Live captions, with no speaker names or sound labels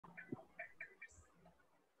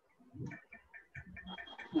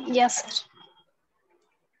Yes, sir.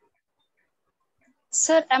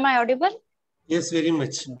 Sir, am I audible? Yes, very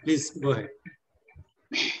much. Please go ahead.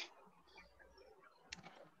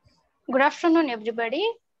 Good afternoon, everybody.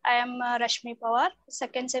 I am Rashmi Pawar,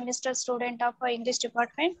 second semester student of English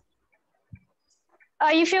department.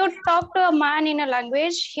 If you talk to a man in a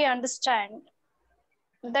language, he understands.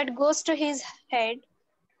 That goes to his head.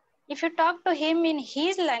 If you talk to him in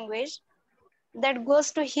his language, that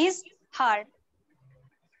goes to his heart.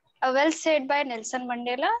 Well said by Nelson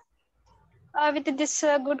Mandela. With this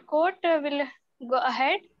good quote, we'll go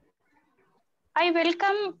ahead. I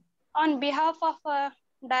welcome on behalf of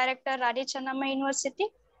Director Radhi Channamma University,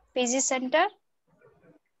 PG Center,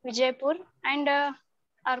 Vijaypur, and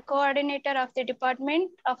our coordinator of the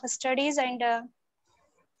Department of Studies and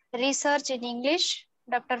Research in English,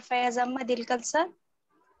 Dr. Fayaz Ahmad Ilkal sir,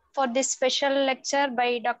 for this special lecture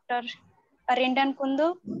by Dr. Rindon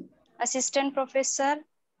Kundu, Assistant Professor,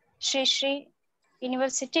 Sri Sri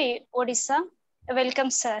University, Odisha.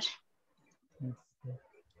 Welcome, sir.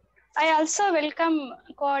 I also welcome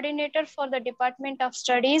coordinator for the Department of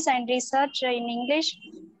Studies and Research in English,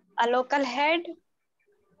 a local head,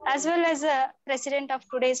 as well as a president of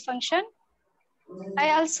today's function.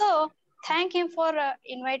 I also thank him for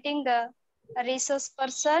inviting a resource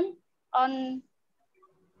person on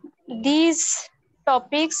these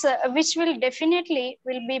topics, which will definitely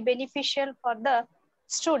be beneficial for the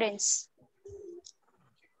students.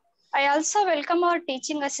 I also welcome our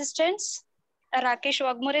teaching assistants, Rakesh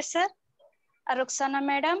Wagmure sir, Ruxana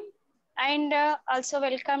madam, and also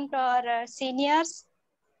welcome to our seniors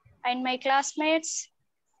and my classmates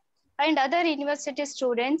and other university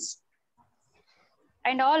students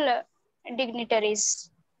and all dignitaries.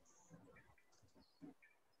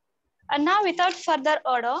 And now without further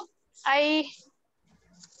ado, I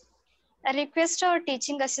request our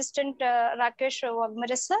teaching assistant Rakesh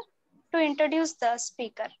Wagmure sir to introduce the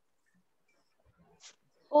speaker.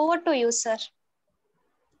 Over to you, sir.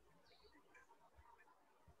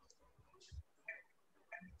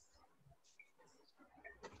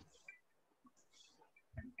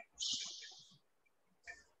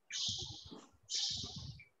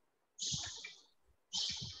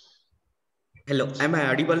 Hello, am I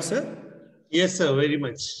audible, sir? Yes, sir, very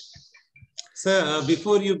much. Sir,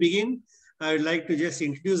 before you begin, I would like to just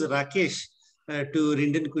introduce Rakesh to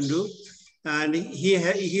Rindon Kundu. And he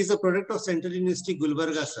is a product of Central University,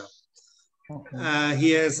 Gulbarga, sir. Okay.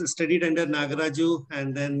 He has studied under Nagaraju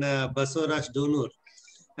and then Basoraj Donur.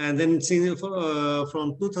 And then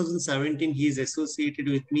from 2017, he is associated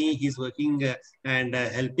with me. He's working and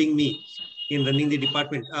helping me in running the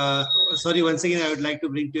department. Sorry, once again, I would like to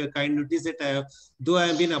bring to your kind notice that though I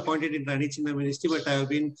have been appointed in Rani Chinna Ministry, but I have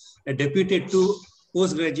been deputed to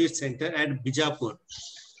postgraduate center at Bijapur.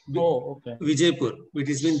 Oh, okay. Vijaypur, which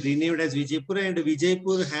has been renamed as Vijaypur, and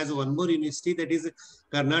Vijaypur has one more university, that is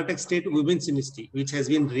Karnataka State Women's University, which has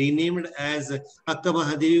been renamed as Akka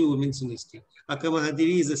Mahadevi Women's University. Akka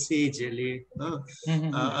Mahadevi is a sage,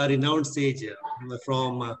 a renowned sage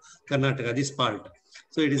from Karnataka, this part.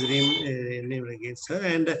 So it is named against her,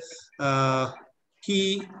 and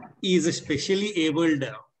he is a specially abled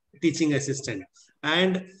teaching assistant,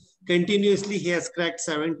 and continuously he has cracked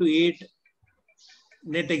 7 to 8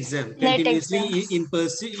 net exam continuously in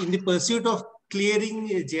the pursuit of clearing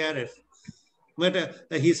JRF, but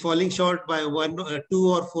he's falling short by 1, 2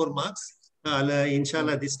 or 4 marks.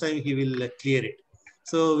 Inshallah, this time he will clear it.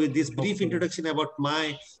 So with this brief introduction about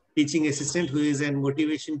my teaching assistant, who is a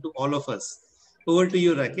motivation to all of us, over to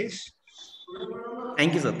you, Rakesh.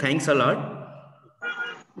 Thank you, sir. Thanks a lot.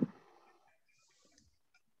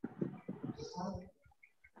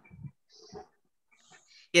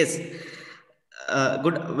 Yes.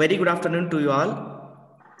 Very good afternoon to you all.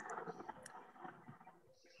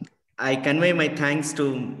 I convey my thanks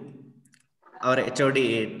to our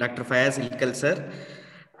HOD, Dr. Fayaz Ilkal sir,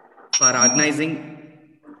 for organizing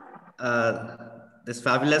this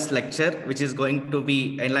fabulous lecture, which is going to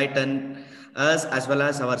be enlighten us as well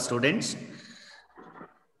as our students.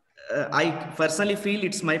 I personally feel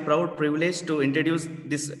it's my proud privilege to introduce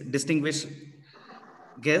this distinguished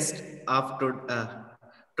guest of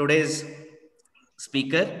today's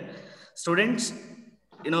speaker. Students,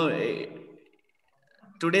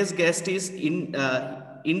 today's guest is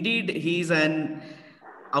indeed he is an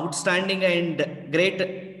outstanding and great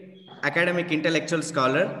academic intellectual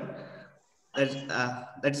scholar.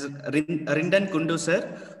 That is Rindon Kundu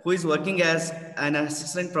sir, who is working as an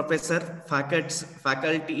assistant professor,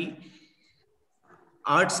 faculty,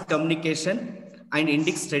 arts communication and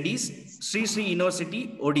Indic studies, Sri Sri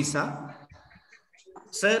University, Odisha.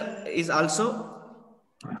 Sir is also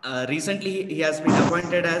Recently, he has been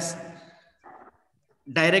appointed as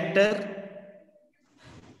director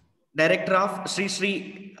of Sri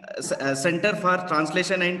Sri Center for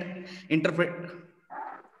Translation and Interpret.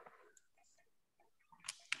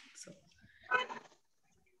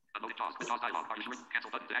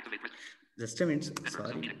 Just a minute.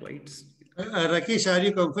 Sorry, wait. Rakesh, are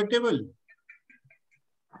you comfortable?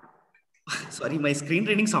 Sorry, my screen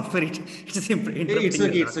reading software it's interrupting. It's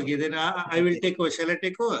okay. It's okay. Then I will take over. Shall I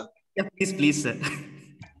take over? Yeah, please, sir.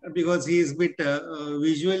 Because he is a bit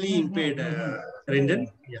visually impaired, Rindon.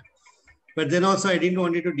 Yeah. But then also I didn't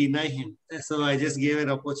want to deny him. So I just gave an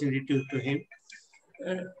opportunity to him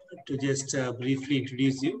to just briefly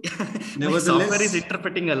introduce you. My software is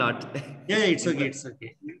interpreting a lot. Yeah, it's okay. It's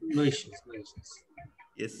okay. No issues. No issues.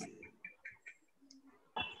 Yes.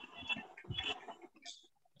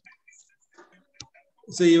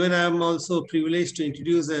 So even I am also privileged to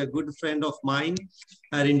introduce a good friend of mine,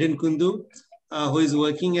 Rindon Kundu, who is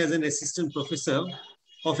working as an assistant professor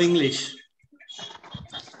of English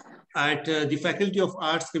at the Faculty of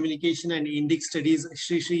Arts, Communication and Indic Studies,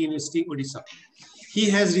 Sri Sri University, Odisha. He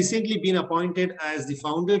has recently been appointed as the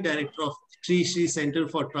founder director of Sri Sri Center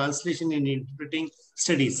for Translation and Interpreting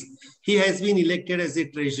Studies. He has been elected as the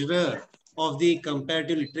treasurer of the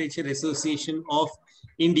Comparative Literature Association of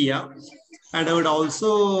India. And I would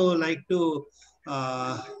also like to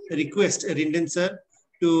request Rindon sir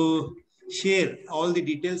to share all the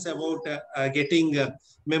details about getting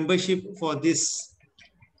membership for this,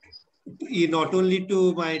 not only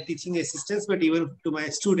to my teaching assistants, but even to my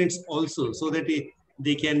students also, so that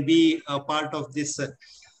they can be a part of this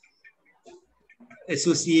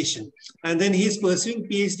association. And then he's pursuing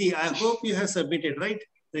PhD. I hope you have submitted, right,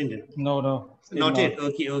 Rindon? No. Not yet.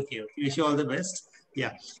 Okay. Wish you all the best.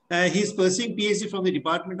 Yeah. He's pursuing PhD from the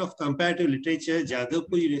Department of Comparative Literature,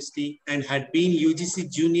 Jadavpur University, and had been UGC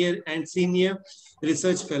Junior and Senior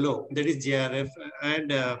Research Fellow, that is JRF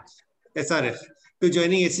and SRF. To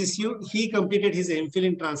joining SSU, he completed his MPhil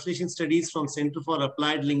in Translation Studies from Center for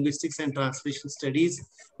Applied Linguistics and Translation Studies,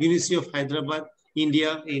 University of Hyderabad,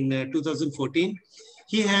 India in 2014.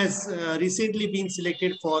 He has recently been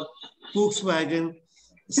selected for Volkswagen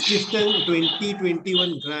Stiftung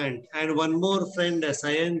 2021 grant, and one more friend,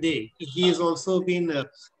 Sayande, he is also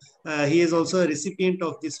a recipient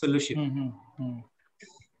of this fellowship.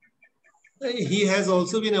 He has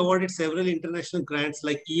also been awarded several international grants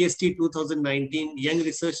like EST 2019 Young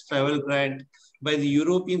Research Travel Grant by the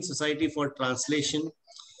European Society for Translation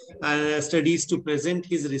Studies to present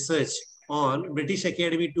his research on British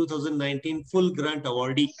Academy 2019 full grant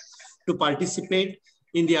awardee to participate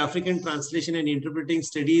in the African Translation and Interpreting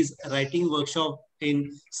Studies writing workshop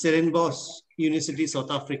in Stellenbosch University,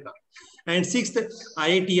 South Africa. And sixth,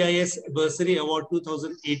 IATIS Bursary Award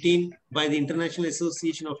 2018 by the International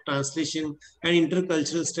Association of Translation and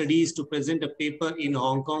Intercultural Studies to present a paper in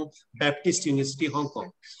Hong Kong, Baptist University, Hong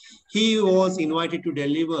Kong. He was invited to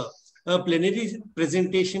deliver a plenary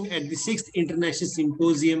presentation at the 6th International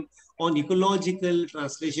Symposium on Ecological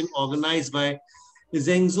Translation organized by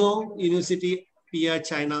Zhengzhou University, PR,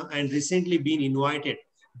 China, and recently been invited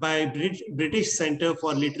by British Center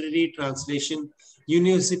for Literary Translation,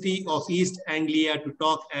 University of East Anglia, to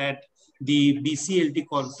talk at the BCLT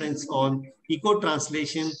conference on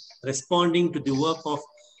eco-translation, responding to the work of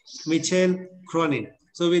Michel Cronin.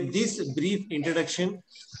 So with this brief introduction,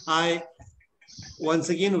 I once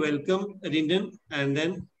again welcome Rindon, and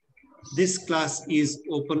then this class is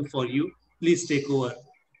open for you. Please take over.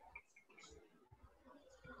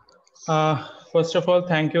 First of all,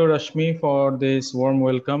 thank you, Rashmi, for this warm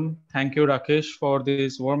welcome. Thank you, Rakesh, for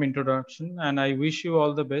this warm introduction. And I wish you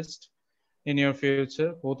all the best in your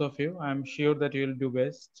future, both of you. I'm sure that you'll do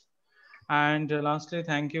best. And lastly,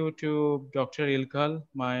 thank you to Dr. Ilkal,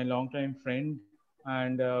 my longtime friend,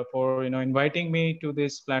 and for inviting me to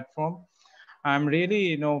this platform. I'm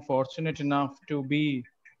really fortunate enough to be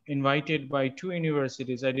invited by 2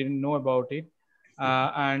 universities. I didn't know about it.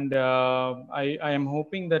 And I am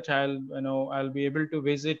hoping that I'll be able to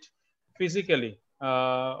visit physically,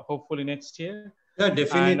 hopefully next year. Yeah,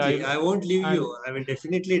 definitely. I won't leave you. I will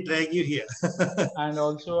definitely drag you here. And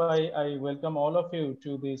also, I welcome all of you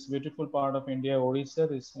to this beautiful part of India, Odisha.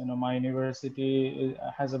 This, my university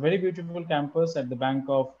has a very beautiful campus at the bank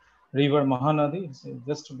of River Mahanadi,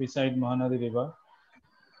 just beside Mahanadi River.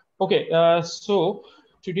 Okay, so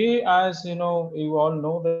today, as you all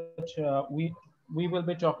know that we will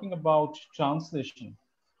be talking about translation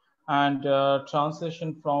and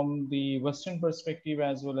translation from the Western perspective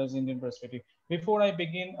as well as Indian perspective. Before I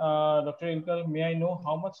begin, Dr. Ilkal, may I know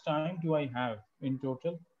how much time do I have in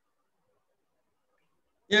total?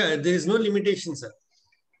 Yeah, there is no limitation, sir.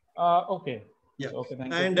 Okay. Yeah. Okay,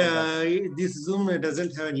 thank you And for that. this Zoom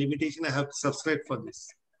doesn't have a limitation. I have to subscribe for this.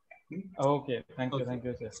 Okay, thank you,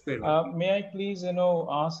 Okay. sir. Square May I please,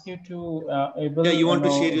 ask you to able, yeah, you want to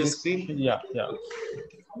share your this, screen? yeah, yeah.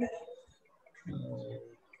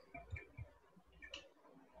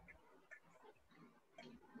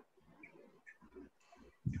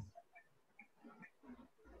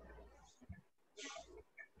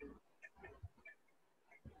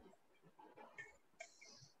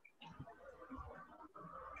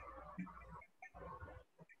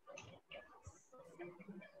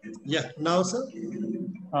 Yeah. Now, sir.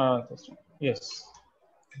 Yes.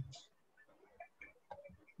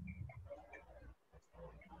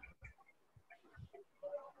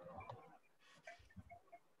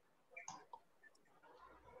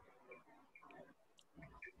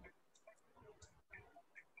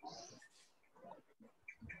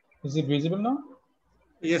 Is it visible now?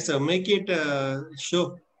 Yes, sir. Make it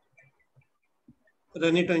show.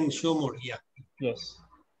 Run it in show mode. Yeah. Yes.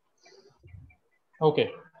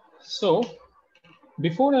 Okay. So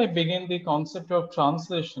before I begin the concept of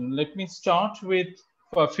translation, let me start with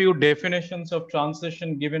a few definitions of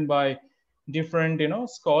translation given by different,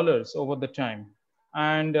 scholars over the time.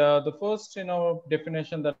 And the first,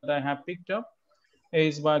 definition that I have picked up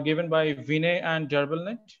is given by Vinay and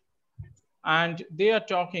Derbalnet. And they are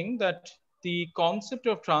talking that the concept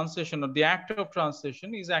of translation or the act of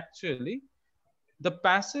translation is actually the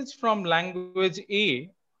passage from language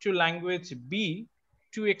A to language B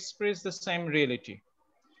to express the same reality.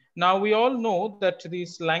 Now, we all know that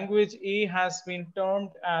this language A has been termed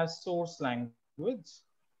as source language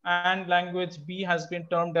and language B has been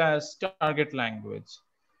termed as target language.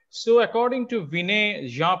 So according to Vinay,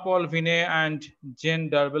 Jean-Paul Vinay and Jean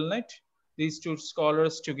Darbelnet, these two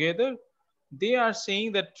scholars together, they are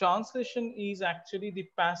saying that translation is actually the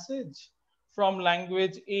passage from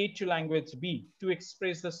language A to language B to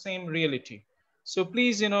express the same reality. So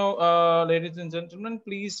please, ladies and gentlemen,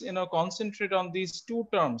 please, concentrate on these two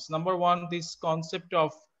terms. Number one, this concept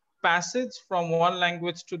of passage from one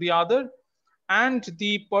language to the other. And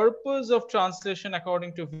the purpose of translation,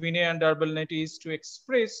 according to Vinay and Darbelnet, is to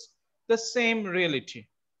express the same reality.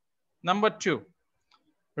 Number two,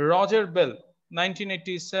 Roger Bell,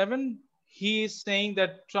 1987, he is saying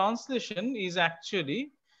that translation is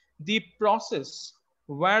actually the process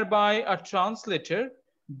whereby a translator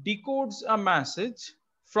decodes a message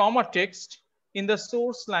from a text in the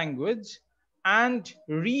source language and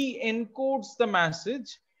re-encodes the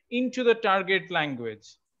message into the target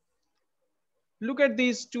language. Look at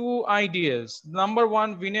these two ideas. Number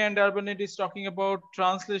one, Vinay and Urbanet is talking about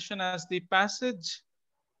translation as the passage.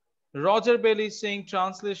 Roger Bell is saying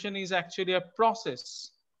translation is actually a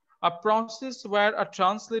process where a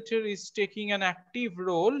translator is taking an active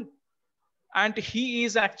role and he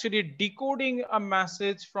is actually decoding a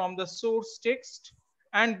message from the source text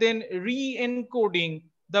and then re-encoding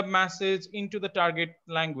the message into the target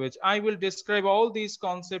language. I will describe all these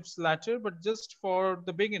concepts later, but just for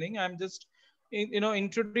the beginning, I'm just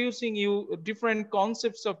introducing you different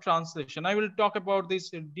concepts of translation. I will talk about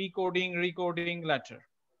this decoding, recoding later.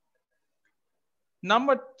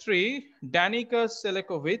 Number three, Danica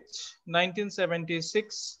Selekovic,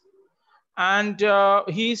 1976. And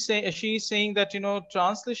she's saying that,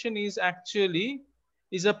 translation is actually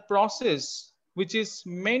a process which is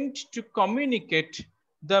meant to communicate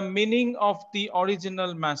the meaning of the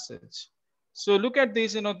original message. So look at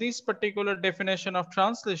this, this particular definition of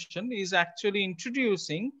translation is actually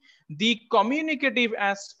introducing the communicative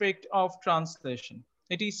aspect of translation.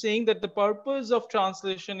 It is saying that the purpose of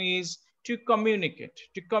translation is to communicate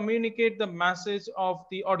the message of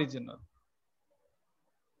the original.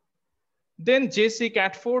 Then J.C.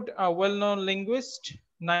 Catford, a well-known linguist,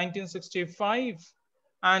 1965,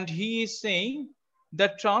 and he is saying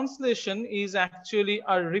that translation is actually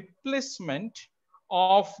a replacement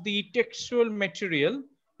of the textual material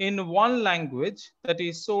in one language, that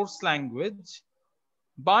is source language,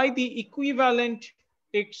 by the equivalent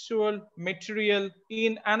textual material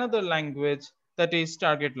in another language, that is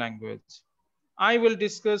target language. I will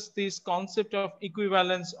discuss this concept of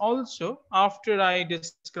equivalence also after I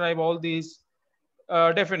describe all these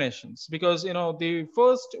definitions, because the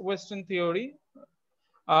first Western theory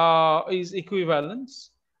is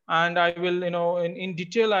equivalence, and I will in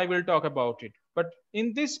detail I will talk about it. But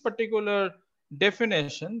in this particular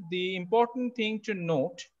definition, the important thing to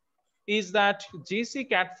note is that J.C.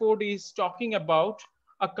 Catford is talking about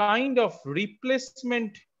a kind of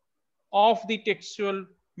replacement of the textual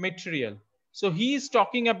material. So he is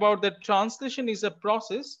talking about that translation is a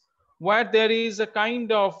process where there is a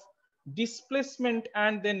kind of displacement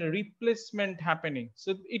and then replacement happening.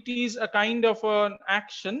 So it is a kind of an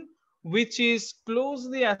action which is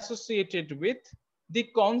closely associated with the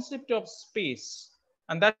concept of space,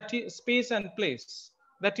 and that is space and place.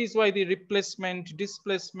 That is why the replacement,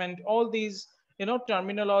 displacement, all these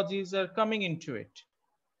terminologies are coming into it.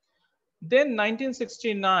 Then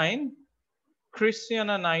 1969,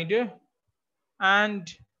 Christiana Neider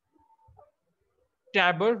and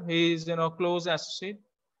Tabor, his close associate.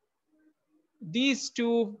 These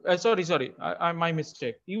two, my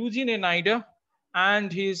mistake. Eugene Neider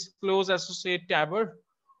and his close associate Tabor,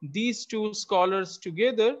 these two scholars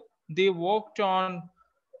together, they worked on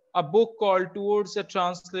a book called Towards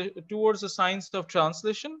the Science of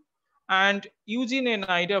Translation. And Eugene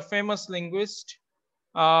Neider, famous linguist,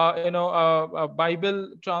 a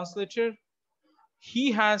Bible translator,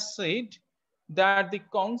 he has said that the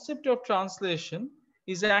concept of translation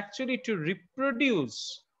is actually to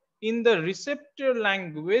reproduce in the receptor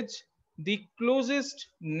language the closest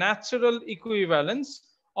natural equivalence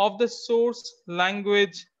of the source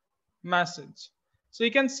language message. So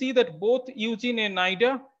you can see that both Eugene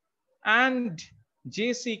Neider and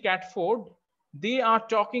J.C. Catford, they are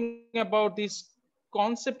talking about this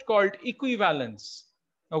concept called equivalence.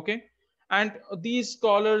 Okay, and these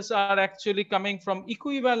scholars are actually coming from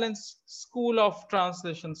equivalence school of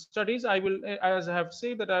translation studies. I will, as I have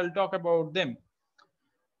said, that I'll talk about them.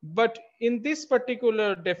 But in this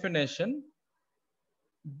particular definition,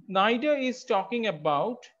 Neider is talking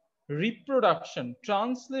about reproduction,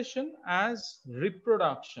 translation as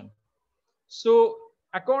reproduction. So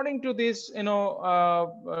according to this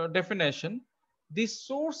definition, the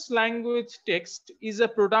source language text is a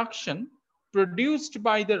production produced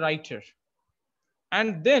by the writer,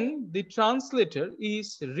 and then the translator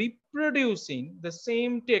is reproducing the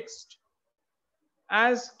same text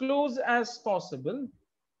as close as possible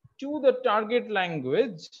to the target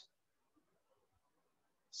language.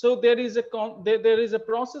 So there is a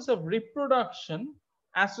process of reproduction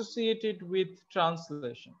associated with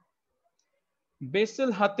translation.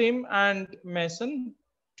 Basil Hatim and Mason,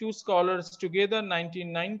 two scholars together,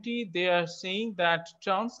 1990, they are saying that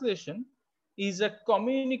translation is a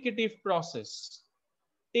communicative process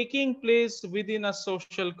taking place within a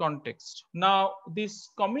social context. Now, this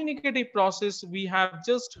communicative process we have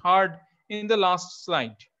just heard in the last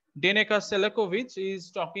slide. Deneka Selakovic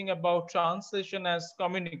is talking about translation as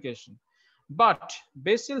communication. But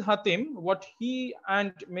Basil Hatim, what he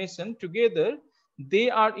and Mason together, they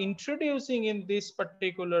are introducing in this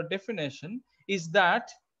particular definition is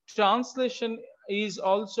that translation is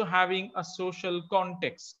also having a social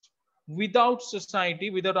context. Without society,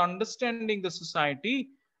 without understanding the society,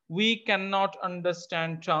 we cannot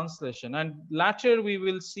understand translation. And later we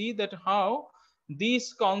will see that how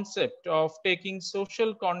this concept of taking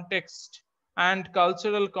social context and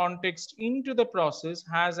cultural context into the process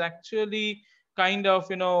has actually kind of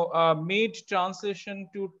made translation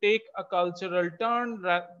to take a cultural turn,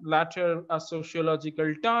 later a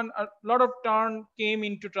sociological turn. A lot of turn came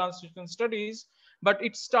into translation studies, but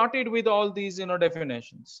it started with all these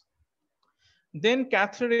definitions. Then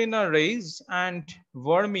Katharina Reis and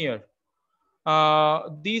Vermeer,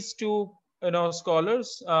 these two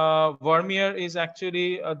scholars, Vermeer is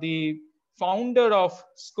actually the founder of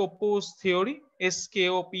Skopos theory,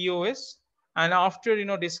 Skopos, and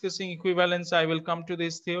after discussing equivalence, I will come to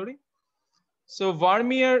this theory. So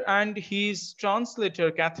Vermeer and his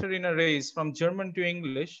translator Katharina Reis, from German to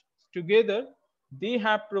English, together they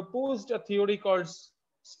have proposed a theory called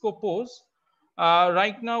Skopos.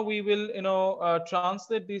 Right now we will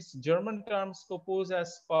translate this German term Skopos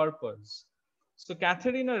as purpose. So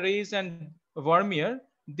Katharina Reis and Vermeer,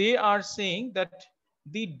 they are saying that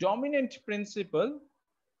the dominant principle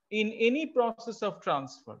in any process of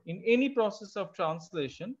transfer, in any process of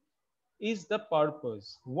translation, is the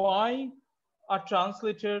purpose. Why a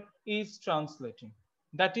translator is translating.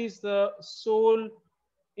 That is the sole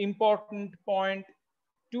important point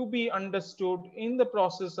to be understood in the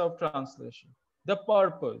process of translation. The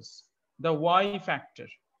purpose, the why factor.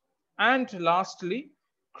 And lastly,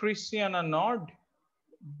 Christiana Nord,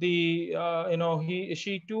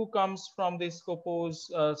 she too comes from the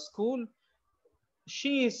Skopos school.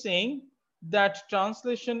 She is saying that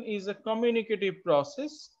translation is a communicative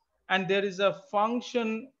process, and there is a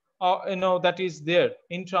function that is there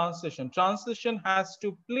in translation. Translation has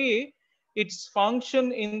to play its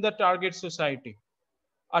function in the target society.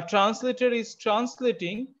 A translator is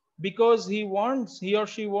translating because he or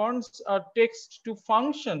she wants a text to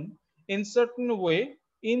function in certain way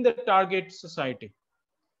in the target society.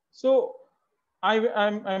 So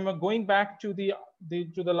I'm going back to the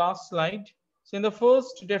last slide. So in the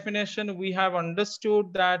first definition, we have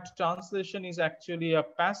understood that translation is actually a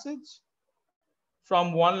passage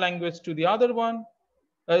from one language to the other one,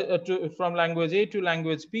 from language A to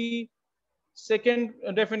language B. Second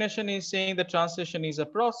definition is saying that translation is a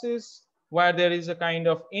process where there is a kind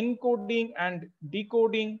of encoding and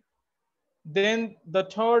decoding. Then the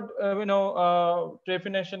third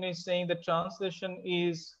definition is saying that translation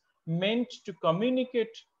is meant to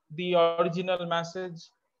communicate the original message.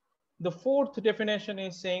 The fourth definition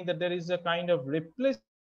is saying that there is a kind of replacement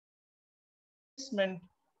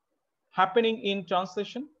happening in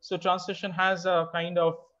translation. So translation has a kind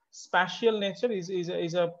of spatial nature,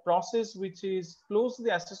 is a process which is closely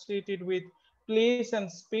associated with place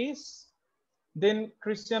and space. Then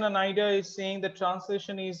Christian and Ida is saying that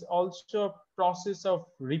translation is also a process of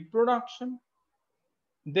reproduction.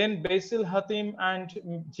 Then Basil Hatim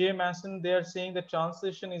and J. Mason, they are saying that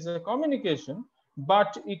translation is a communication,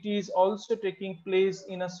 but it is also taking place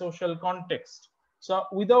in a social context. So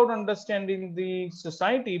without understanding the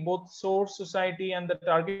society, both source society and the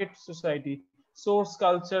target society, source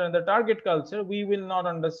culture and the target culture, we will not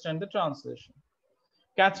understand the translation.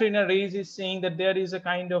 Katharina Reis is saying that there is a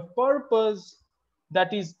kind of purpose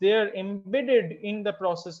that is there embedded in the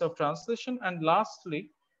process of translation. And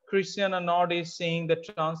lastly, Christian Nord is saying that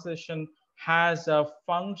translation has a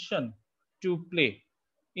function to play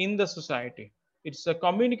in the society. It's a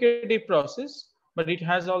communicative process, but it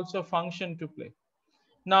has also a function to play.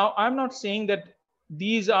 Now, I'm not saying that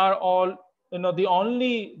these are all the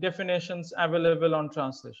only definitions available on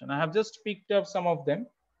translation. I have just picked up some of them.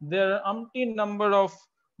 There are umpteen number of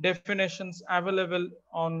definitions available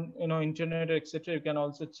on internet, etc. You can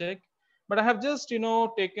also check. But I have just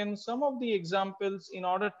taken some of the examples in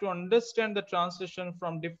order to understand the translation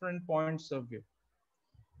from different points of view.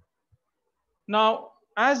 Now,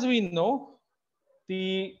 as we know,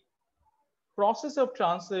 the process of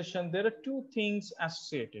translation, there are two things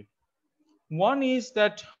associated. One is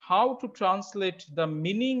that how to translate the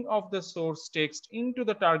meaning of the source text into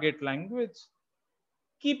the target language,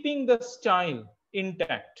 keeping the style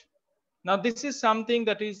intact. Now, this is something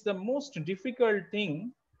that is the most difficult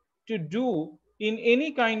thing to do in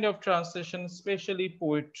any kind of translation, especially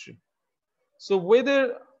poetry. So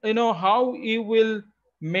whether, how you will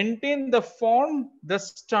maintain the form, the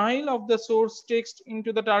style of the source text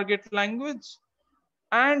into the target language,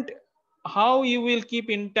 and how you will keep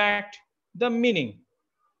intact the meaning.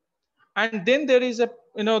 And then there is a,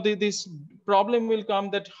 this problem will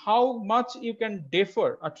come that how much you can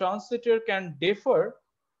differ, a translator can differ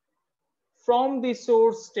from the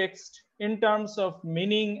source text in terms of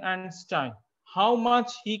meaning and style. How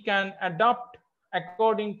much he can adapt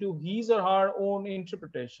according to his or her own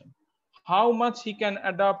interpretation. How much he can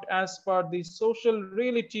adapt as per the social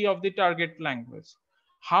reality of the target language.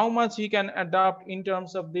 How much he can adapt in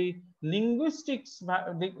terms of the linguistical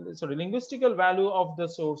value of the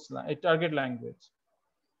source target language.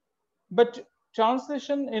 But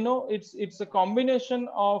translation, it's a combination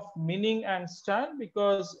of meaning and style,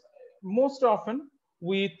 because most often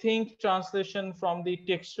we think translation from the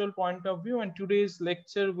textual point of view, and today's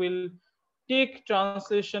lecture will take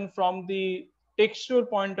translation from the textual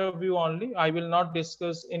point of view only. I will not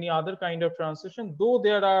discuss any other kind of translation, though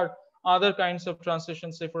there are other kinds of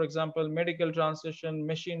translation, say for example medical translation,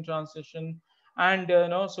 machine translation, and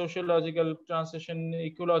sociological translation,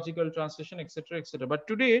 ecological translation, etc., etc. But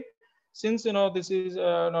today, since this is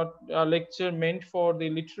not a lecture meant for the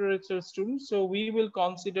literature students, so we will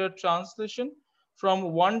consider translation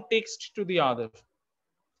from one text to the other.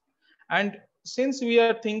 And since we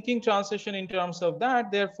are thinking translation in terms of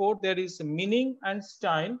that, therefore there is meaning and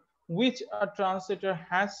style which a translator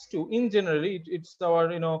has to, in generally, it's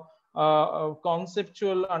our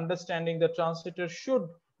conceptual understanding that translator should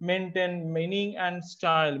maintain meaning and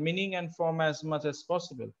style, meaning and form as much as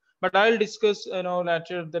possible. But I'll discuss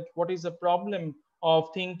later that what is the problem of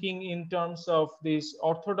thinking in terms of this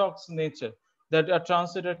orthodox nature, that a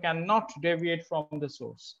translator cannot deviate from the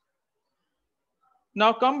source.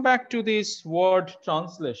 Now come back to this word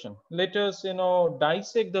translation. Let us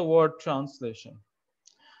dissect the word translation.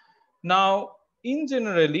 Now, in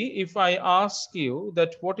generally, if I ask you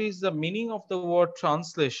that what is the meaning of the word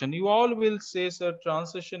translation, you all will say, sir,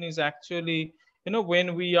 translation is actually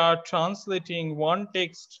when we are translating one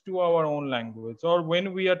text to our own language, or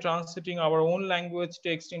when we are translating our own language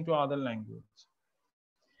text into other language.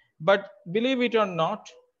 But believe it or not,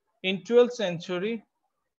 in 12th century,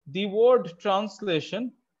 the word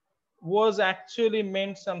translation was actually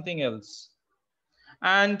meant something else.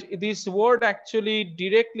 And this word actually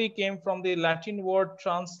directly came from the Latin word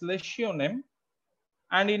translationem,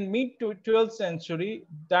 And in mid to 12th century,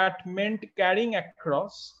 that meant carrying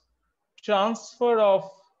across, transfer of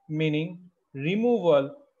meaning,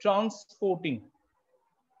 removal, transporting.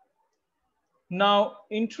 Now,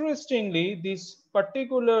 interestingly, this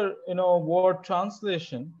particular word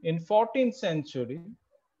translation in 14th century,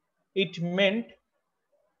 it meant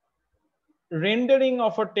rendering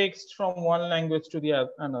of a text from one language to the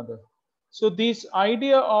another. So this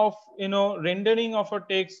idea of rendering of a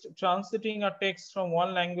text, translating a text from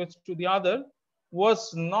one language to the other,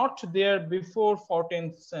 was not there before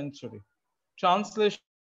 14th century. Translation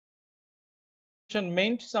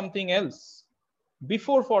meant something else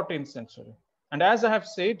before 14th century. And as I have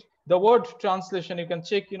said, the word translation, you can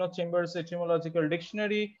check Chambers Etymological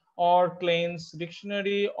Dictionary or Klein's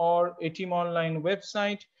Dictionary or Etym Online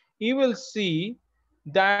website. You will see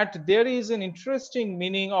that there is an interesting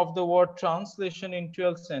meaning of the word translation in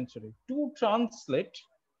 12th century. To translate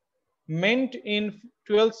meant in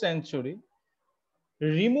 12th century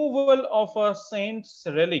removal of a saint's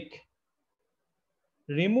relic,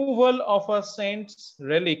 removal of a saint's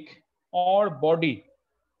relic or body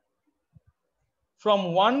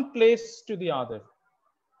from one place to the other.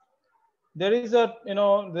 There is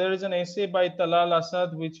an essay by Talal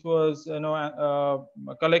Asad which was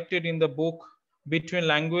collected in the book Between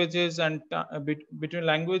Languages and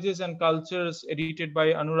Cultures, edited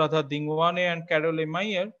by Anuradha Dingwane and Carole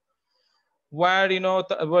Meyer, where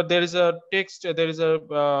where there is a text, there is a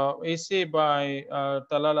essay by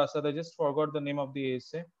Talal Asad. I just forgot the name of the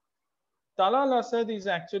essay. Talal Asad is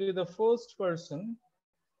actually the first person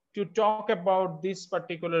to talk about this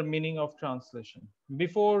particular meaning of translation.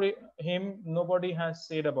 Before him, nobody has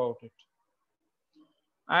said about it.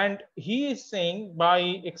 And he is saying,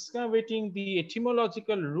 by excavating the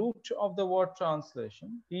etymological root of the word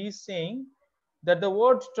translation, he is saying that the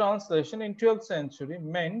word translation in 12th century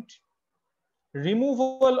meant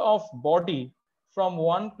removal of body from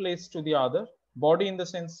one place to the other, body in the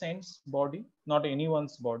sense body, not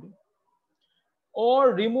anyone's body,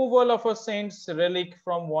 or removal of a saint's relic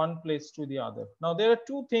from one place to the other. Now, there are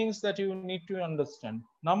two things that you need to understand.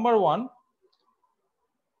 Number one,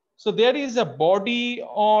 so there is a body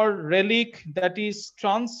or relic that is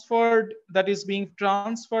transferred, that is being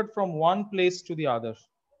transferred from one place to the other.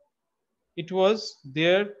 It was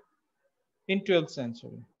there in 12th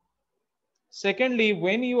century. Secondly,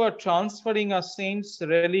 when you are transferring a saint's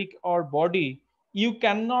relic or body, you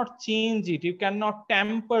cannot change it, you cannot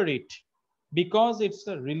tamper it, because it's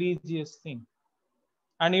a religious thing.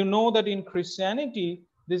 And you know that in Christianity,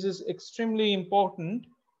 this is extremely important,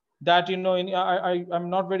 that I'm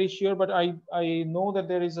not very sure, but I know that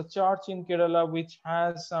there is a church in Kerala which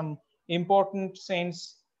has some important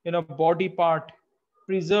saints body part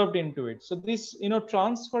preserved into it. So this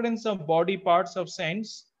transference of body parts of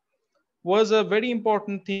saints was a very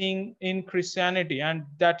important thing in Christianity, and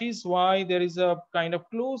that is why there is a kind of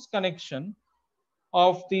close connection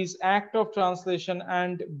of this act of translation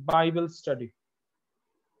and Bible study.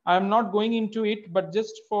 I'm not going into it, but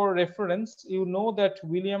just for reference, you know that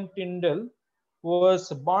William Tyndale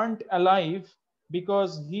was burnt alive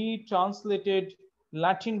because he translated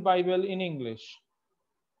Latin Bible in English.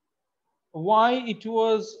 Why? It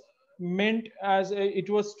was meant as it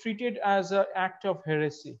was treated as an act of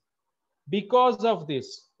heresy. Because of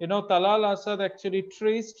this, Talal Asad actually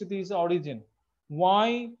traced this origin.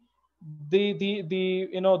 Why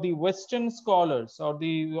the Western scholars or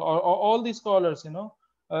all the scholars,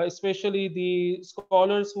 especially the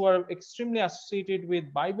scholars who are extremely associated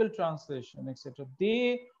with Bible translation, etc.,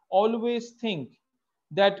 they always think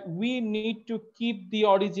that we need to keep the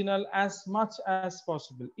original as much as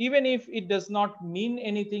possible, even if it does not mean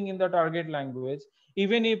anything in the target language,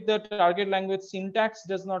 even if the target language syntax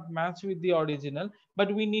does not match with the original,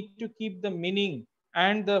 but we need to keep the meaning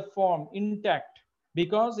and the form intact,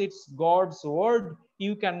 because it's God's word,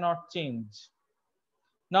 you cannot change.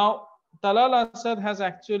 Now, Talal Asad has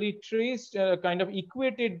actually traced, kind of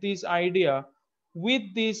equated this idea with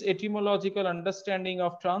this etymological understanding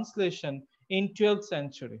of translation in 12th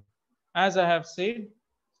century. As I have said,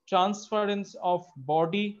 transference of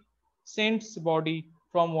body, saint's body,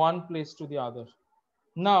 from one place to the other.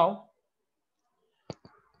 Now,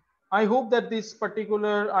 I hope that this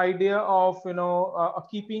particular idea of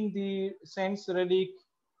keeping the saint's relic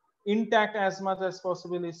intact as much as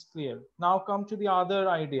possible is clear. Now come to the other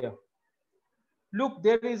idea. Look,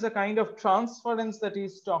 there is a kind of transference that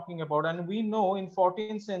he's talking about, and we know in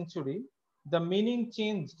 14th century the meaning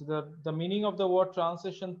changed. The meaning of the word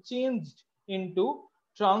translation changed into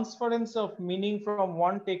transference of meaning from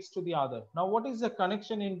one text to the other. Now, what is the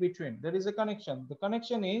connection in between? There is a connection. The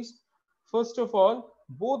connection is, First of all,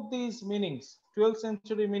 both these meanings, 12th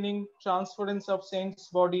century meaning transference of saint's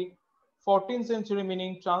body, 14th century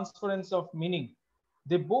meaning transference of meaning,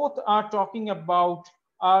 they both are talking about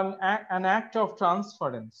an act of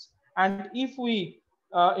transference. And if we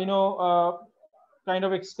kind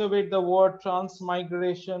of excavate the word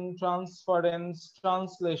transmigration, transference,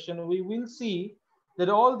 translation, we will see that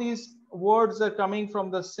all these words are coming from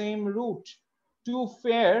the same root, to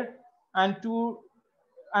fare and to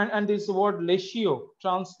and this word latio,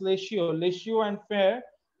 translatio, latio and fare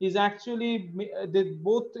is actually they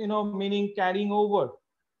both meaning carrying over,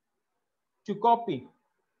 to copy.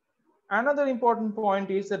 Another important point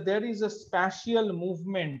is that there is a spatial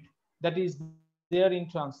movement that is there in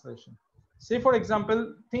translation. Say for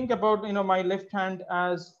example, think about my left hand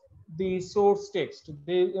as the source text.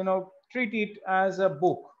 They treat it as a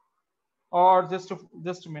book, or just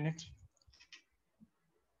a minute.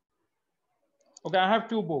 Okay, I have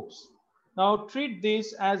two books. Now treat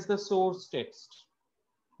this as the source text,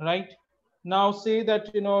 right? Now say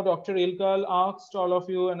that Dr. Ilkal asked all of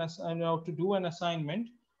you to do an assignment.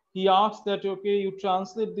 He asked that, okay, you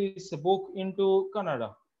translate this book into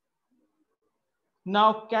Kannada.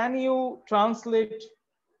 Now, can you translate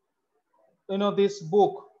this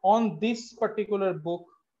book on this particular book?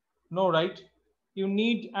 No, right? You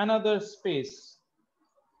need another space.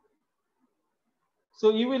 So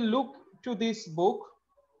you will look to this book,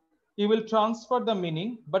 you will transfer the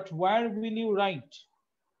meaning, but where will you write?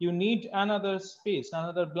 You need another space,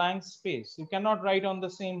 another blank space. You cannot write on the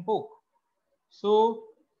same book. So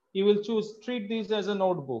you will treat this as a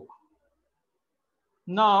notebook.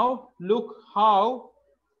 Now look how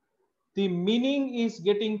the meaning is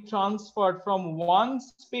getting transferred from one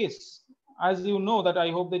space. As you know that,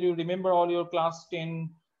 I hope that you remember all your class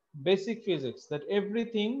 10 basic physics, that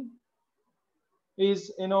everything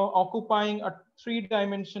is occupying a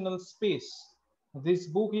three-dimensional space. This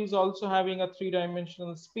book is also having a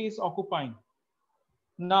three-dimensional space occupying.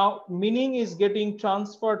 Now meaning is getting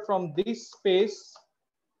transferred from this space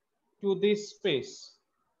to this space.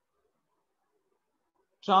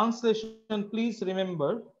 Translation, please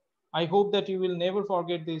remember, I hope that you will never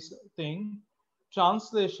forget this thing.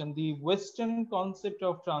 Translation, the Western concept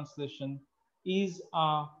of translation, is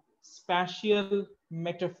a spatial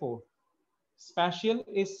metaphor. Spatial,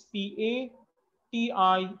 S-P-A-T-I-A-L.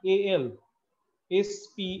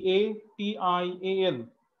 S-P-A-T-I-A-L.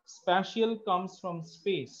 Spatial comes from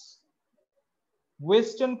space.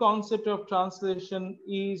 Western concept of translation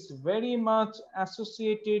is very much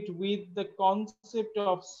associated with the concept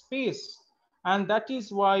of space, and that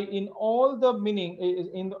is why in all the meaning,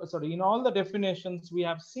 in all the definitions we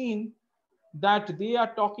have seen that they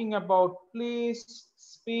are talking about place,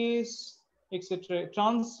 space, etc.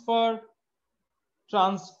 Transfer,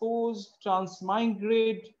 transpose,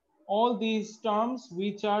 transmigrate, all these terms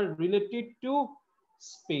which are related to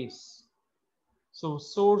space. So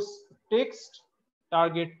source text,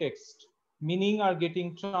 target text, meaning are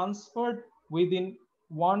getting transferred within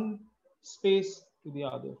one space to the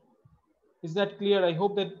other. Is that clear? I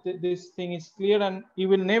hope that this thing is clear, and you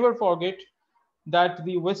will never forget that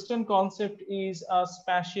the Western concept is a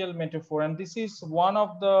spatial metaphor, and this is one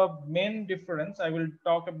of the main difference. I will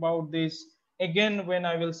talk about this again when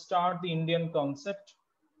I will start the Indian concept,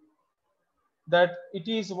 that it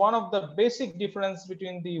is one of the basic difference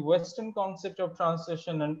between the Western concept of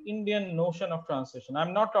translation and Indian notion of translation.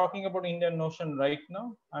 I'm not talking about Indian notion right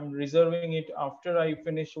now. I'm reserving it after I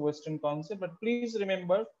finish Western concept, but please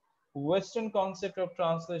remember, Western concept of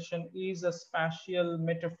translation is a spatial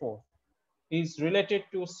metaphor, is related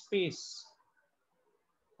to space.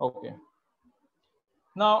 Okay.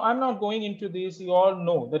 Now, I'm not going into this. You all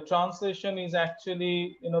know the translation is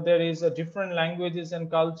actually, there is a different languages and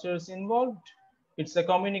cultures involved. It's a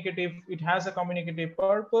communicative, it has a communicative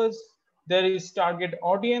purpose. There is target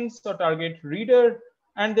audience or target reader,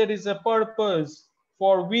 and there is a purpose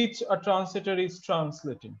for which a translator is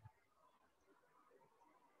translating.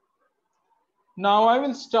 Now, I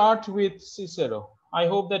will start with Cicero. I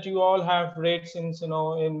hope that you all have read, since,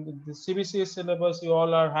 in the CBCS syllabus, you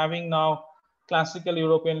all are having now classical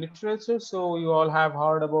European literature. So you all have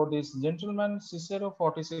heard about this gentleman, Cicero,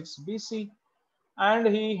 46 BC, and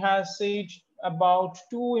he has said about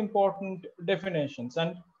two important definitions.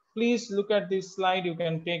 And please look at this slide. You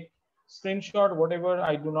can take screenshot, whatever.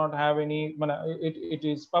 I do not have any, it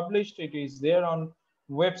is published. It is there on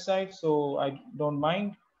website, so I don't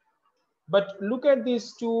mind. But look at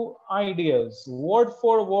these two ideas, word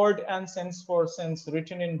for word and sense for sense,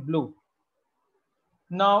 written in blue.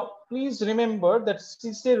 Now, please remember that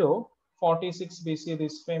Cicero, 46 BC,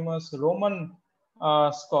 this famous Roman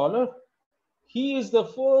scholar, he is the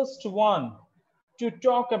first one to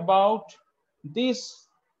talk about this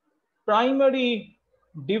primary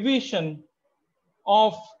division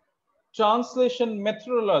of translation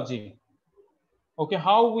methodology. Okay,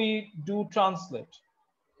 how we do translate.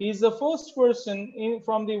 He is the first person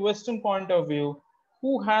from the Western point of view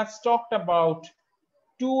who has talked about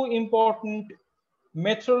two important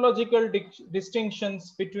methodological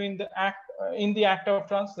distinctions between the in the act of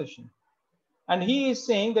translation. And he is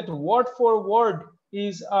saying that word for word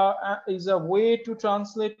is a way to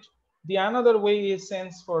translate. The another way is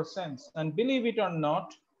sense for sense. And believe it or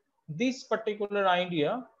not, this particular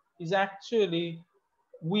idea is actually,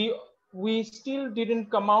 we still didn't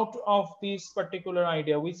come out of this particular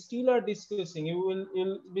idea. We still are discussing.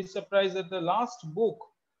 You'll be surprised that the last book,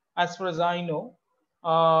 as far as I know,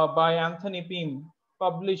 by Anthony Pym,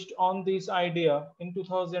 published on this idea in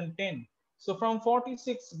 2010. So from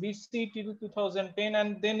 46 BC till 2010,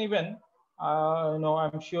 and then even,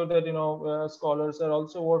 I'm sure that, scholars are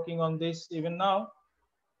also working on this even now.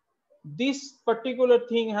 This particular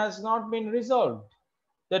thing has not been resolved,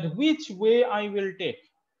 that which way I will take.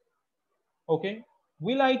 Okay,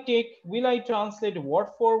 will I translate word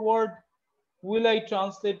for word? Will I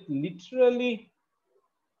translate literally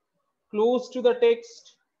close to the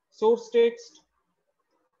text, source text?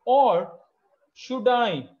 Or should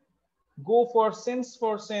I go for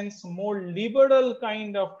sense, more liberal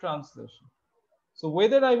kind of translation? So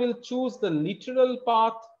whether I will choose the literal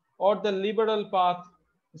path or the liberal path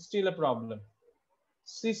is still a problem.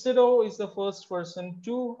 Cicero is the first person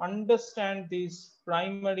to understand these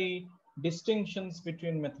primary distinctions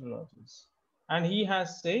between methodologies. And he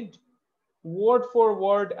has said word for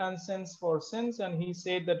word and sense for sense. And he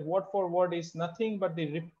said that word for word is nothing but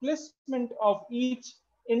the replacement of each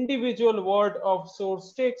individual word of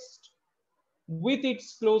source text with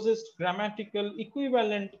its closest grammatical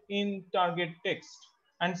equivalent in target text.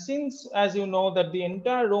 And since, as you know, that the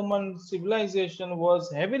entire Roman civilization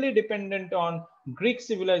was heavily dependent on Greek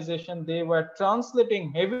civilization, they were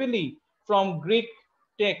translating heavily from Greek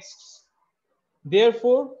texts.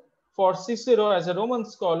 Therefore, for Cicero, as a Roman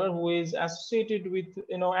scholar who is associated with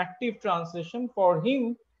active translation, for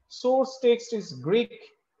him, source text is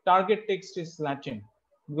Greek, target text is Latin,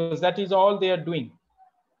 because that is all they are doing.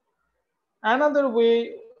 Another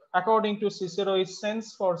way, according to Cicero, is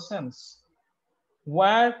sense for sense,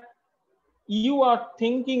 where you are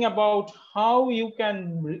thinking about how you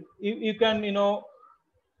can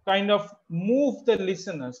kind of move the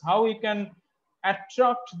listeners, how you can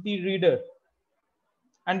attract the reader,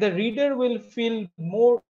 and the reader will feel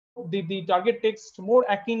more the target text more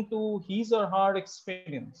akin to his or her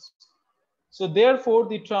experience. So therefore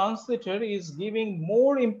the translator is giving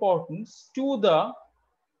more importance to the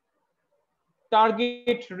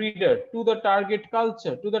target reader, to the target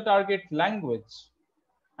culture, to the target language.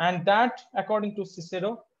 And that, according to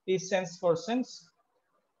Cicero, is sense for sense.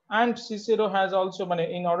 And Cicero has also,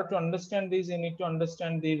 in order to understand this, you need to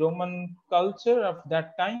understand the Roman culture of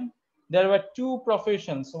that time. There were two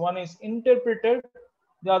professions. One is interpreter,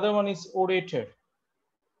 the other one is orator.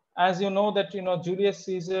 As you know that, Julius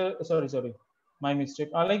Caesar, my mistake.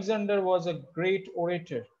 Alexander was a great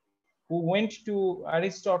orator who went to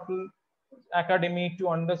Aristotle Academy to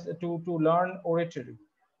learn oratory.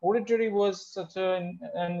 Oratory was such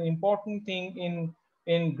an important thing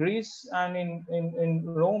in Greece and in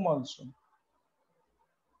Rome also.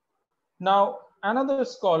 Now, another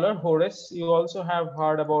scholar, Horace, you also have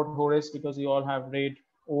heard about Horace because you all have read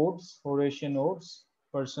odes, Horatian odes,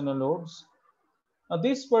 personal odes. Now,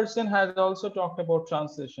 this person has also talked about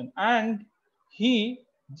translation, and he,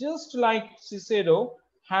 just like Cicero,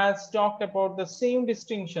 has talked about the same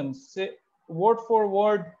distinctions, word for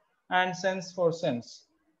word and sense for sense.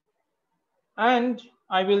 And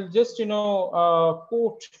I will just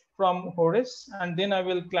quote from Horace, and then I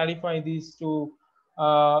will clarify these two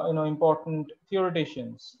important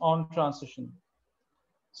theoreticians on translation.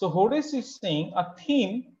 So Horace is saying a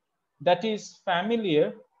theme that is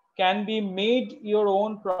familiar can be made your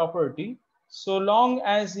own property so long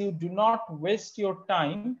as you do not waste your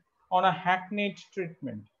time on a hackneyed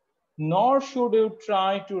treatment, nor should you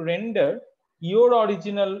try to render your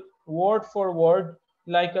original word for word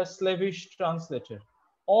like a slavish translator,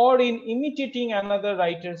 or in imitating another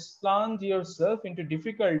writer's plunge yourself into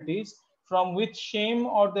difficulties from which shame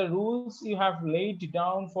or the rules you have laid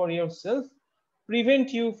down for yourself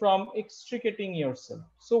prevent you from extricating yourself.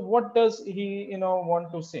 So what does he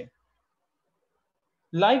want to say?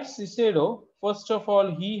 Like Cicero, first of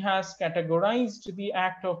all, he has categorized the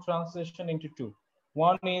act of translation into two.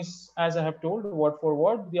 One is, as I have told, word for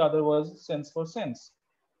word. The other was sense for sense.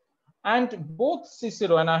 And both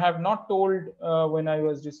Cicero, and I have not told when I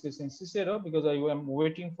was discussing Cicero because I am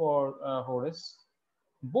waiting for Horace.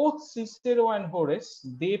 Both Cicero and Horace,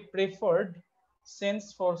 they preferred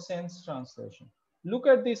sense for sense translation. Look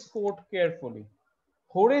at this quote carefully.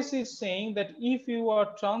 Horace is saying that if you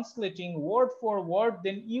are translating word for word,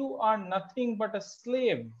 then you are nothing but a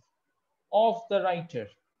slave of the writer.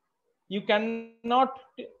 You cannot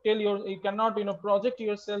project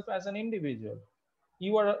yourself as an individual.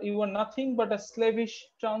 You are nothing but a slavish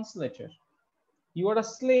translator. You are a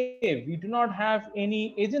slave. You do not have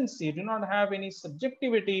any agency. You do not have any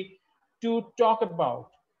subjectivity to talk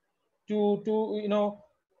about.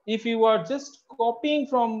 If you are just copying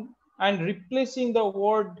from and replacing the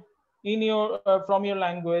word in your from your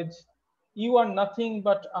language, you are nothing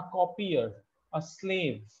but a copier, a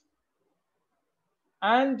slave.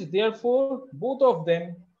 And therefore, both of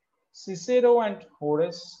them, Cicero and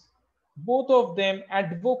Horace, both of them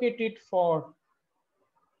advocated for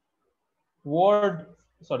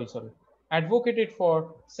advocated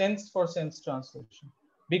for sense translation,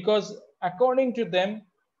 because according to them,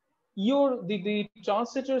 the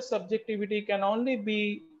translator's subjectivity can only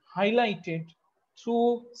be highlighted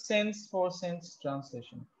through sense for sense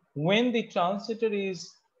translation. When the translator is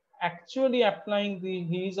actually applying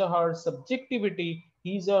his or her subjectivity,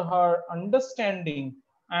 his or her understanding,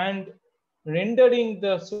 and rendering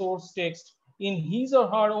the source text in his or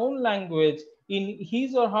her own language, in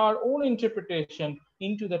his or her own interpretation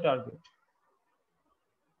into the target.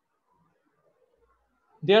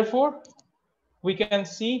 Therefore, we can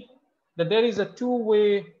see that there is a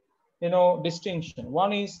two-way distinction.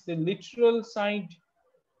 One is the literal side,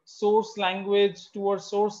 source language towards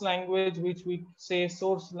source language, which we say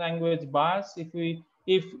source language bias. If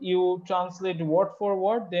you translate word for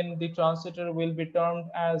word, then the translator will be termed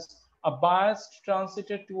as a biased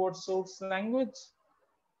translator towards source language.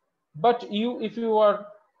 But if you are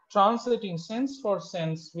translating sense for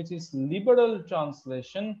sense, which is liberal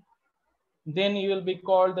translation, then you will be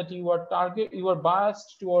called that you are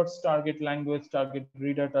biased towards target language, target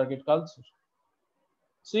reader, target culture.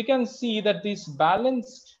 So you can see that this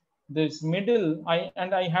balanced, this middle, I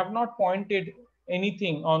have not pointed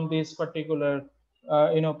anything on this particular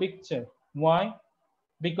picture. Why?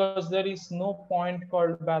 Because there is no point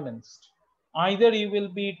called balanced. Either you will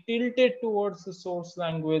be tilted towards the source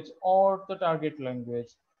language or the target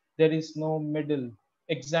language. There is no middle,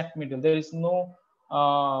 exact middle. There is no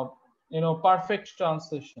perfect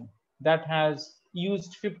translation that has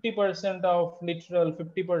used 50% of literal,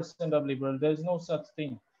 50% of liberal. There is no such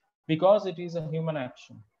thing, because it is a human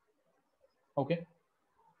action. Okay.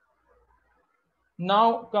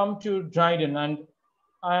 Now come to Dryden, and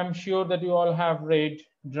I am sure that you all have read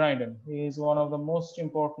Dryden. He is one of the most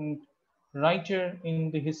important writer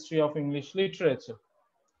in the history of English literature.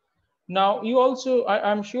 Now,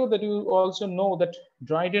 I'm sure that you also know that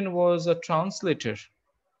Dryden was a translator,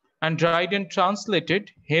 and Dryden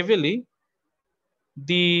translated heavily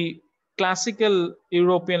the classical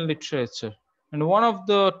European literature. And one of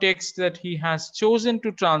the texts that he has chosen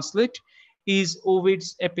to translate is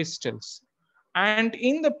Ovid's Epistles. And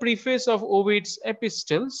in the preface of Ovid's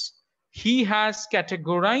Epistles, he has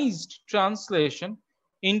categorized translation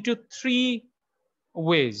into three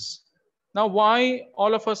ways. Now, why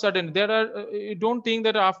all of a sudden you don't think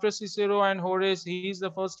that after Cicero and Horace, he is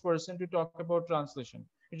the first person to talk about translation.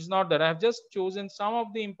 It is not that. I have just chosen some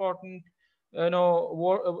of the important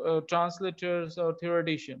translators or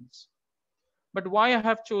theoreticians. But why I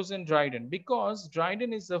have chosen Dryden? Because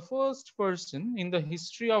Dryden is the first person in the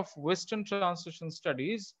history of Western translation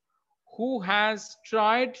studies who has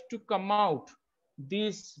tried to come out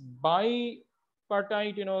this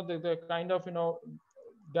bipartite, the kind of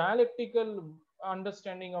dialectical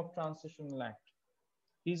understanding of translational act.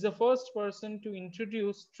 He's the first person to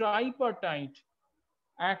introduce tripartite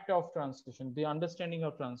act of translation, the understanding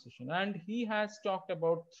of translation. And he has talked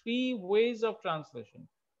about three ways of translation.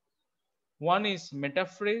 One is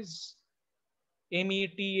metaphrase,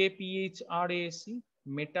 metaphrase,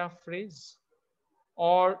 metaphrase,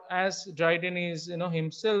 or as Dryden is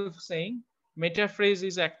himself saying, metaphrase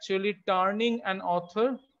is actually turning an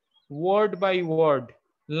author word by word,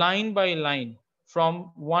 line by line,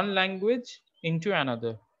 from one language into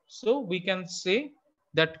another. So we can say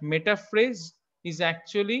that metaphrase is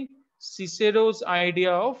actually Cicero's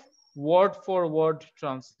idea of word for word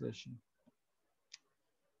translation.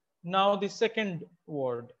 Now the second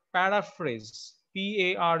word, paraphrase,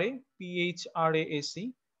 P-A-R-A-P-H-R-A-C.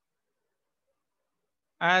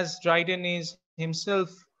 As Dryden is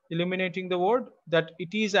himself illuminating the word, that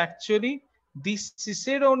it is actually the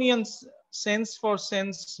Ciceronian sense for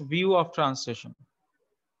sense view of translation.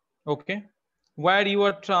 okay, where you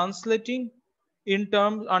are translating in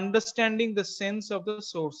terms, understanding the sense of the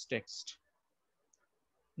source text.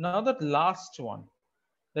 Now that last one,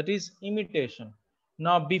 that is imitation.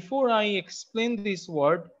 Now, before I explain this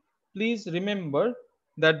word, please remember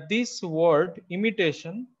that this word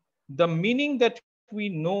imitation, the meaning that we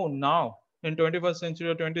know now in 21st century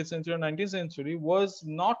or 20th century or 19th century was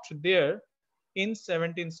not there in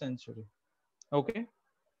 17th century. Okay.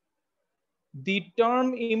 The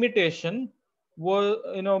term imitation was,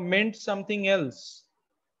 meant something else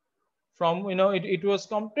from, it was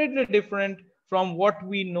completely different from what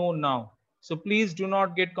we know now. So please do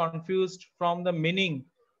not get confused from the meaning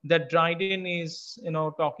that Dryden is,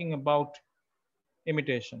 talking about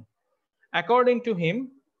imitation. According to him,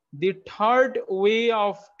 the third way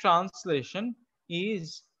of translation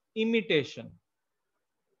is imitation,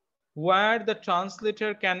 where the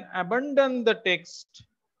translator can abandon the text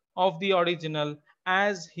of the original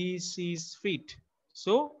as he sees fit.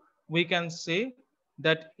 So we can say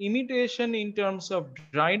that imitation in terms of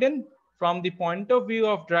Dryden, from the point of view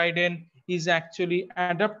of Dryden, is actually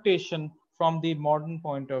adaptation from the modern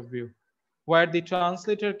point of view, where the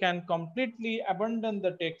translator can completely abandon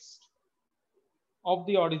the text of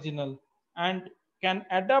the original and can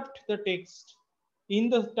adapt the text in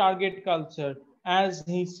the target culture as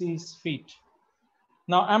he sees fit.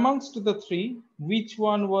 Now, amongst the three, which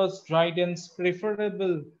one was Dryden's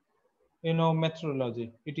preferable,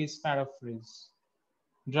 methodology? It is paraphrase.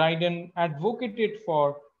 Dryden advocated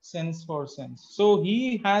for sense for sense. So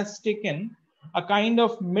he has taken a kind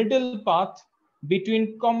of middle path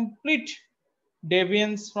between complete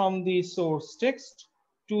deviance from the source text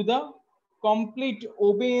to the complete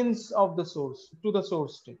obedience of the source to the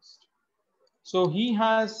source text. So he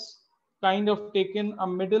has kind of taken a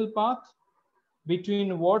middle path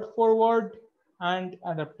between word for word and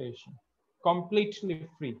adaptation, completely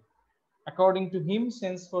free. According to him,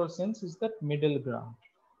 sense for sense is that middle ground.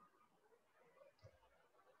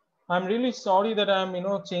 I'm really sorry that I'm,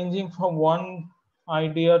 changing from one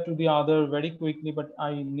idea to the other very quickly, but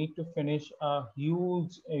I need to finish a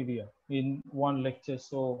huge area in one lecture.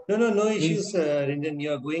 So no please. issues, Rindon.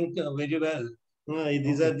 You are going very well.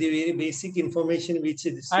 These are the very basic information which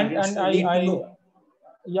the students And need to know.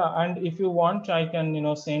 yeah, and if you want, I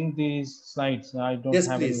can, send these slides. I don't Yes,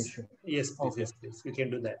 have any please. issue. Yes, please. Okay. Yes, please. We can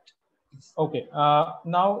do that. Yes. Okay.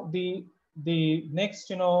 Now the next,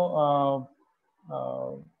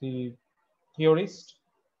 the theorist,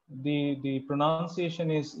 the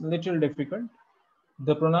pronunciation is little difficult.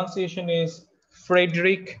 The pronunciation is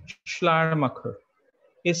Friedrich Schleiermacher.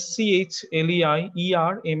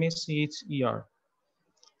 Schleiermacher.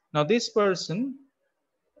 Now this person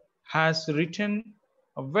has written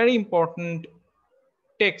a very important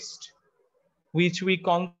text which we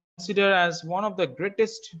consider as one of the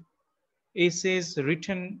greatest essays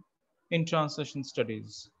written in translation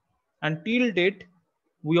studies. Until date,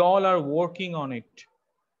 we all are working on it.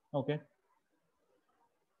 Okay.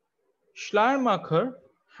 Schleiermacher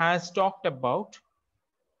has talked about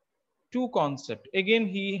two concepts. Again,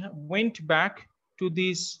 he went back to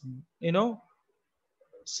this,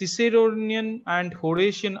 Ciceronian and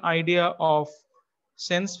Horatian idea of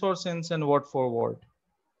sense for sense and word for word.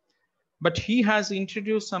 But he has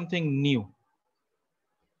introduced something new.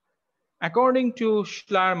 According to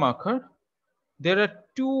Schleiermacher, there are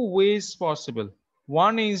two ways possible.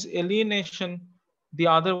 One is alienation, the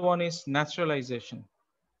other one is naturalization.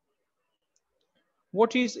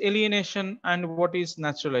 What is alienation and what is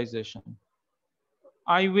naturalization?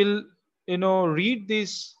 I will, read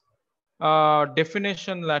this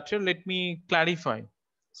definition later. Let me clarify.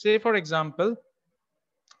 Say, for example,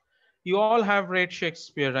 you all have read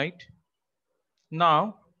Shakespeare, right?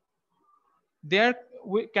 Now, there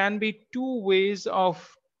can be two ways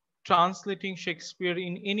of translating Shakespeare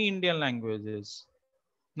in any Indian languages.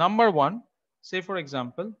 Number one, say for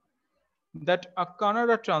example, that a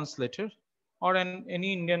Kannada translator or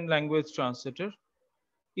any Indian language translator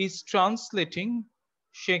is translating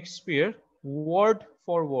Shakespeare word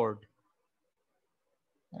for word,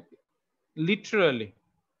 literally.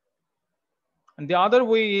 And the other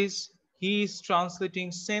way is he is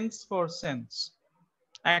translating sense for sense.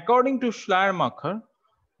 According to Schleiermacher,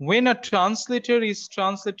 when a translator is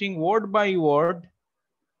translating word by word,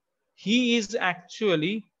 he is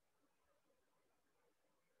actually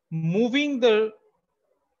moving the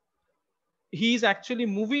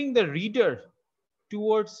reader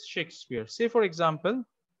towards Shakespeare. Say, for example,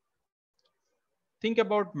 think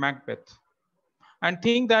about Macbeth and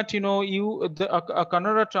think that, a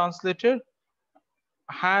Kannada translator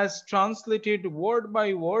has translated word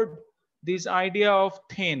by word this idea of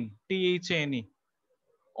Thane, Thane,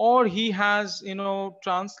 or he has, you know,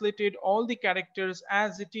 translated all the characters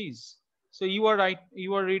as it is. So you are right,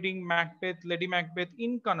 you are reading Macbeth, Lady Macbeth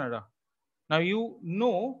in Kannada. Now you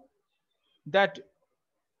know that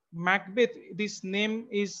Macbeth, this name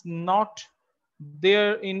is not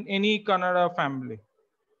there in any Kannada family.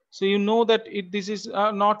 So you know that this is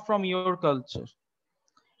not from your culture.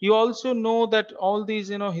 You also know that all these,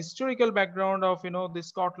 you know, historical background of, you know, the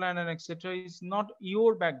Scotland and etc. is not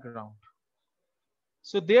your background.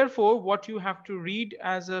 So therefore, what you have to read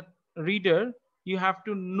as a reader, you have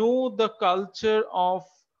to know the culture of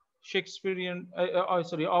Shakespearean,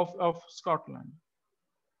 sorry, of Scotland.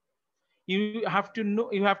 You have to know,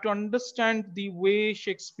 you have to understand the way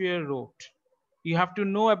Shakespeare wrote. You have to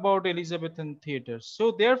know about Elizabethan theatre. So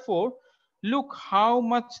therefore, look how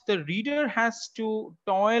much the reader has to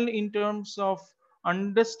toil in terms of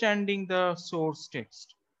understanding the source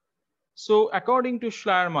text. So according to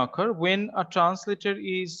Schleiermacher, when a translator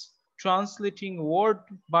is translating word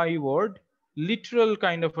by word, literal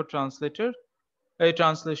kind of a translation,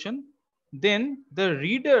 then the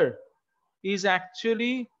reader is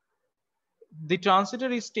actually, the translator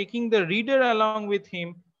is taking the reader along with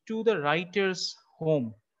him to the writer's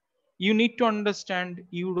home. You need to understand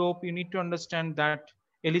Europe, you need to understand that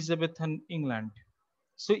Elizabethan England.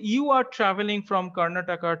 So you are traveling from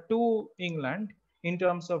Karnataka to England in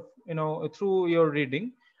terms of, you know, through your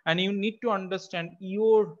reading, and you need to understand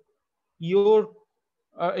your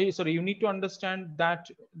sorry, you need to understand that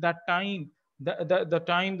time, the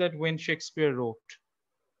time that when Shakespeare wrote.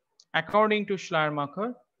 According to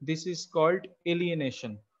Schleiermacher, this is called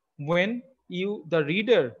alienation. When you, the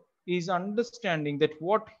reader, is understanding that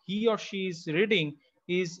what he or she is reading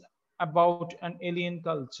is about an alien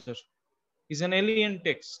culture, is an alien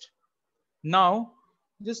text. Now,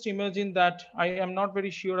 just imagine that I am not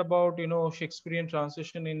very sure about, you know, Shakespearean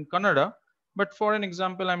translation in Kannada, but for an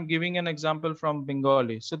example, I'm giving an example from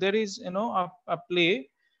Bengali. So there is, you know, a play.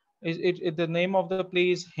 The name of the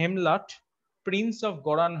play is Hemlat, Prince of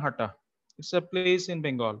Goranhata. It's a place in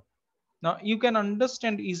Bengal. Now you can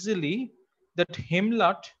understand easily that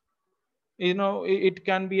Hemlat, you know, it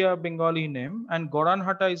can be a Bengali name, and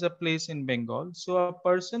Goranhata is a place in Bengal. So a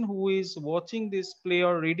person who is watching this play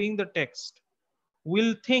or reading the text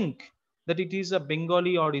will think that it is a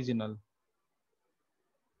Bengali original.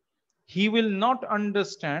 He will not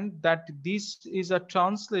understand that this is a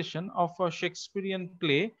translation of a Shakespearean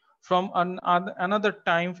play from another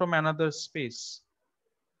time, from another space.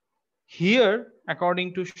 Here,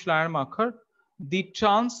 according to Schleiermacher, the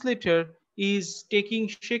translator is taking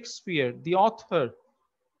Shakespeare, the author,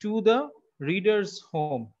 to the reader's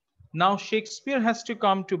home. Now, Shakespeare has to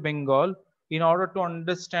come to Bengal in order to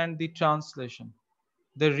understand the translation.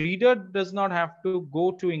 The reader does not have to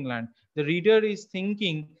go to England. The reader is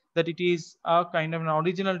thinking that it is a kind of an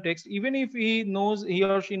original text, even if he knows, he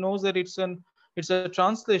or she knows that it's a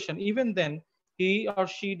translation. Even then, he or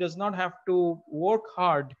she does not have to work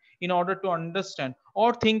hard in order to understand.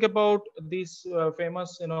 Or think about this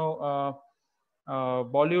famous, you know,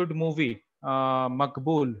 Bollywood movie,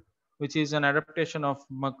 Makbul, which is an adaptation of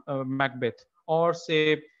Macbeth, or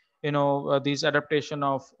say, you know, this adaptation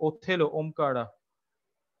of Othello, Omkara,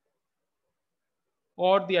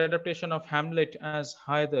 or the adaptation of Hamlet as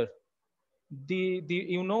Hyder.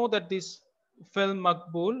 You know that this film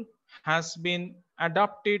Makbul has been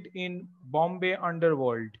adapted in Bombay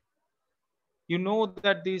underworld. You know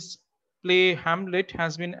that this play Hamlet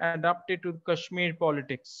has been adapted to Kashmir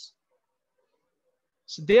politics.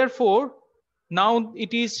 So therefore, now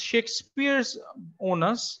it is Shakespeare's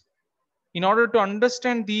onus. In order to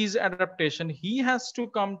understand these adaptation, he has to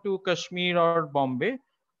come to Kashmir or Bombay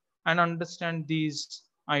and understand these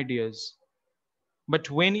ideas. But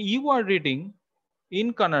when you are reading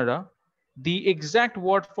in Kannada, the exact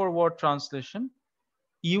word for word translation,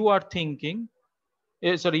 you are thinking,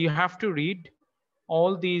 sorry, you have to read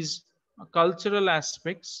all these cultural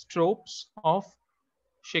aspects, tropes of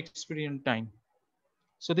Shakespearean time.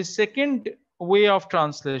 So the second way of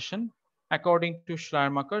translation, according to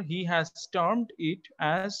Schleiermacher, he has termed it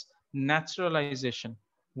as naturalization,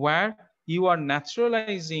 where you are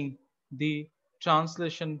naturalizing the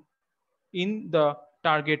translation in the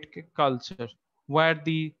target culture, where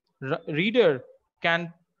the reader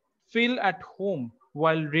can feel at home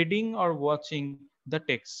while reading or watching the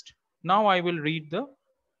text. Now I will read the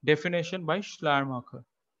definition by Schleiermacher.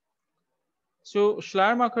 So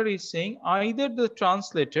Schleiermacher is saying either the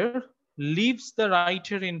translator leaves the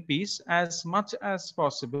writer in peace as much as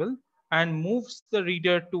possible and moves the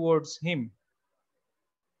reader towards him.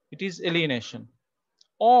 It is alienation.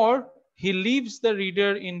 Or he leaves the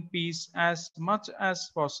reader in peace as much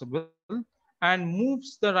as possible and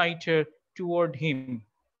moves the writer toward him.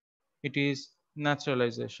 It is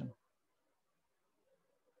naturalization.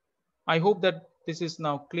 I hope that this is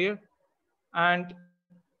now clear. And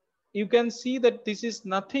you can see that this is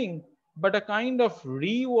nothing but a kind of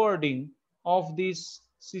rewording of this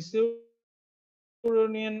Ciceronian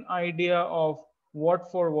idea of word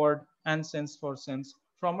for word and sense for sense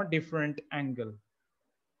from a different angle.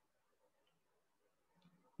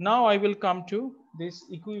 Now I will come to this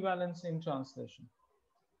equivalence in translation.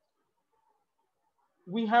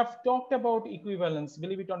 We have talked about equivalence.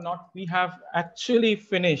 Believe it or not, we have actually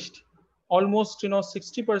finished almost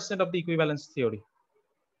 60% of the equivalence theory.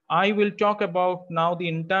 I will talk about now the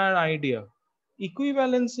entire idea.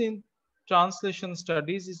 Equivalence in translation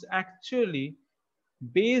studies is actually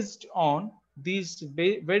based on this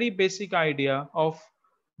very basic idea of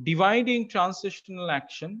dividing translational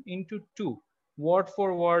action into two: word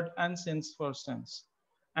for word and sense for sense.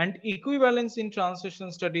 And equivalence in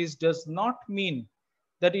translation studies does not mean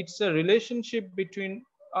that it's a relationship between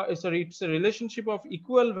it's a relationship of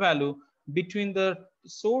equal value between the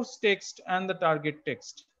source text and the target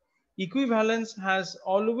text. Equivalence has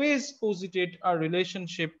always posited a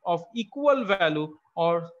relationship of equal value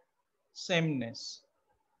or sameness.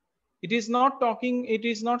 It is not talking, it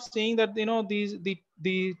is not saying that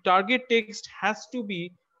the target text has to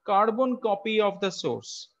be carbon copy of the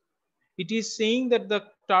source. It is saying that the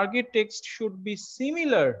target text should be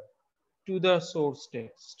similar to the source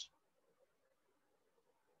text.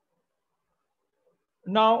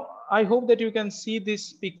 Now I hope that you can see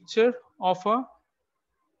this picture of a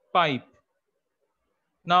pipe.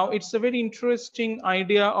 Now it's a very interesting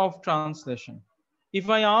idea of translation. If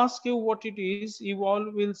I ask you what it is, you all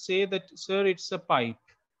will say that, sir, it's a pipe.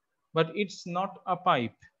 But it's not a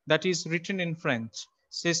pipe. That is written in French.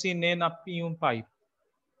 Ceci n'est un pipe.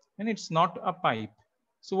 And it's not a pipe.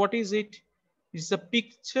 So what is it? It's a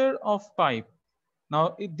picture of pipe.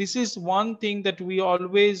 Now, this is one thing that we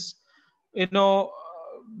always,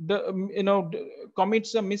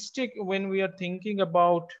 commits a mistake when we are thinking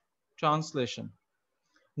about translation.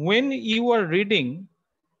 When you are reading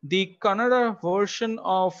the Kannada version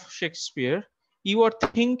of Shakespeare, you are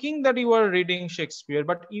thinking that you are reading Shakespeare,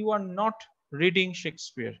 but you are not reading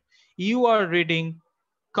Shakespeare. You are reading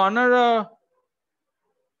Kannada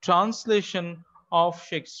translation of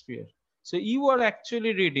Shakespeare. So you are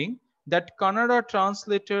actually reading that Kannada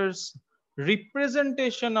translator's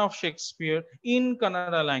representation of Shakespeare in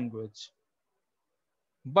Kannada language.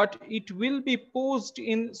 But it will be posed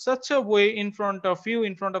in such a way in front of you,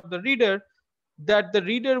 in front of the reader, that the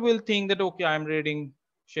reader will think that, okay, I'm reading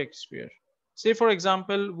Shakespeare. Say, for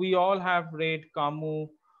example, we all have read Camus,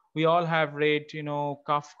 we all have read,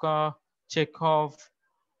 Kafka, Chekhov,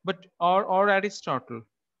 but or Aristotle,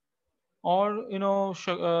 or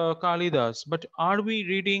Kalidas. But are we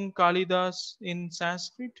reading Kalidas in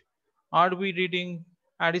Sanskrit? Are we reading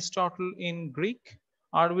Aristotle in Greek?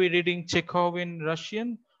 Are we reading Chekhov in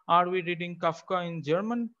Russian? Are we reading Kafka in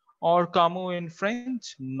German or Camus in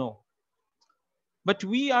French? No. But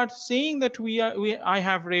we are saying that I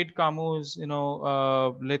have read Camus,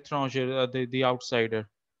 L'étranger, the outsider.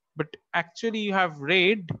 But actually you have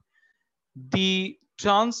read the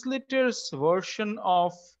translator's version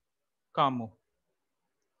of Camus.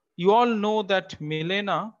 You all know that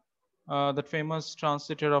Milena, that famous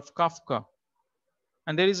translator of Kafka,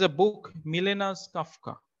 and there is a book, Milena's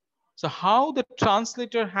Kafka. So how the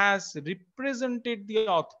translator has represented the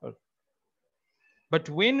author. But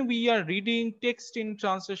when we are reading text in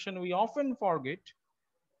translation, we often forget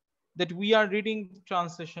that we are reading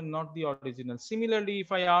translation, not the original. Similarly,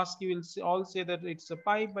 if I ask you, will all say that it's a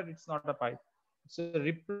pipe, but it's not a pipe. It's a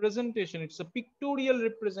representation. It's a pictorial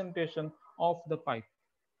representation of the pipe.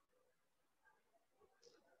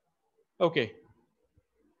 Okay.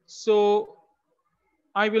 So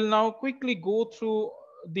I will now quickly go through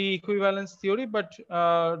the equivalence theory, but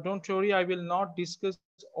don't worry, I will not discuss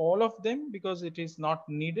all of them because it is not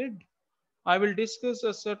needed. I will discuss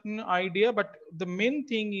a certain idea, but the main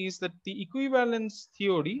thing is that the equivalence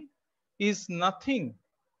theory is nothing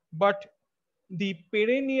but the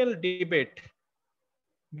perennial debate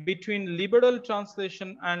between liberal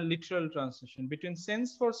translation and literal translation, between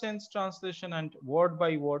sense for sense translation and word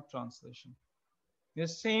by word translation. The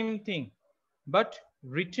same thing, but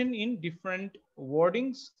written in different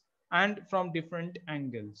wordings and from different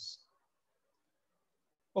angles.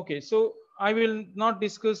 Okay, so I will not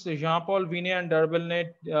discuss Jean-Paul Vinet and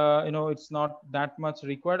D'Arbelnet. It's not that much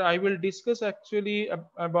required. I will discuss actually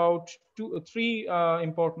about three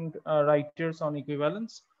important writers on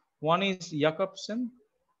equivalence. One is Jakobsen.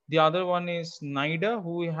 The other one is Naida,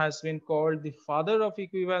 who has been called the father of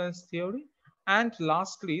equivalence theory. And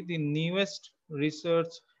lastly, the newest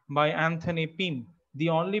research by Anthony Pym, the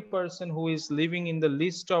only person who is living in the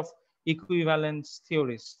list of equivalence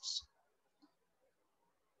theorists.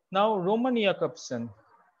 Now, Roman Jakobson,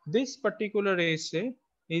 this particular essay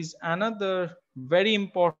is another very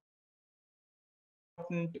important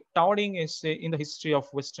towering essay in the history of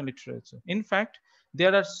Western literature. In fact,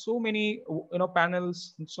 there are so many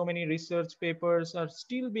panels, so many research papers are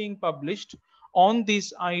still being published on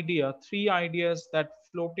this idea, three ideas that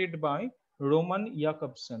floated by Roman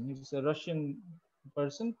Jakobson. He's a Russian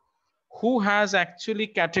person who has actually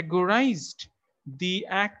categorized the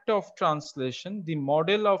act of translation, the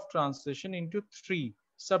model of translation, into three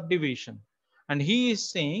subdivision. And he is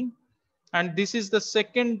saying, and this is the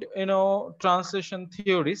second translation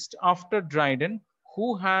theorist after Dryden,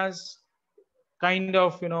 who has kind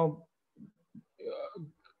of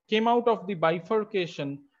came out of the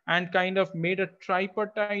bifurcation and kind of made a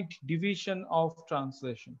tripartite division of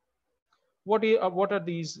translation. What are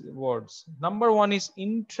these words? Number one is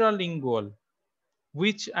intralingual,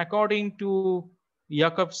 which according to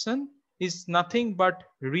Jakobson is nothing but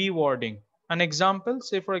rewording. An example,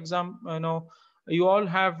 say for example, you all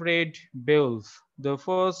have read Beowulf, the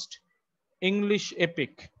first English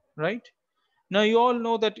epic, right? Now you all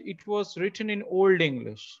know that it was written in Old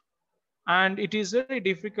English, and it is very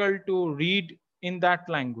difficult to read in that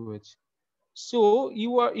language. So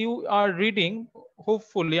you are reading,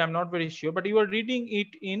 hopefully, I'm not very sure, but you are reading it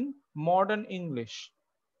in modern English.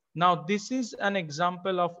 Now, this is an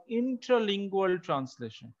example of intralingual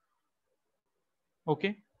translation,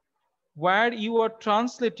 okay, where you are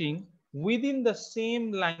translating within the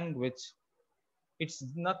same language. It's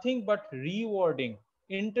nothing but rewording,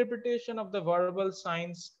 interpretation of the verbal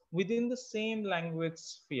signs within the same language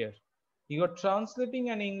sphere. You are translating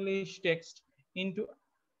an English text into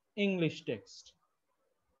English text.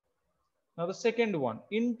 Now the second one,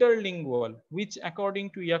 interlingual, which according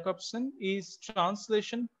to Jakobson is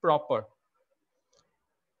translation proper.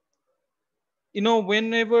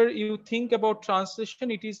 Whenever you think about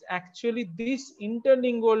translation, it is actually this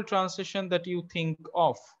interlingual translation that you think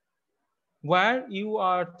of, where you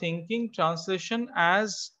are thinking translation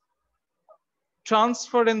as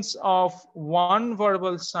transference of one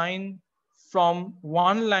verbal sign from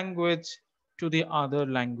one language to the other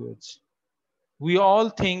language. We all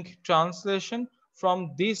think translation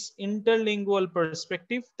from this interlingual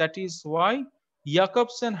perspective. That is why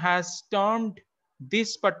Jakobson has termed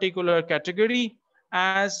this particular category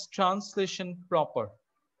as translation proper.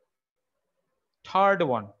 Third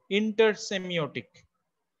one, intersemiotic.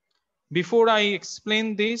 Before I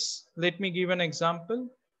explain this, let me give an example.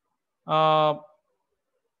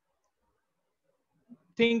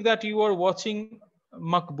 Think that you are watching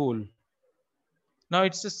Makbul. Now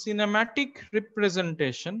it's a cinematic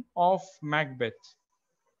representation of Macbeth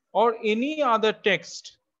or any other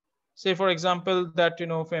text. Say for example that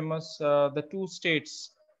famous the two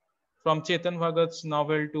states from Chetan Bhagat's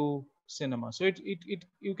novel to cinema. So it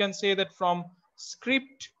you can say that from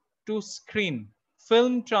script to screen,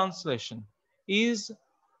 film translation is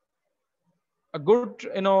a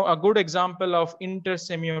good example of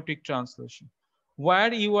intersemiotic translation,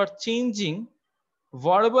 where you are changing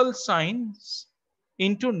verbal signs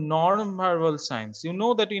into non-verbal signs. You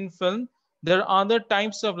know that in film there are other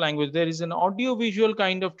types of language. There is an audio-visual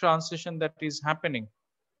kind of translation that is happening.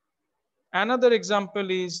 Another example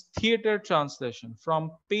is theater translation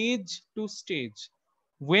from page to stage.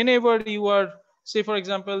 Whenever you are, say for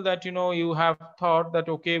example, that you have thought that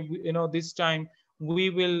okay, this time we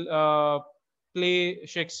will play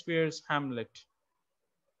Shakespeare's Hamlet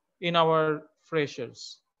in our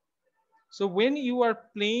freshers. So when you are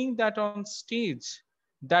playing that on stage,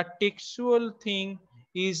 that textual thing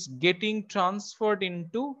is getting transferred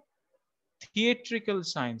into theatrical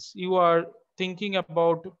science. You are thinking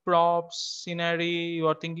about props, scenery, you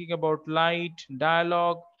are thinking about light,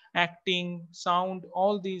 dialogue, acting, sound,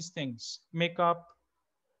 all these things, makeup.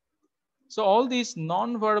 So all these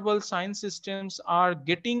non-verbal sign systems are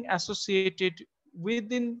getting associated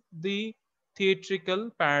within the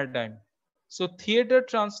theatrical paradigm. So theater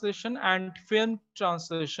translation and film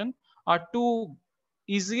translation are two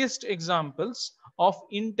easiest examples of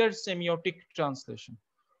intersemiotic translation.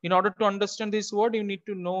 In order to understand this word, you need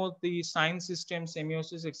to know the sign system,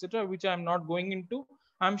 semiosis, etc., which I'm not going into.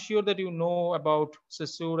 I'm sure that you know about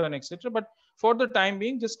caesura and etc. But for the time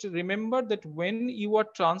being, just remember that when you are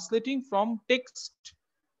translating from text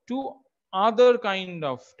to other kind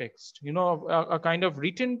of text, a kind of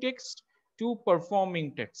written text to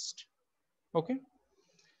performing text. Okay.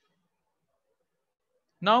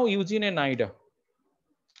 Now Eugene and Ida.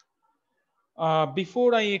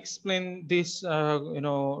 Before I explain this,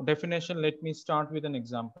 definition, let me start with an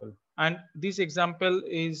example. And this example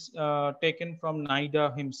is taken from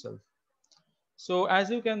Naida himself. So as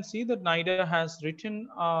you can see that Naida has written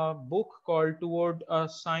a book called Toward a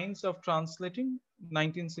Science of Translating,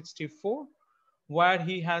 1964, where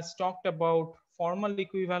he has talked about formal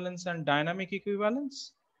equivalence and dynamic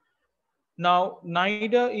equivalence. Now,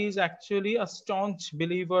 Naida is actually a staunch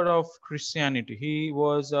believer of Christianity. He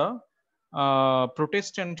was a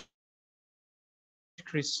Protestant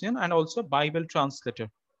Christian and also Bible translator.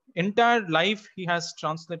 Entire life he has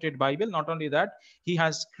translated Bible. Not only that, he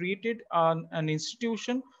has created an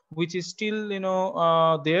institution which is still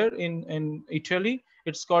there in Italy.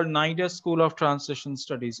 It's called Naida School of Translation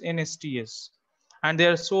Studies, NSTS, and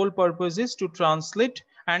their sole purpose is to translate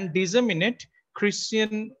and disseminate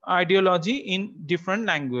Christian ideology in different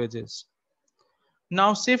languages.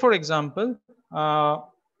 Now, say for example,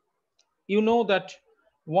 you know that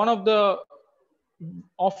one of the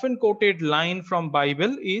often quoted line from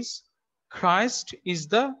Bible is Christ is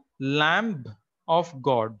the Lamb of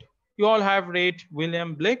God. You all have read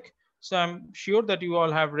William Blake, so I'm sure that you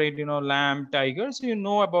all have read Lamb, Tiger, so you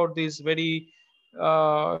know about this very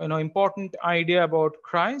important idea about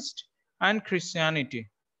Christ and Christianity,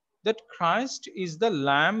 that Christ is the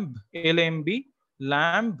Lamb, LMB,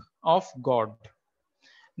 Lamb of God.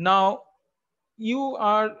 Now you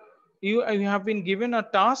have been given a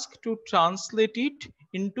task to translate it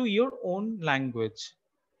into your own language.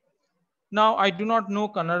 Now I do not know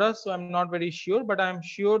Kannada, so I'm not very sure, but I'm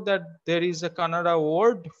sure that there is a Kannada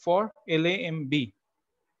word for LAMB.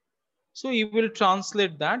 So you will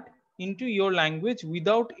translate that into your language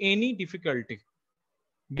without any difficulty,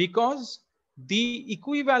 because the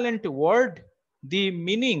equivalent word, the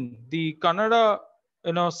meaning, the Kannada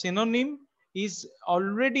synonym is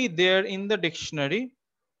already there in the dictionary,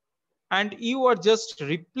 and you are just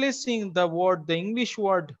replacing the word, the English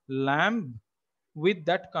word lamb, with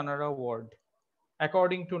that Kannada word.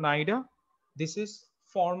 According to Naida, this is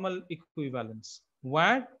formal equivalence,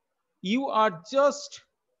 where you are just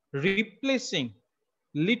replacing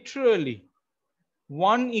literally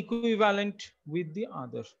one equivalent with the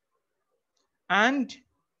other, and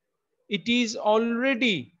it is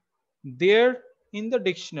already there in the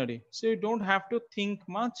dictionary. So you don't have to think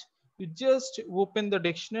much. You just open the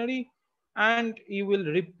dictionary and you will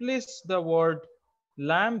replace the word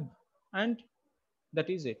lamb, and that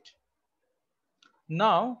is it.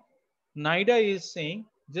 Now, Naida is saying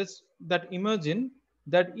just that imagine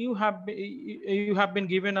that you have been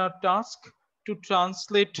given a task to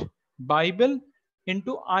translate Bible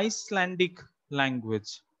into Icelandic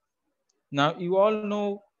language. Now, you all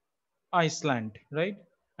know Iceland, right?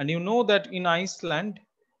 And you know that in Iceland,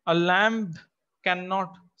 a lamb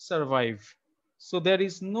cannot survive. So there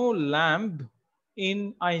is no lamb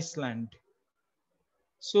in Iceland.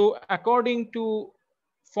 So according to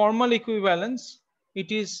formal equivalence,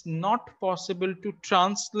 it is not possible to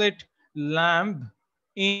translate lamb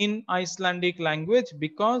in Icelandic language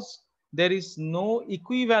because there is no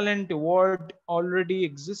equivalent word already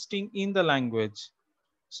existing in the language.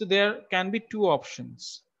 So there can be two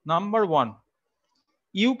options. Number one,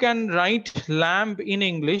 you can write lamb in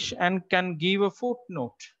English and can give a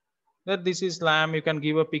footnote that this is lamb. You can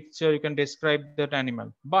give a picture, you can describe that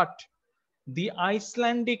animal. But the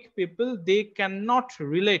Icelandic people, they cannot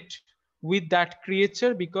relate with that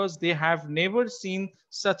creature because they have never seen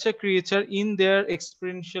such a creature in their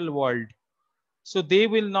experiential world. So they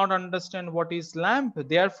will not understand what is lamb.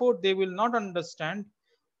 Therefore, they will not understand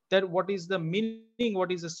that what is the meaning,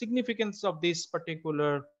 what is the significance of this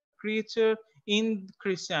particular creature in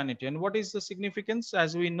Christianity. And what is the significance?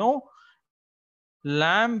 As we know,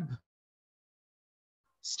 lamb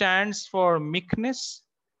stands for meekness.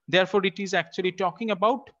 Therefore, it is actually talking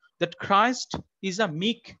about that Christ is a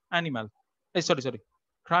meek animal. Sorry.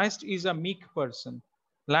 Christ is a meek person.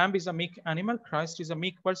 Lamb is a meek animal. Christ is a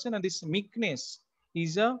meek person. And this meekness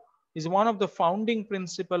is one of the founding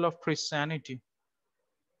principle of Christianity.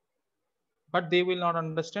 But they will not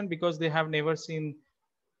understand because they have never seen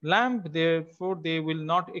lamb. Therefore, they will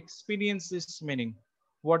not experience this meaning.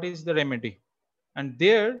 What is the remedy? And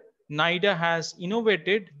there, Naida has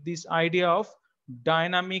innovated this idea of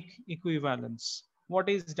dynamic equivalence. What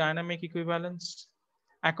is dynamic equivalence?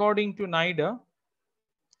 According to Naida,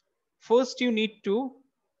 first you need to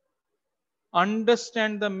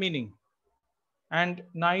understand the meaning. And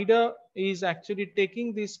Naida is actually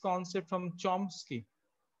taking this concept from Chomsky,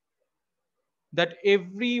 that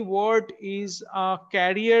every word is a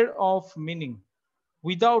carrier of meaning.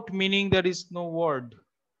 Without meaning, there is no word.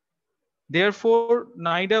 Therefore,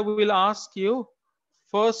 Naida will ask you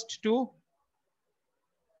first to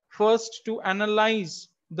first to analyze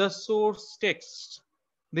the source text.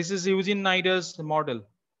 This is using NIDA's model.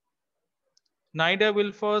 NIDA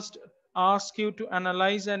will first ask you to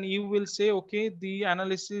analyze, and you will say, okay, the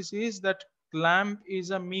analysis is that lamb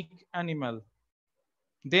is a meek animal.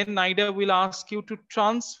 Then NIDA will ask you to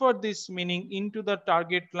transfer this meaning into the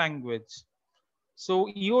target language. So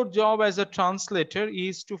your job as a translator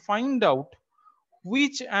is to find out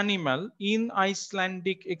which animal in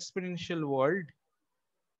Icelandic experiential world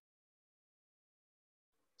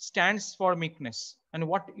stands for meekness. And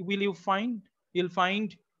what will you find? You'll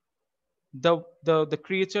find the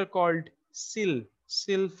creature called seal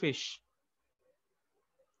fish.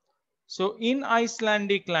 So in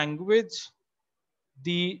Icelandic language,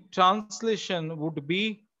 the translation would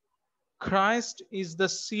be Christ is the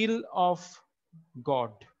seal of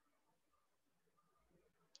God.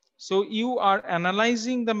 So you are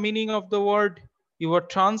analyzing the meaning of the word, you are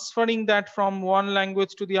transferring that from one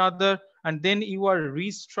language to the other, and then you are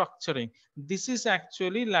restructuring. This is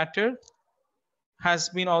actually latter has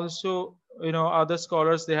been also, other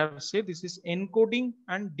scholars, they have said this is encoding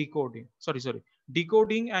and decoding.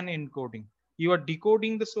 Decoding and encoding. You are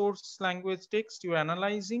decoding the source language text, you are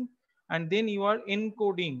analyzing, and then you are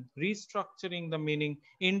encoding, restructuring the meaning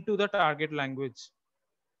into the target language.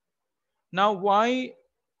 Now, why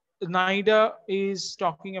NIDA is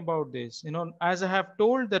talking about this? As I have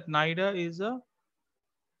told that NIDA is a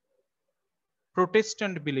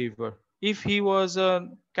Protestant believer. If he was a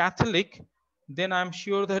Catholic, then I'm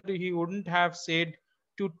sure that he wouldn't have said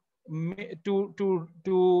to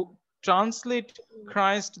translate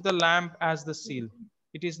Christ the Lamb as the seal.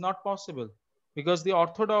 It is not possible, because the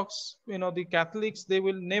Orthodox, the Catholics, they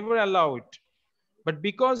will never allow it. But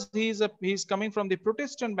because he's coming from the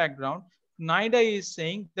Protestant background, NIDA is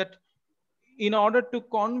saying that in order to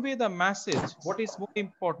convey the message, what is more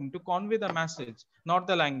important? To convey the message, not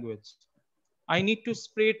the language. I need to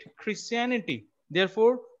spread Christianity.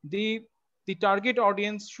 Therefore, the target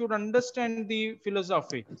audience should understand the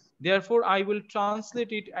philosophy. Therefore, I will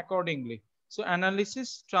translate it accordingly. So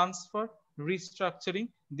analysis, transfer, restructuring,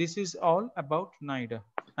 this is all about NIDA.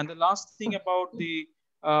 And the last thing about the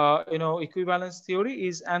equivalence theory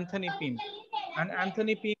is Anthony Pym. And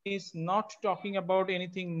Anthony Pym is not talking about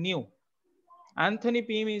anything new. Anthony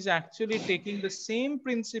Pym is actually taking the same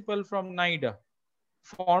principle from NIDA,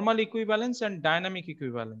 formal equivalence and dynamic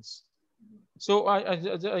equivalence. So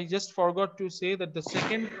I just forgot to say that the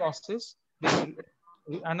second process, this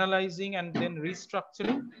analyzing and then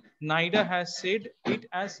restructuring, NIDA has said it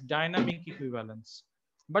as dynamic equivalence.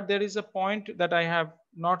 But there is a point that I have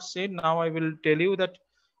not said. Now I will tell you that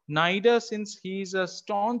NIDA, since he is a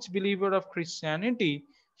staunch believer of Christianity,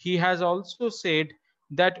 he has also said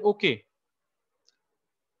that, okay,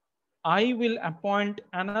 I will appoint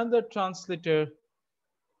another translator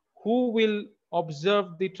who will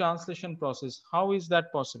observe the translation process. How is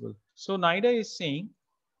that possible? So NIDA is saying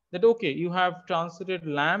that, okay, you have translated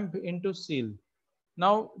lamb into seal.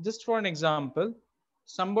 Now, just for an example,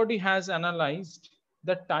 somebody has analyzed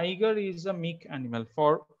that tiger is a meek animal.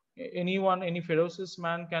 For anyone, any ferocious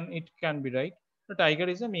man it can be right. The tiger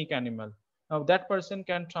is a meek animal. Now that person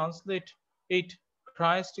can translate it,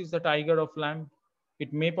 Christ is the tiger of lamb.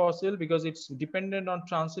 It may possible because it's dependent on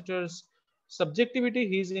translator's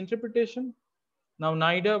subjectivity, his interpretation. Now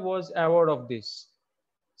NIDA was aware of this.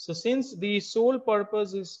 So since the sole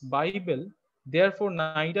purpose is Bible, therefore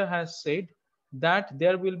NIDA has said that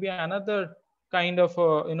there will be another kind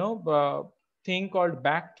of thing called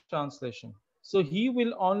back translation. So he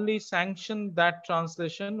will only sanction that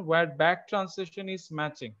translation where back translation is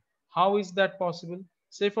matching. How is that possible?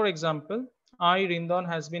 Say for example, I, Rindon,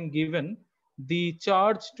 has been given the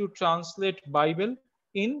charge to translate Bible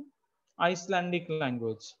in Icelandic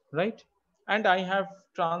language, right? And I have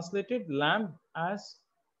translated lamb as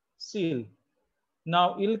seal.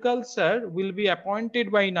 Now Ilkal sir will be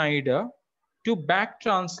appointed by NIDA to back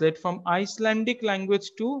translate from Icelandic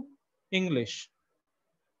language to English.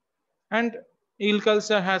 And Ilkal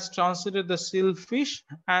sir has translated the seal fish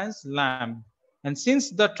as lamb. And since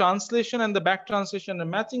the translation and the back translation are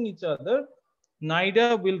matching each other,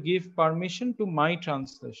 NIDA will give permission to my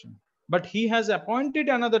translation. But he has appointed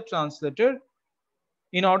another translator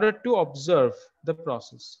in order to observe the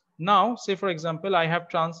process. Now, say for example, I have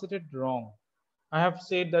translated wrong. I have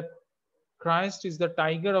said that Christ is the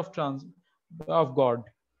tiger of God.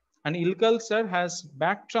 And Ilkal sir has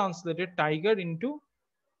back translated tiger into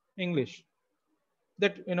English.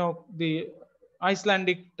 That, the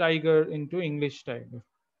Icelandic tiger into English tiger.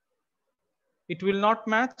 It will not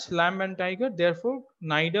match lamb and tiger. Therefore,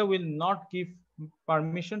 NIDA will not give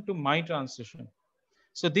permission to my translation.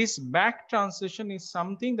 So this back translation is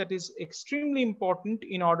something that is extremely important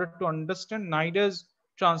in order to understand NIDA's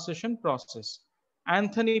translation process.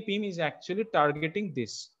 Anthony Pym is actually targeting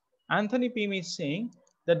this. Anthony Pym is saying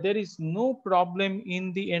that there is no problem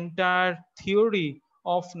in the entire theory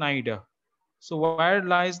of NIDA. So where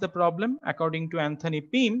lies the problem? According to Anthony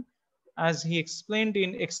Pym, as he explained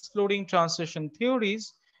in Exploring Translation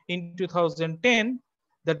Theories in 2010,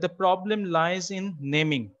 that the problem lies in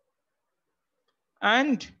naming.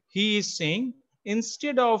 And he is saying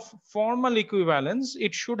instead of formal equivalence,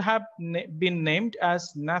 it should have been named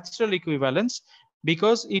as natural equivalence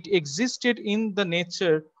because it existed in the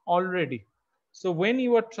nature already. So when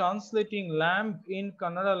you are translating lamp in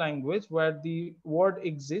Kannada language where the word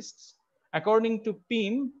exists, according to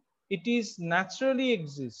Pym, it is naturally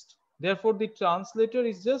exist. Therefore, the translator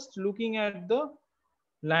is just looking at the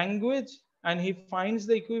language and he finds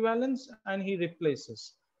the equivalence and he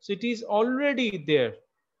replaces. So it is already there.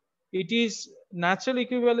 It is natural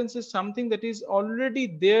equivalence is something that is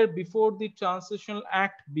already there before the translational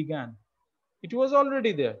act began. It was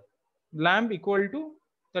already there. Lamp equal to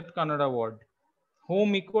that Kannada word.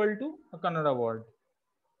 Home equal to a Kannada word.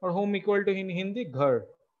 Or home equal to in Hindi, ghar.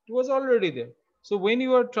 It was already there. So when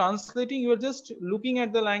you are translating, you are just looking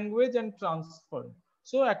at the language and transferring.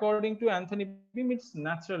 So according to Anthony Pym, it's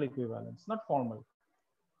natural equivalence, not formal.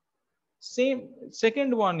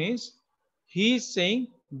 Second one is, he is saying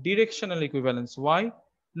directional equivalence. Why?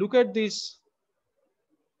 Look at this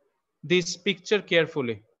picture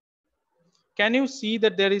carefully. Can you see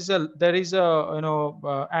that there is a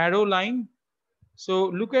arrow line? So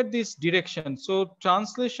look at this direction. So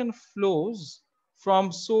translation flows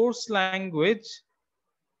from source language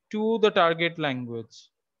to the target language.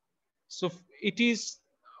 So it is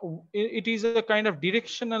a kind of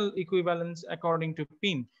directional equivalence according to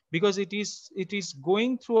Pym, because it is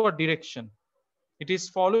going through a direction. It is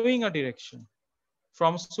following a direction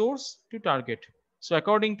from source to target. So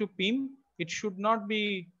according to Pym, it should not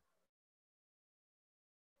be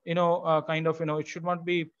it should not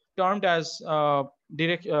be termed as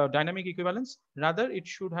dynamic equivalence. Rather, it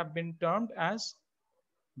should have been termed as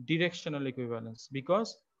directional equivalence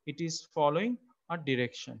because it is following a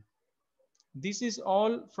direction. This is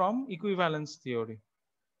all from equivalence theory.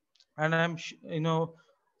 And I'm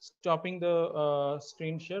stopping the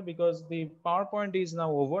screen share because the PowerPoint is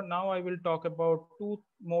now over. Now I will talk about two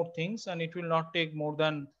more things and it will not take more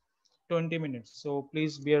than 20 minutes. So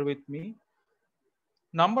please bear with me.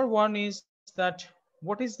 Number one is that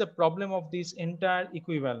what is the problem of this entire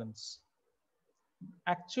equivalence?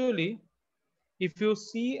 Actually, if you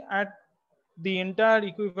see at the entire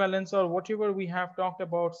equivalence or whatever we have talked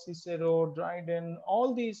about, Cicero, Rindon,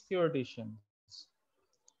 all these theoreticians,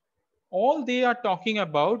 all they are talking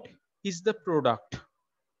about is the product.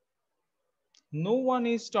 No one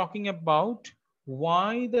is talking about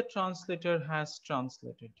why the translator has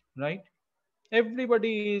translated, right?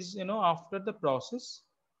 Everybody is, after the process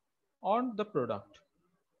or the product.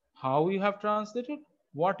 How you have translated,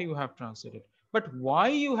 what you have translated. But why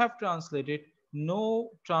you have translated,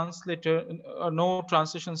 no translator, no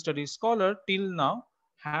translation studies scholar till now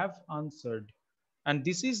have answered. And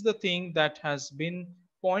this is the thing that has been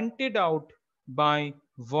pointed out by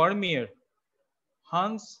Vermeer,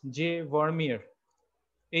 Hans J. Vermeer,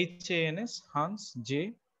 H-A-N-S, Hans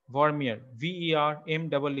J. Vermeer,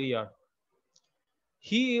 V-E-R-M-E-E-R.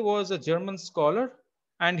 He was a German scholar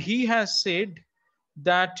and he has said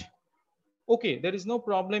that, okay, there is no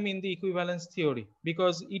problem in the equivalence theory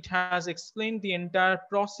because it has explained the entire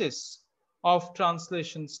process of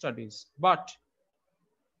translation studies. But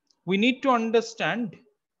we need to understand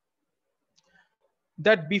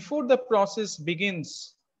that before the process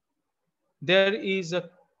begins, there is a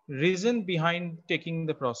reason behind taking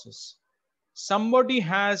the process. Somebody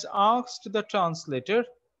has asked the translator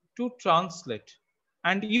to translate.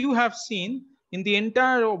 And you have seen in the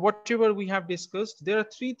entire whatever we have discussed, there are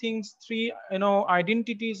three things, three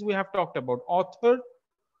identities we have talked about: author,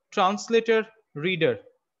 translator, reader.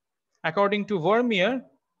 According to Vermeer,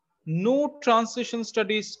 no translation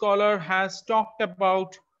studies scholar has talked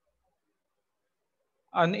about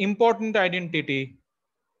an important identity,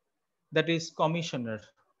 that is commissioner.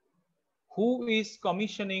 Who is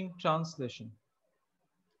commissioning translation?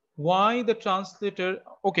 Why the translator?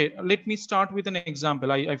 Okay, let me start with an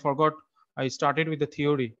example. I forgot, I started with the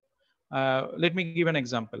theory. Let me give an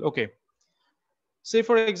example. Okay, say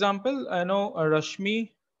for example, I know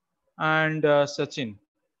Rashmi and Sachin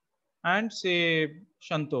and say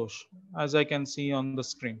Shantosh, as I can see on the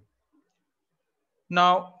screen.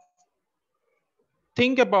 Now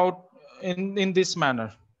think about in this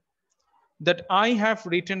manner, that I have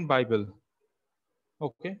written Bible.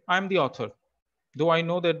 Okay, I'm the author. Though I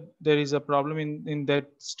know that there is a problem in that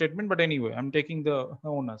statement, but anyway, I'm taking the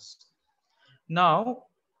onus. Now,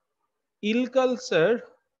 Ilkal sir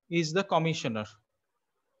is the commissioner.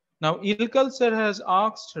 Now, Ilkal sir has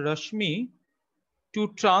asked Rashmi to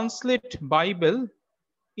translate Bible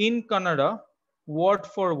in Kannada word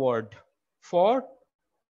for word for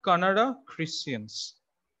Kannada Christians.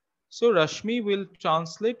 So Rashmi will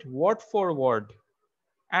translate word for word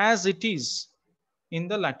as it is in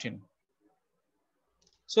the Latin.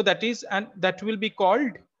 So that is, and that will be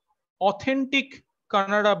called authentic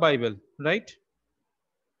Kannada Bible, right?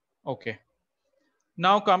 Okay.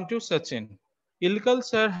 Now come to Sachin. Ilkal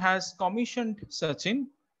sir has commissioned Sachin.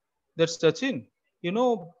 That's Sachin. You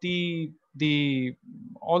know, the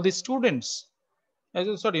all the students,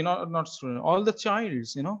 sorry, not students, all the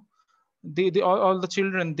childs, you know, all the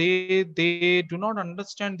children, they do not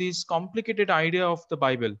understand this complicated idea of the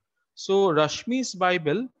Bible. So Rashmi's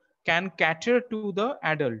Bible can cater to the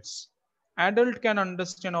adults. Adult can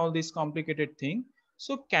understand all these complicated thing.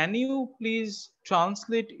 So can you please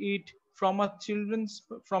translate it from a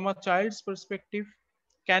child's perspective?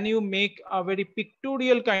 Can you make a very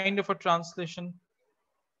pictorial kind of a translation?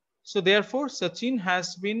 So therefore Sachin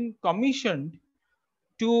has been commissioned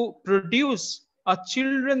to produce a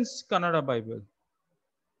children's Kannada Bible.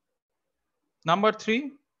 Number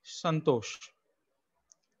 3, Santosh.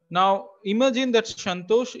 Now imagine that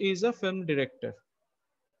Santosh is a film director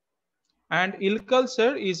and Ilkal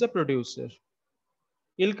sir is a producer.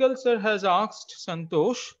 Ilkal sir has asked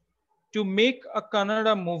Santosh to make a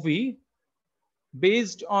Kannada movie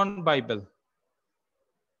based on Bible.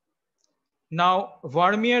 Now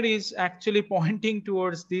Vermeer is actually pointing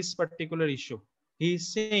towards this particular issue. He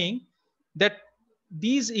is saying that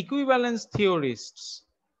these equivalence theorists,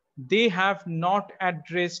 they have not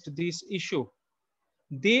addressed this issue.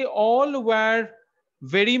 They all were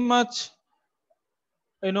very much,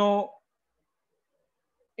 you know,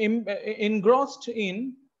 engrossed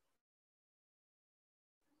in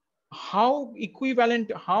how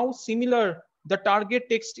equivalent, how similar the target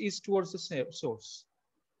text is towards the source.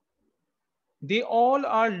 They all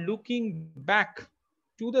are looking back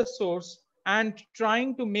to the source and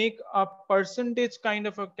trying to make a percentage kind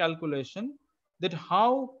of a calculation that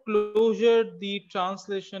how closer the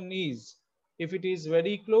translation is. If it is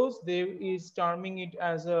very close, they is terming it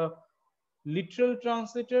as a literal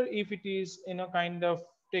translator. If it is in a kind of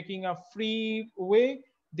taking a free way,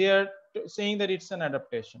 they are saying that it's an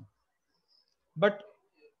adaptation. But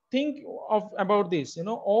think of about this, you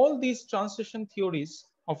know, all these translation theories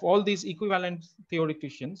of all these equivalent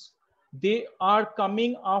theoreticians, they are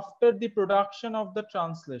coming after the production of the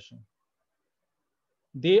translation.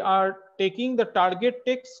 They are taking the target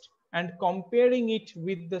text and comparing it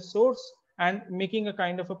with the source and making a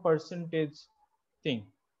kind of a percentage thing.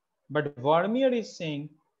 But Vermeer is saying,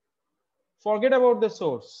 forget about the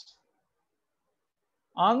source.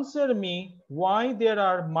 Answer me why there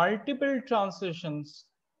are multiple translations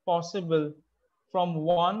possible from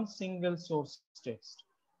one single source text.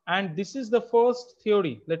 And this is the first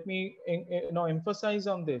theory. Let me emphasize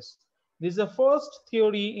on this. This is the first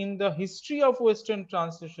theory in the history of Western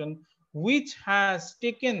translation which has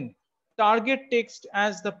taken target text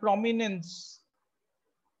as the prominence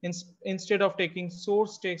instead of taking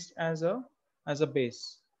source text as a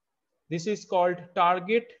base. This is called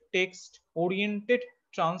target text oriented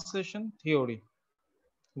translation theory.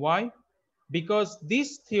 Why? Because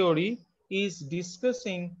this theory is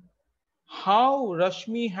discussing how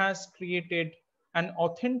Rashmi has created an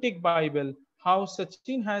authentic Bible, how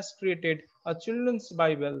Sachin has created a children's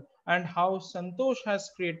Bible, and how Santosh has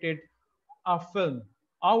created a film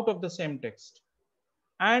out of the same text.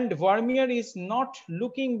 And Vermeer is not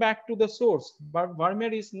looking back to the source, but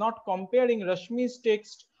Vermeer is not comparing Rashmi's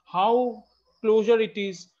text, how closure it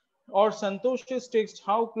is, or Santosh's text,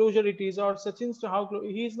 how closure it is, or Sachin's,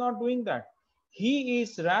 he is not doing that. He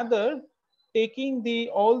is rather taking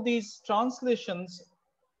all these translations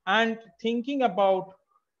and thinking about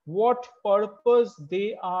what purpose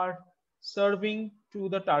they are serving to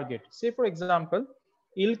the target. Say, for example,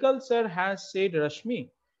 Ilkal sir has said, Rashmi,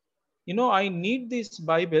 you know, I need this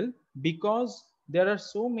Bible because there are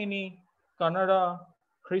so many Kannada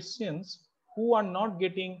Christians who are not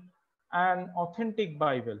getting an authentic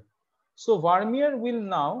Bible. So Vermeer will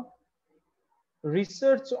now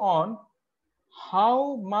research on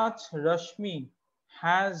how much Rashmi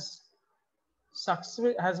has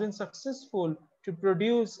been successful to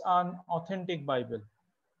produce an authentic Bible.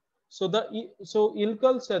 So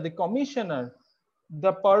Ilkal sir, the commissioner,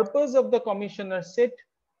 the purpose of the commissioner said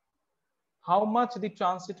how much the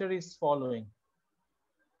translator is following.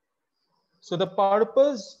 So the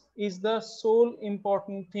purpose is the sole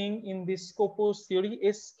important thing in this Scopus theory.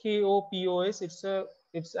 Skopos.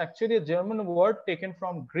 It's actually a German word taken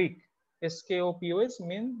from Greek. Skopos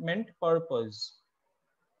meant purpose.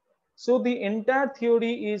 So the entire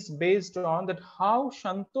theory is based on that how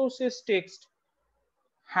Santos's text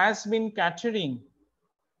has been catering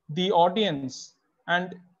the audience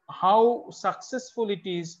and how successful it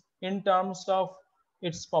is in terms of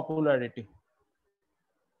its popularity.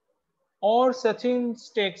 Or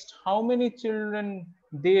Sachin's text, how many children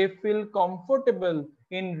they feel comfortable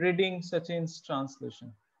in reading Sachin's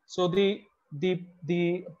translation. So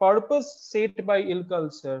the purpose set by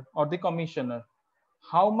Ilkalsar or the commissioner,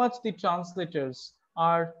 how much the translators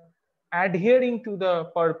are adhering to the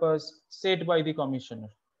purpose set by the commissioner,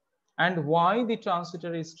 and why the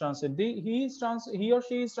translator is translating. He or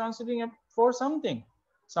she is translating for something.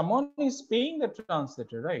 Someone is paying the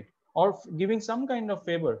translator, right? Or giving some kind of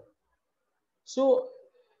favor. So,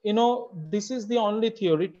 this is the only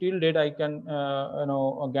theory till date I can,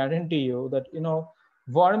 guarantee you that,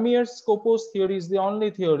 Vermeer's Scopus theory is the only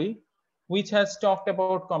theory which has talked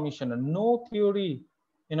about commissioner. No theory,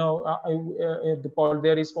 there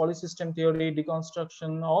is polysystem theory,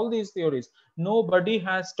 deconstruction, all these theories. Nobody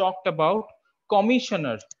has talked about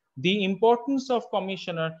commissioner, the importance of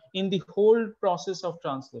commissioner in the whole process of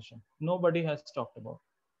translation. Nobody has talked about.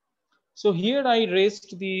 So here I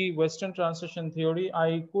raised the Western translation theory.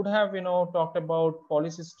 I could have, talked about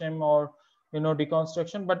polysystem or,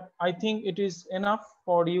 deconstruction, but I think it is enough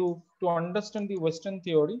for you to understand the Western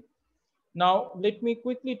theory. Now, let me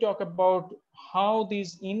quickly talk about how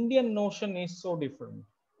this Indian notion is so different.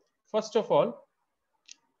 First of all,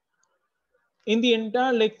 in the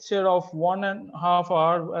entire lecture of 1.5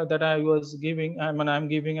 hours that I was giving, I'm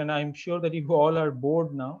giving, and I'm sure that you all are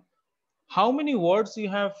bored now. How many words you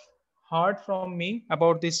have heard from me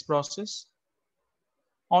about this process?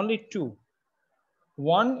 Only two.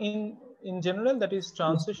 One in general, that is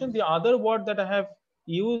translation. The other word that I have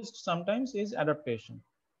used sometimes is adaptation.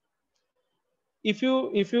 If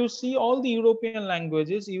you see all the European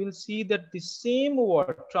languages, you will see that the same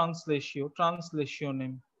word, translatio,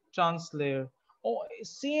 translationem, translator, or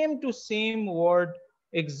same to same word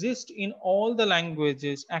exist in all the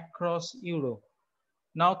languages across Europe.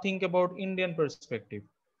 Now think about Indian perspective.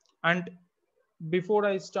 And before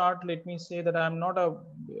I start, let me say that I'm not a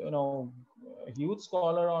huge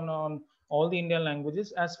scholar on all the Indian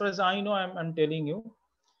languages. As far as I know, I'm telling you,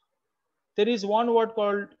 there is one word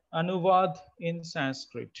called anuvad in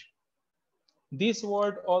Sanskrit. This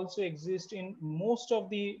word also exists in most of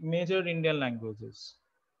the major Indian languages.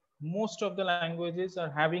 Most of the languages are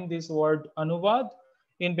having this word anuvad.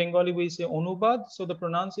 In Bengali, we say onubad. So the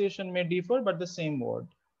pronunciation may differ, but the same word.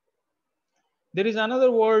 There is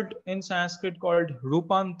another word in Sanskrit called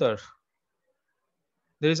rupantar.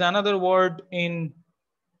 There is another word in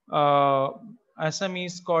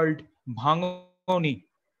Assamese called bhangoni,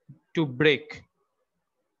 to break.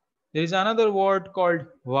 There is another word called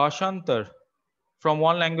vashantar, from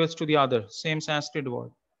one language to the other, same Sanskrit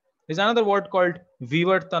word. There is another word called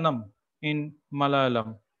vivartanam in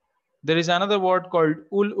Malayalam. There is another word called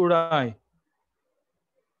ul-urai.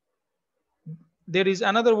 There is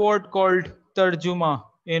another word called tarjuma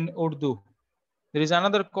in Urdu. There is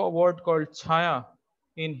another word called chaya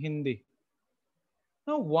in Hindi.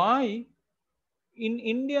 Now, why in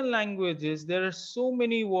Indian languages there are so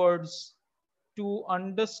many words to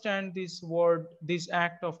understand this word, this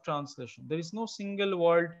act of translation? There is no single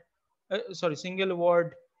word, single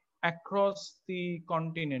word across the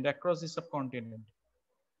continent, across the subcontinent.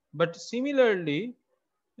 But similarly,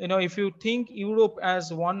 if you think Europe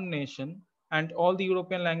as one nation and all the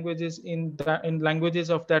European languages in languages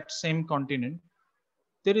of that same continent,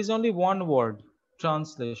 there is only one word,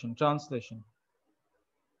 translation.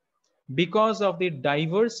 Because of the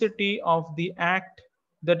diversity of the act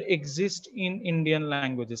that exists in Indian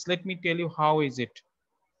languages. Let me tell you how is it.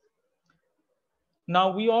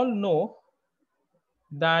 Now we all know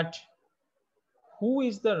that who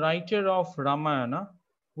is the writer of Ramayana?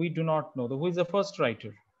 We do not know. Who is the first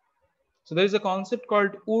writer? So there is a concept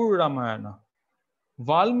called Ur Ramayana.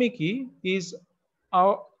 Valmiki is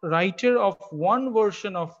a writer of one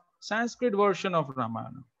version of Sanskrit version of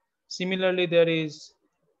Ramayana. Similarly, there is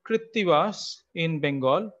Krittivas in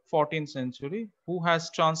Bengal, 14th century, who has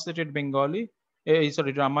translated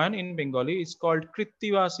Ramayana in Bengali. It's called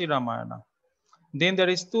Krittivasi Ramayana. Then there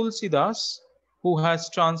is Tulsidas, who has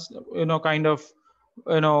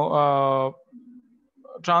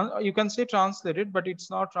you can say translated, but it's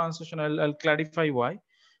not translation. I'll clarify why.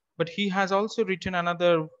 But he has also written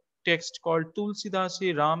another text called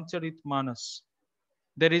Tulsidasi Ramcharitmanas.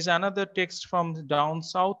 There is another text from down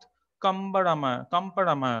south,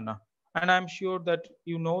 Kamparamayana. And I'm sure that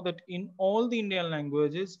you know that in all the Indian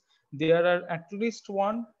languages, there are at least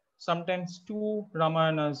one, sometimes two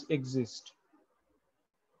Ramayanas exist.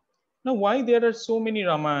 Now, why there are so many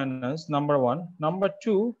Ramayanas? Number one. Number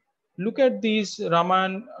two, look at these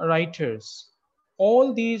Ramayana writers.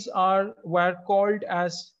 All these were called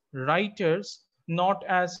as writers, not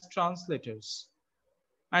as translators.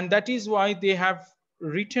 And that is why they have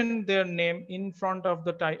written their name in front of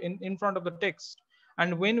the in front of the text.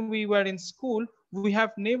 And when we were in school, we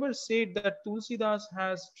have never said that Tulsidas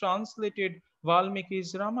has translated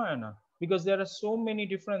Valmiki's Ramayana, because there are so many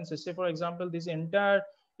differences. Say, for example, this entire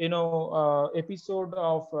episode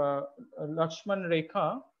of Lakshman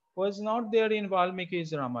Rekha was not there in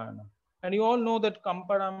Valmiki's Ramayana. And you all know that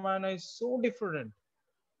Kampa Ramayana is so different.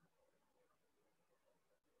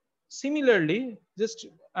 Similarly, just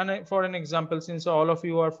for an example, since all of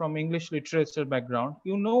you are from English literature background,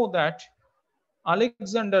 you know that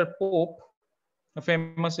Alexander Pope, a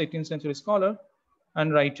famous 18th century scholar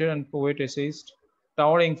and writer and poet, essayist,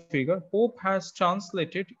 towering figure, Pope has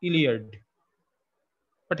translated Iliad.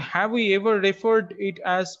 But have we ever referred it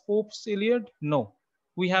as Pope's Iliad? No.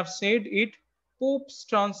 We have said it Pope's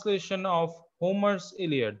translation of Homer's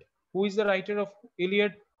Iliad. Who is the writer of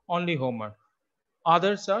Iliad? Only Homer.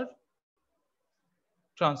 Others are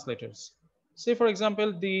translators. Say, for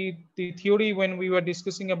example, the theory when we were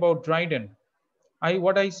discussing about Dryden,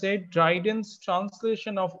 what I said, Dryden's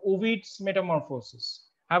translation of Ovid's Metamorphosis.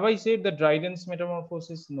 Have I said that Dryden's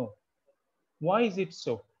Metamorphosis? No. Why is it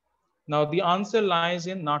so? Now, the answer lies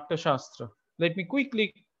in Natya Shastra. Let me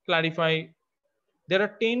quickly clarify. There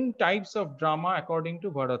are 10 types of drama according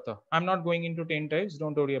to Bharata. I'm not going into 10 types,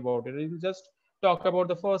 don't worry about it. I will just talk about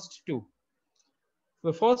the first two.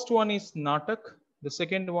 The first one is Natak, the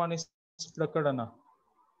second one is Prakadana.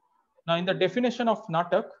 Now, in the definition of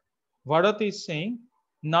Natak, Bharat is saying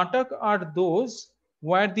Natak are those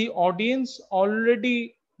where the audience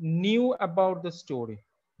already knew about the story.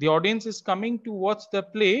 The audience is coming to watch the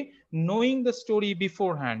play knowing the story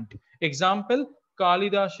beforehand. Example,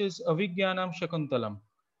 Kalidas's Avigyanam Shakuntalam.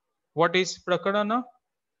 What is Prakadana?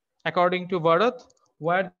 According to Bharat,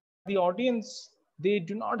 where the audience, they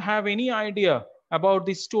do not have any idea about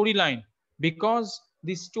the storyline, because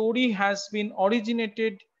the story has been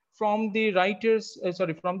originated from the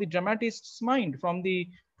from the dramatist's mind, from the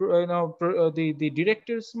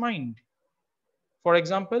director's mind. For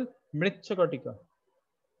example, Mritchakatika.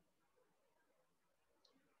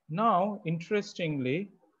 Now,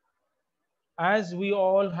 interestingly, as we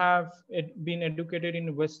all have been educated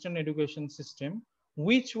in Western education system,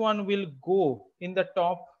 which one will go in the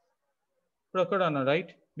top? Prakadana,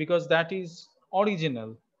 right? Because that is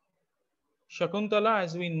original. Shakuntala,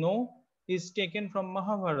 as we know, is taken from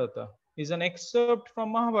Mahabharata, is an excerpt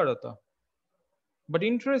from Mahabharata. But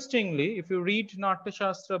interestingly, if you read Natya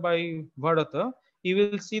Shastra by Bharata, you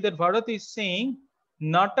will see that Bharata is saying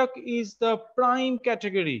Natak is the prime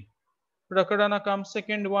category. Prakadana comes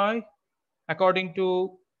second. Why? According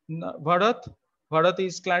to Bharat, Bharat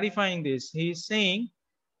is clarifying this. He is saying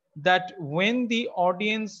that when the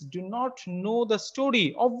audience do not know the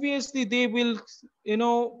story, obviously they will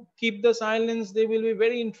keep the silence. They will be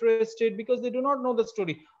very interested because they do not know the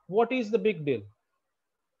story. What is the big deal?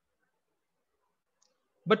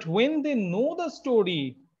 But when they know the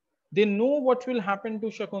story, they know what will happen to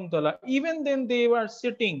Shakuntala. Even then they were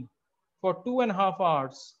sitting for 2.5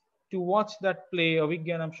 hours to watch that play,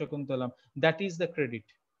 Avigyanam Shakuntalam. That is the credit.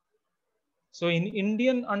 So in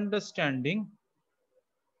Indian understanding,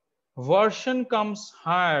 version comes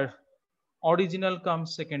higher, original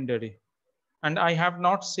comes secondary. And I have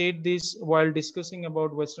not said this while discussing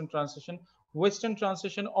about Western translation. Western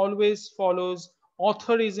translation always follows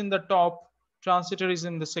author is in the top, translator is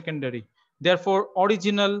in the secondary. Therefore,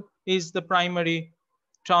 original is the primary,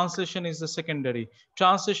 translation is the secondary.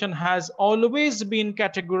 Translation has always been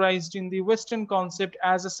categorized in the Western concept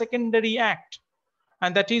as a secondary act.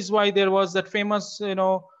 And that is why there was that famous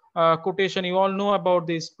quotation, you all know about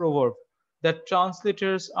this proverb, that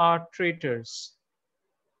translators are traitors.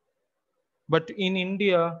 But in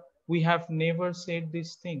India, we have never said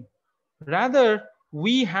this thing. Rather,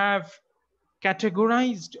 we have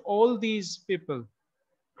categorized all these people,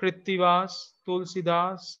 Krittivas,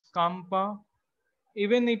 Tulsidas, Kampa.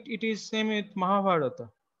 Even it is same with Mahabharata.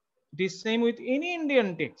 It is same with any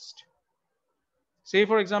Indian text. Say,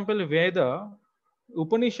 for example, Veda,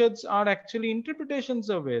 Upanishads are actually interpretations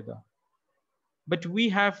of Veda. But we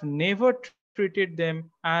have never treated them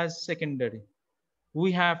as secondary.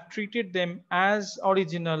 We have treated them as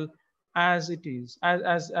original, as it is,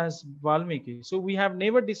 as Valmiki. So we have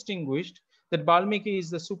never distinguished that Valmiki is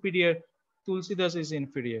the superior, Tulsidas is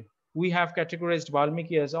inferior. We have categorized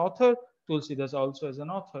Valmiki as author, Tulsidas also as an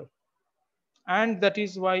author. And that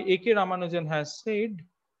is why A.K. Ramanujan has said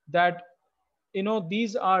that,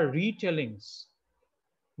 these are retellings.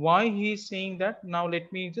 Why he is saying that? Now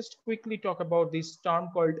let me just quickly talk about this term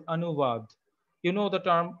called anuvad. The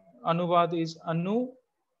term anuvad is anu,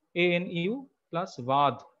 A-N-U plus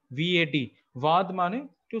vad, V-A-D. Vad mane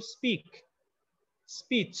to speak,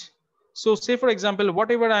 speech. So say for example,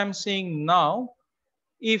 whatever I am saying now,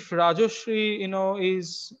 if Rajashri,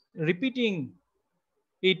 is repeating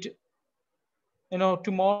it,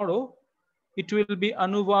 tomorrow, it will be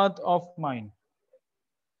anuvad of mine.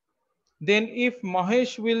 Then if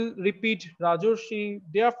Mahesh will repeat Rajarshi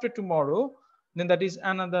day after tomorrow, then that is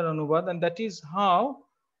another anuvad. And that is how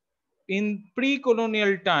in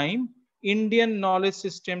pre-colonial time, Indian knowledge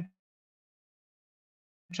system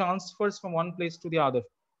transfers from one place to the other.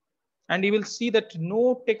 And you will see that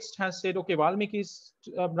no text has said, okay, Valmiki's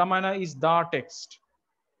Ramayana is the text.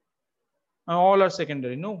 All are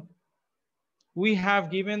secondary. No, we have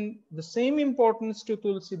given the same importance to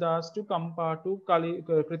Tulsidas, to Kampa, to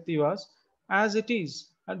Krittivas as it is.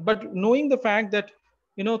 But knowing the fact that,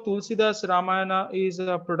 Tulsidas Ramayana is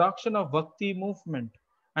a production of Bhakti movement,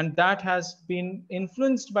 and that has been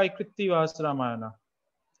influenced by Krittivas Ramayana.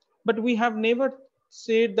 But we have never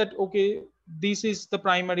said that, okay, this is the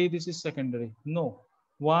primary, this is secondary. No.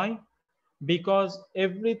 Why? Because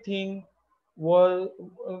everything was,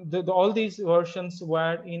 all these versions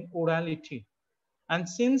were in orality. And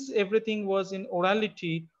since everything was in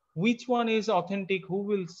orality, which one is authentic? Who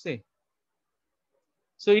will say?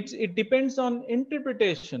 So it depends on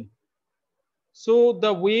interpretation. So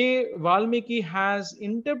the way Valmiki has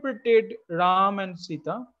interpreted Ram and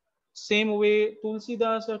Sita, same way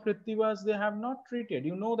Tulsidas or Krittivas, they have not treated.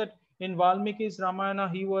 You know that in Valmiki's Ramayana,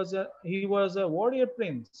 he was a warrior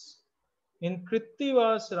prince. In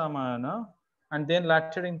Krittivas Ramayana, and then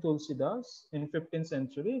later in Tulsidas in 15th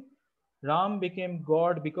century, Ram became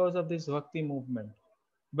God because of this Bhakti movement.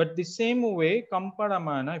 But the same way, Kampa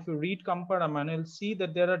Ramayana, if you read Kampa Ramayana, you'll see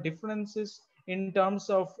that there are differences in terms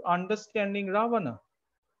of understanding Ravana.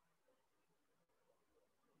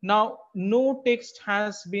 Now, no text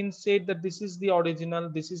has been said that this is the original,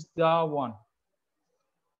 this is the one.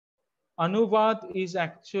 Anuvad is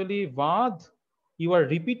actually Vad. You are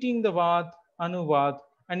repeating the Vad, Anuvad,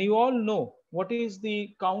 and you all know what is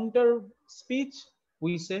the counter speech?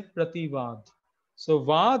 We say Prativad. So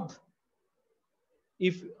Vad,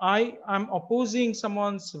 if I am opposing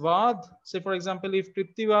someone's Vad, say for example, if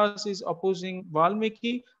Krittivas is opposing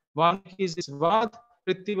Valmiki, Valmiki's is Vad,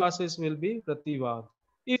 Krittivas's will be Prativad.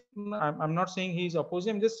 If I'm not saying he is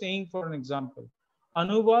opposing, I'm just saying for an example.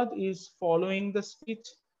 Anuvad is following the speech,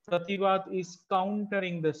 Prativad is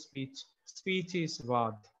countering the speech. Speech is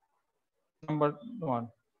Vad. Number one.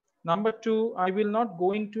 Number two, I will not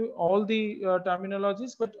go into all the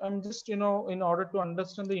terminologies, but I'm just, in order to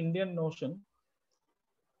understand the Indian notion,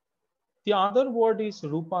 the other word is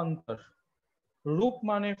Rupantar. Rup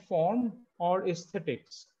mane form or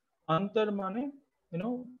aesthetics. Antar mane,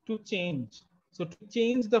 to change. So to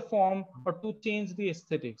change the form or to change the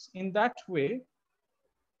aesthetics. In that way,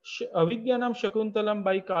 Avigyanam Shakuntalam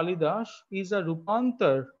by Kalidas is a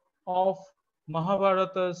Rupantar of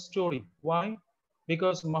Mahabharata's story. Why?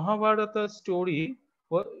 Because Mahabharata's story,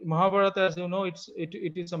 Mahabharata, as you know, it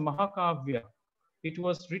is a Mahakavya. It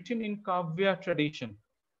was written in Kavya tradition.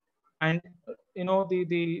 And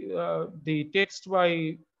the text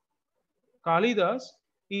by Kalidas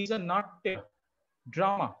is a Natya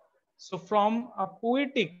drama. So from a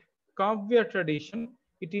poetic Kavya tradition,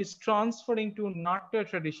 it is transferring to Natya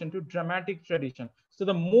tradition, to dramatic tradition. So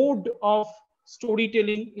the mode of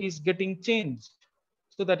storytelling is getting changed.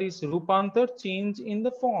 So that is Rupantar, change in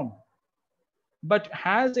the form. But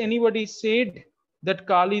has anybody said that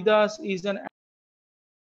Kalidas is an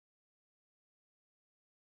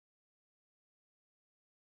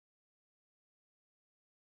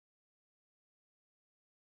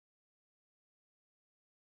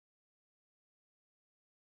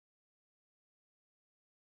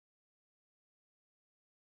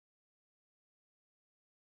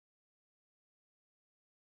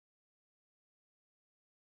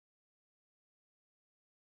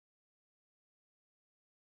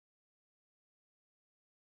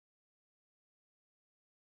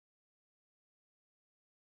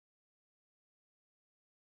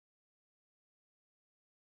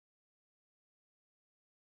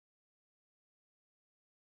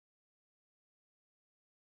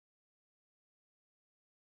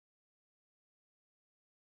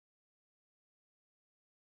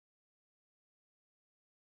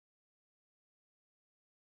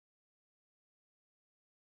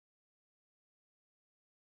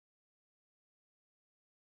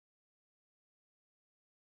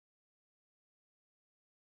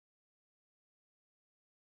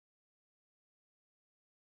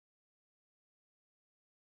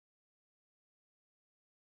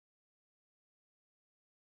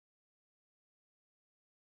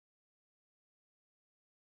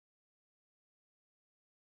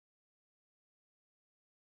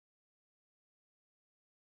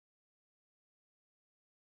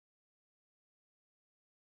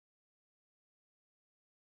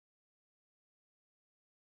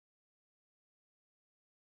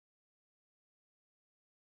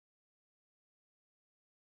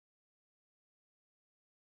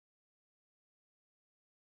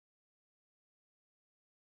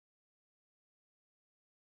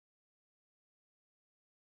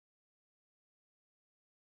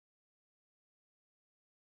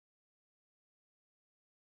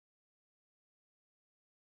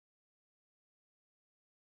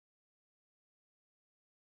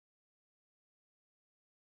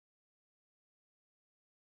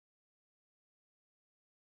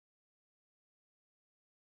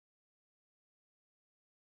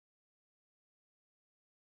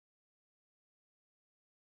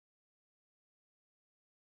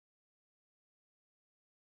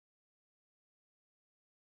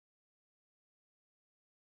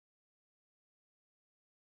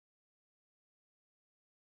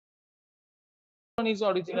one is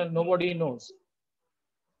original? Nobody knows.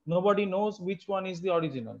 Nobody knows which one is the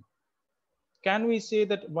original. Can we say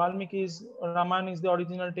that Valmiki's Ramayana is the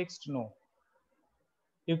original text? No.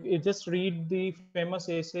 You just read the famous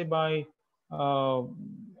essay by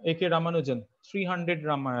A.K. Ramanujan, 300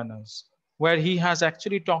 Ramayanas, where he has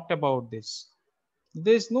actually talked about this.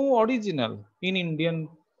 There's no original in Indian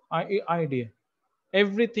idea.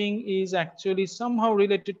 Everything is actually somehow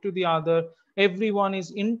related to the other. Everyone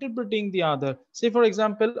is interpreting the other. Say, for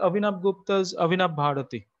example, Avinav Gupta's Avinav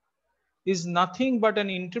Bharati is nothing but an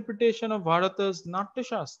interpretation of Bharata's Natya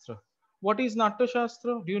Shastra. What is Natya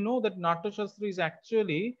Shastra? Do you know that Natya Shastra is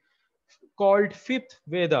actually called fifth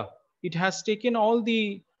Veda? It has taken all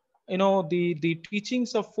the the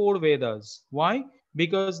teachings of four Vedas. Why?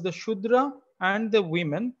 Because the Shudra and the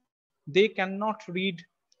women, they cannot read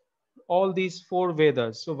all these four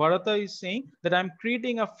Vedas. So Bharata is saying that I'm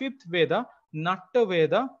creating a fifth Veda, Natya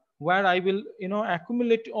Veda, where I will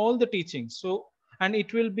accumulate all the teachings. So, and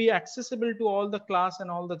it will be accessible to all the class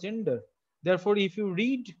and all the gender. Therefore, if you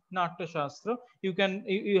read Natya Shastra,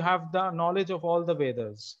 you have the knowledge of all the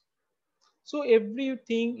Vedas. So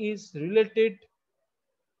everything is related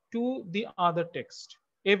to the other text.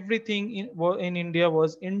 Everything in India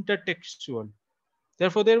was intertextual.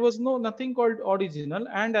 Therefore, there was nothing called original.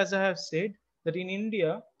 And as I have said, that in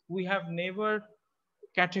India, we have never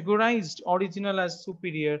categorized original as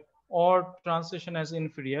superior or translation as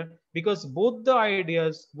inferior, because both the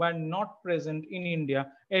ideas were not present in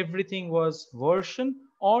India. Everything was version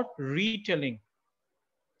or retelling,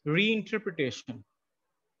 reinterpretation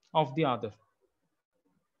of the other.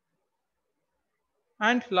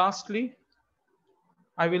 And lastly,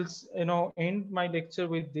 I will end my lecture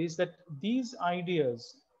with this, that these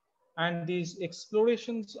ideas and these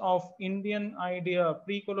explorations of Indian idea,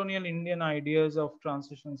 pre-colonial Indian ideas of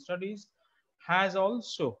translation studies has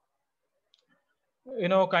also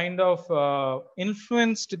kind of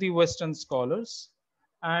influenced the Western scholars.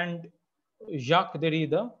 And Jacques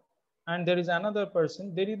Derrida, and there is another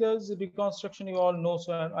person, Derrida's reconstruction you all know,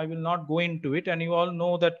 so I will not go into it. And you all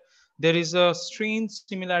know that there is a strange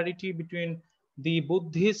similarity between the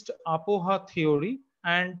Buddhist Apoha theory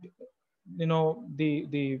and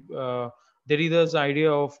Derrida's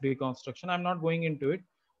idea of reconstruction. I'm not going into it.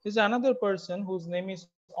 There's another person whose name is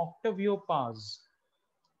Octavio Paz.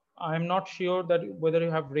 I'm not sure that whether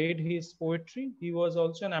you have read his poetry. He was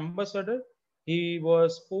also an ambassador. He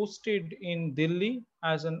was posted in Delhi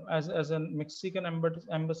as a Mexican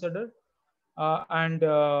ambassador, and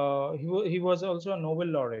he was also a Nobel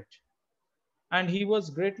laureate. And he was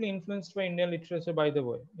greatly influenced by Indian literature, by the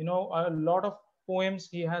way. A lot of poems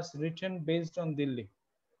he has written based on Delhi.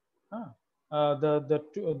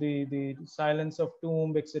 The Silence of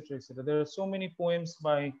Tomb, etc., etc. There are so many poems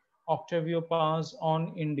by Octavio Paz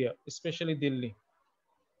on India, especially Delhi.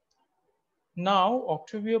 Now,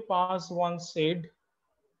 Octavio Paz once said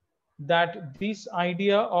that this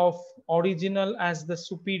idea of original as the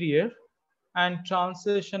superior and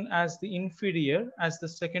translation as the inferior, as the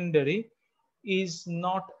secondary, is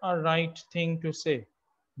not a right thing to say.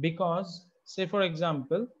 Because, say for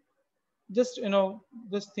example, just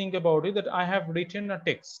think about it, that I have written a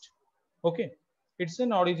text. Okay, it's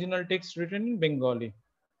an original text written in Bengali.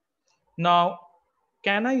 Now,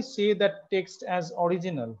 can I say that text as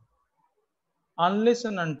original? Unless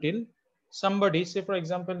and until somebody, say for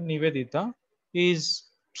example Nivedita, is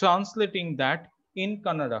translating that in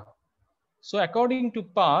Kannada. So according to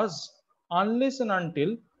Paz, unless and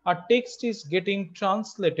until a text is getting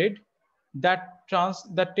translated, that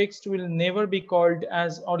text will never be called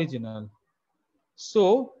as original.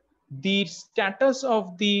 So the status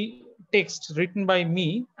of the text written by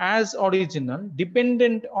me as original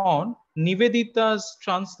dependent on Nivedita's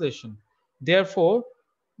translation. Therefore,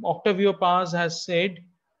 Octavio Paz has said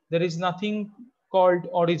there is nothing called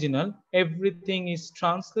original. Everything is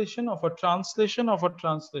translation of a translation of a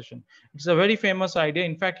translation. It's a very famous idea.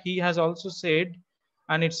 In fact, he has also said,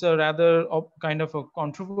 and it's a rather kind of a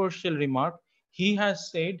controversial remark, he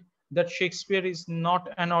has said that Shakespeare is not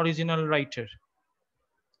an original writer.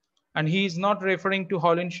 And he is not referring to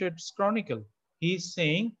Holinshed's Chronicle. He is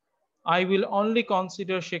saying, I will only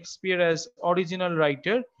consider Shakespeare as original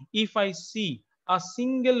writer if I see a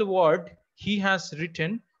single word he has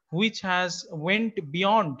written which has went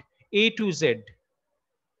beyond A to Z.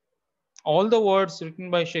 All the words written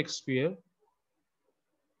by Shakespeare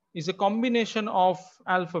is a combination of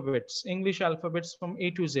alphabets, English alphabets from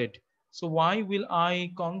A to Z. So why will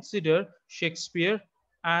I consider Shakespeare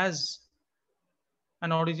as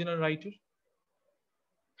an original writer?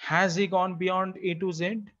 Has he gone beyond A to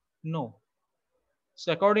Z? No.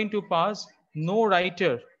 So according to Paz, no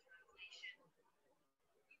writer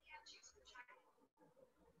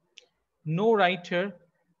No writer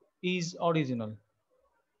is original.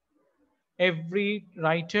 Every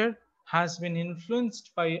writer has been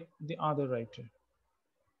influenced by the other writer.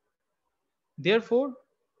 Therefore,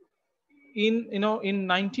 in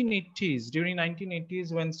 1980s, during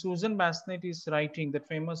 1980s, when Susan Bassnett is writing that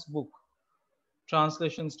famous book,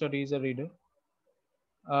 Translation Studies, a reader,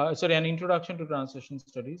 sorry, an introduction to translation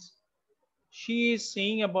studies, she is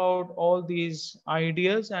saying about all these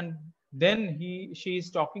ideas, and then she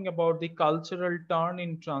is talking about the cultural turn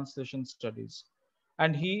in translation studies,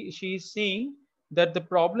 and she is saying that the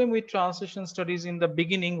problem with translation studies in the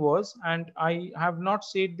beginning was, and I have not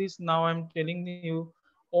said this, now I'm telling you,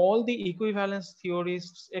 all the equivalence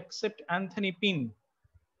theorists except Anthony Pym,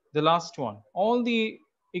 the last one, all the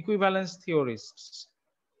equivalence theorists,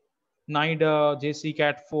 NIDA, J.C.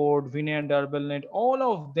 Catford, Vinay and Arbelnet, all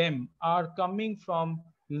of them are coming from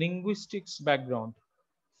linguistics background.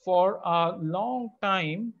 For a long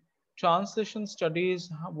time, translation studies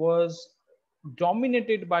was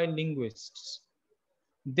dominated by linguists.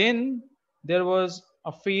 Then there was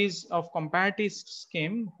a phase of comparatists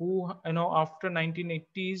came who, after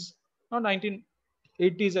 1980s, not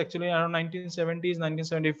 1980s actually, around 1970s,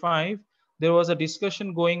 1975, there was a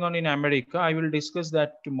discussion going on in America. I will discuss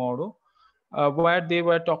that tomorrow, where they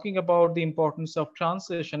were talking about the importance of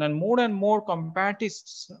translation, and more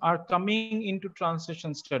comparatists are coming into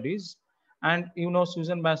translation studies, and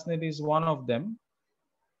Susan Bassnett is one of them.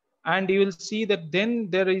 And you will see that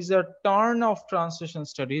then there is a turn of translation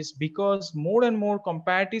studies, because more and more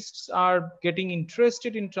comparatists are getting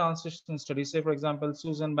interested in translation studies. Say, for example,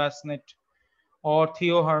 Susan Bassnett or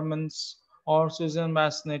Theo Hermans or Susan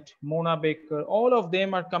Bassnett, Mona Baker, all of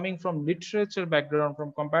them are coming from literature background,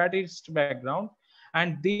 from comparativist background,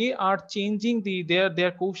 and they are changing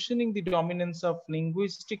they're questioning the dominance of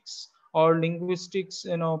linguistics or linguistics,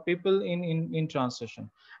 people in translation.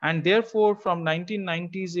 And therefore, from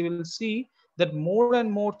 1990s, you will see that more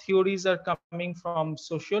and more theories are coming from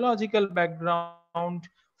sociological background,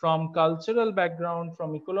 from cultural background,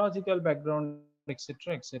 from ecological background,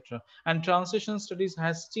 etc., etc. And translation studies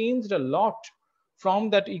has changed a lot from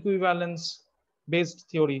that equivalence based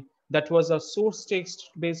theory that was a source text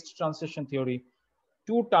based translation theory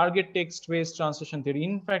to target text based translation theory.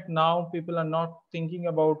 In fact, now people are not thinking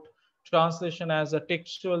about translation as a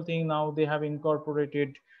textual thing. Now they have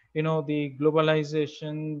incorporated, the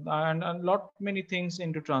globalization and a lot many things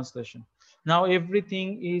into translation. Now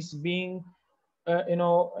everything is being,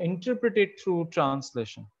 interpreted through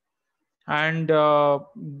translation. And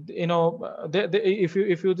if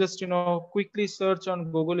you just quickly search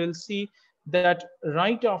on Google, you'll see that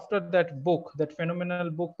right after that book, that phenomenal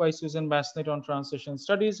book by Susan Bassnett on translation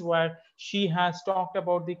studies, where she has talked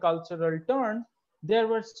about the cultural turn, there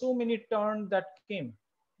were so many turns that came.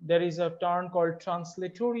 There is a turn called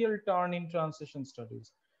translatorial turn in translation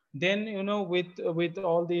studies. Then, with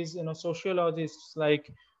all these, sociologists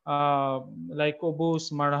like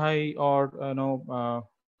Kobus Marhai, or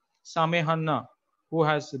Same Hanna, who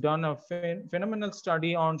has done a phenomenal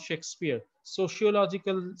study on Shakespeare,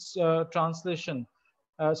 sociological translation,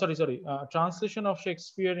 translation of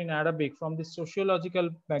Shakespeare in Arabic from the sociological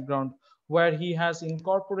background, where he has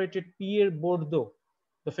incorporated Pierre Bourdieu,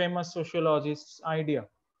 the famous sociologist's idea.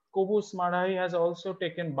 Kobus Madhai has also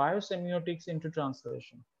taken biosemiotics into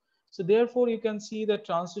translation. So therefore, you can see that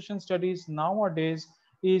translation studies nowadays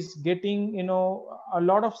is getting, a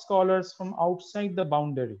lot of scholars from outside the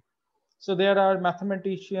boundary. So there are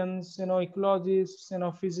mathematicians, ecologists,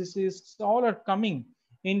 physicists, all are coming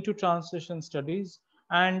into translation studies.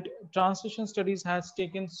 And translation studies has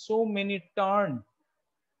taken so many turn,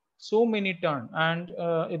 and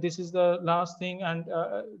this is the last thing. And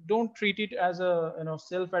don't treat it as a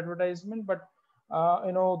self advertisement, but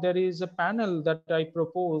there is a panel that I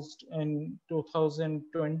proposed in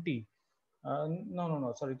 2020,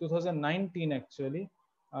 no, sorry, 2019 actually,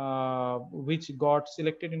 which got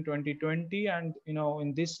selected in 2020. And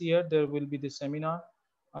in this year there will be the seminar,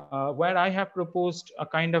 where I have proposed a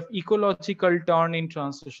kind of ecological turn in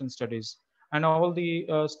translation studies. And all the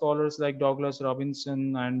scholars like Douglas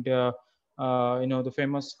Robinson and the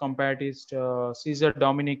famous comparatist Cesar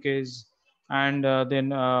Dominiquez, and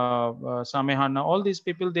then Same Hanna, all these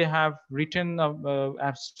people, they have written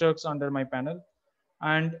abstracts under my panel.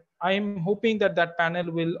 And I am hoping that that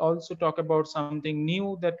panel will also talk about something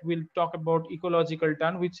new, that will talk about ecological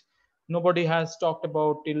turn, which nobody has talked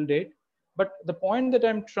about till date. But the point that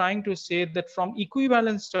I'm trying to say, that from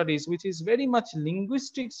equivalence studies, which is very much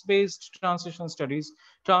linguistics based translation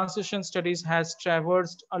studies has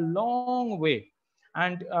traversed a long way.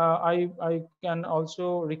 And I can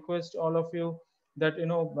also request all of you, that,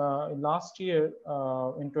 last year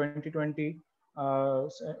in 2020,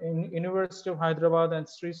 in University of Hyderabad and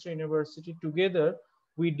Sri Sri University together,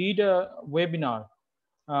 we did a webinar.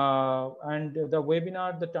 And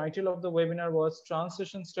the title of the webinar was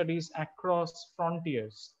Translation Studies Across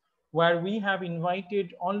Frontiers, where we have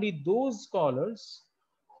invited only those scholars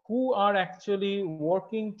who are actually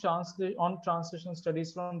working on translation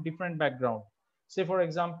studies from different background. Say, for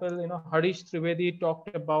example, Harish Trivedi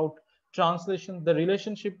talked about translation, the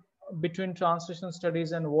relationship between translation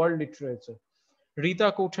studies and world literature.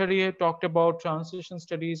 Rita Kothari talked about translation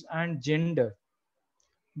studies and gender.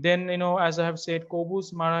 Then, as I have said,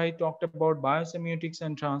 Kobus Marai talked about biosemiotics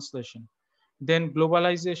and translation. Then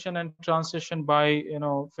globalization and translation by,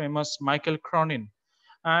 famous Michael Cronin.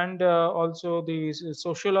 And also the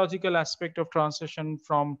sociological aspect of translation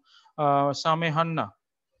from Same Hanna.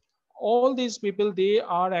 All these people, they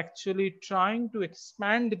are actually trying to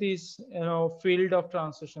expand this field of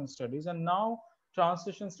translation studies. And now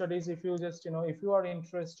translation studies, if you just, if you are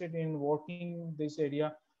interested in working this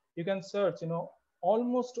area, you can search,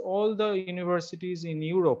 almost all the universities in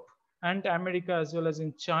Europe and America, as well as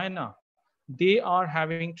in China, they are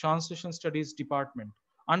having translation studies department.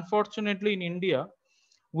 Unfortunately, in India,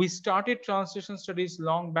 we started translation studies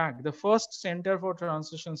long back. The first center for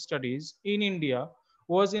translation studies in India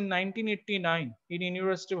was in 1989 in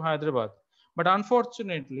University of Hyderabad. But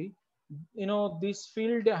unfortunately, this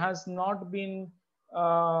field has not been,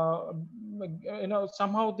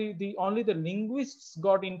 somehow the only the linguists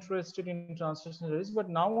got interested in translation studies. But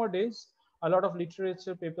nowadays, a lot of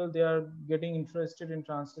literature people, they are getting interested in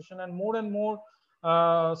translation, and more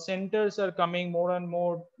centers are coming, more and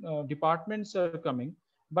more departments are coming.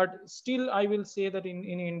 But still, I will say that in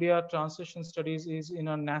India, translation studies is in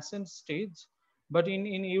a nascent stage. But in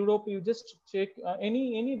Europe, you just check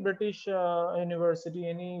any British university,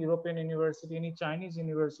 any European university, any Chinese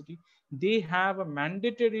university, they have a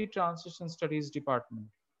mandatory translation studies department.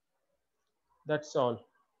 That's all.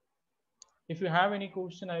 If you have any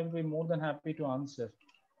question, I will be more than happy to answer.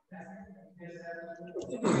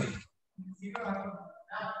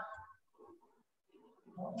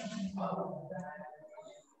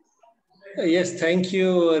 Yes, thank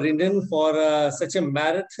you, Rindon, for such a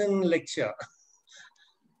marathon lecture.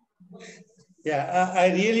 Yeah,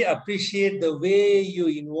 I really appreciate the way you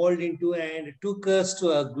involved into and took us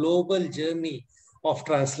to a global journey of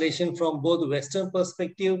translation from both Western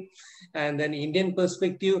perspective and then Indian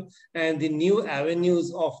perspective and the new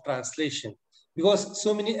avenues of translation, because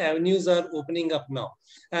so many avenues are opening up now.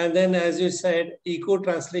 And then, as you said,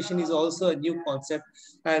 eco-translation is also a new concept,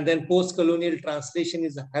 and then post-colonial translation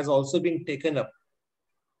has also been taken up,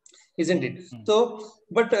 isn't it? So,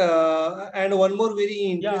 but and one more very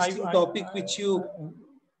interesting topic which you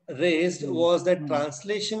raised was that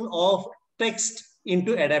translation of text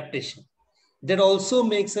into adaptation. That also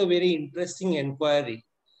makes a very interesting inquiry,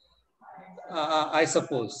 I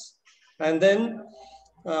suppose. And then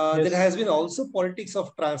Yes. there has been also politics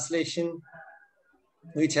of translation,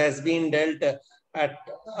 which has been dealt at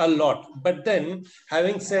a lot. But then,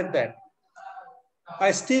 having said that,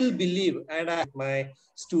 I still believe, and I my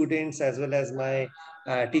students as well as my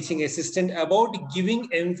teaching assistant about giving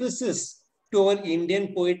emphasis to our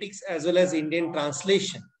Indian poetics as well as Indian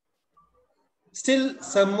translation. Still,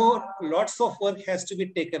 some more, lots of work has to be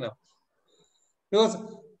taken up. Because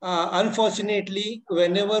unfortunately,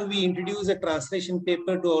 whenever we introduce a translation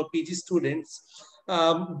paper to our PG students,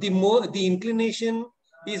 the inclination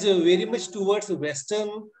is very much towards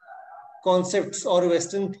Western concepts or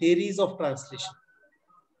Western theories of translation.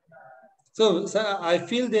 So I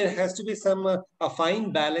feel there has to be some a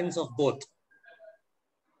fine balance of both.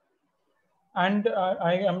 And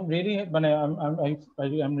I am really,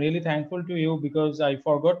 I'm really thankful to you, because I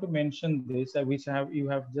forgot to mention this, which you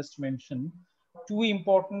have just mentioned. Two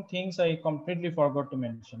important things I completely forgot to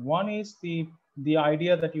mention. One is the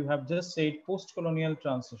idea that you have just said, post-colonial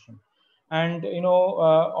transition. And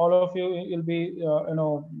all of you will be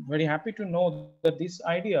very happy to know that this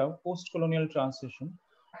idea, post-colonial transition,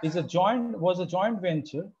 was a joint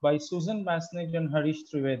venture by Susan Masnick and Harish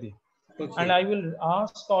Trivedi. Okay. And I will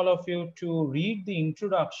ask all of you to read the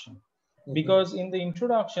introduction, because in the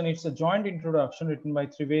introduction, it's a joint introduction written by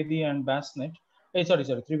Trivedi and Basnet.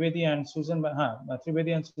 Trivedi and Susan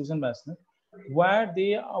Basnet, where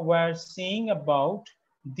they were saying about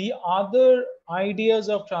the other ideas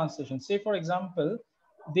of translation. Say, for example,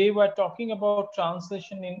 they were talking about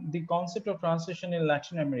translation, in the concept of translation in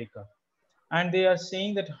Latin America. And they are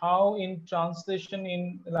saying that how in translation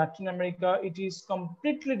in Latin America, it is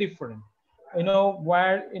completely different,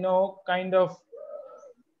 where, kind of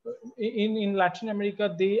in Latin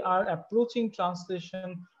America, they are approaching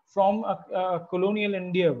translation from a colonial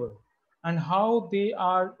endeavor, and how they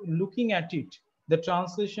are looking at it. The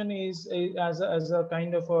translation is as a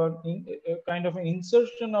kind of a kind of an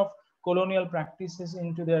insertion of colonial practices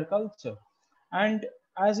into their culture. And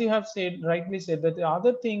as you have said, rightly said, that the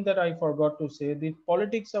other thing that I forgot to say, the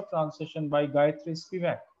politics of translation by Gayatri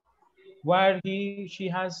Spivak, where she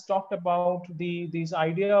has talked about the this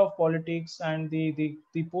idea of politics and the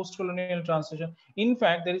post-colonial transition. In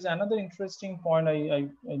fact, there is another interesting point. I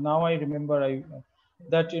now I remember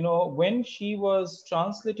that when she was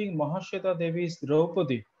translating Mahashweta Devi's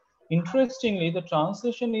Draupadi, interestingly, the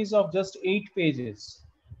translation is of just 8 pages,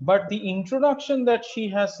 but the introduction that she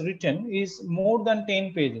has written is more than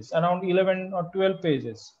 10 pages, around 11 or 12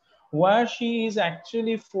 pages, where she is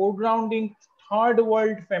actually foregrounding third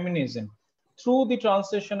world feminism through the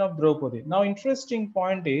translation of Draupadi. Now, interesting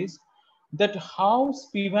point is that how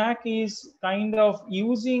Spivak is kind of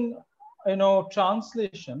using,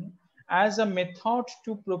 translation as a method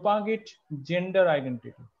to propagate gender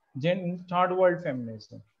identity, third world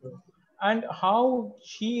feminism, and how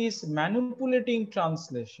she is manipulating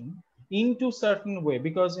translation into certain way,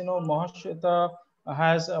 because Mahashweta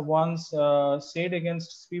has once said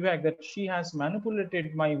against Spivak that she has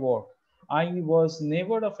manipulated my work. I was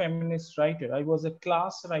never a feminist writer, I was a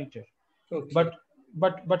class writer. Okay.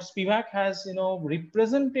 But Spivak has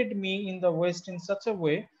represented me in the West in such a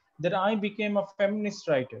way that I became a feminist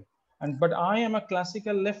writer. But I am a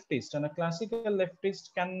classical leftist, and a classical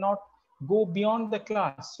leftist cannot go beyond the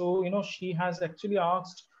class. So she has actually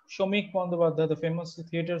asked Shomik Bandyopadhyay, the famous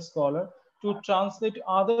theater scholar, to translate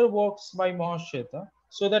other works by Mahashweta,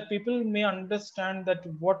 so that people may understand that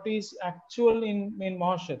what is actual in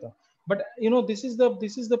Mahashweta. But this is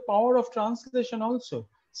the power of translation also.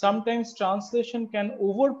 Sometimes translation can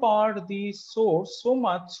overpower the source so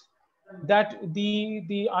much that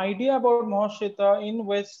the idea about Mahashweta in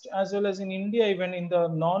West as well as in India, even in the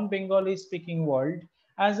non-Bengali speaking world,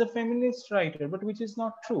 as a feminist writer, but which is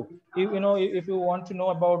not true. If you want to know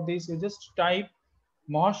about this, you just type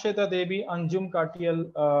Mahashweta Devi Anjum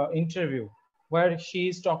Katiyal interview, where she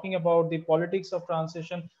is talking about the politics of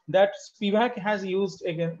translation that Spivak has used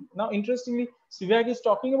again. Now, interestingly, Spivak is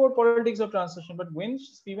talking about politics of translation, but when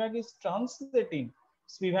Spivak is translating,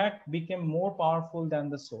 Spivak became more powerful than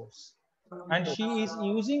the source. And she is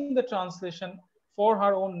using the translation for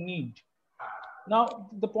her own need. Now,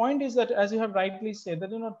 the point is that, as you have rightly said,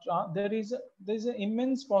 that there is an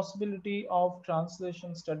immense possibility of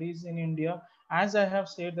translation studies in India. As I have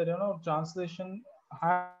said, that translation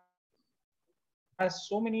has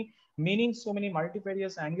so many meanings, so many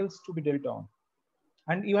multifarious angles to be dealt on.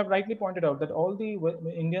 And you have rightly pointed out that all the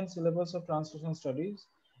Indian syllabus of translation studies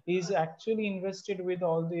is actually invested with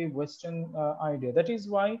all the Western idea. That is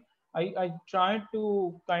why I tried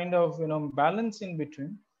to kind of balance in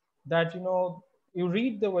between that. You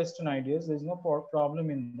read the Western ideas, there's no problem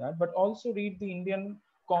in that, but also read the Indian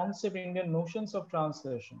concept, Indian notions of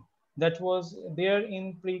translation that was there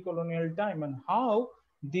in pre-colonial time, and how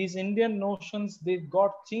these Indian notions, they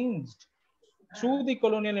got changed through the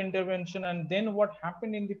colonial intervention, and then what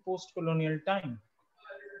happened in the post-colonial time.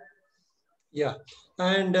 Yeah,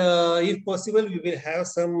 and if possible, we will have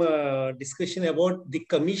some discussion about the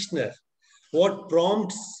commissioner. What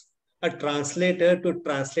prompts a translator to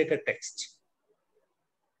translate a text?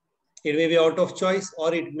 It may be out of choice,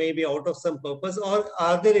 or it may be out of some purpose. Or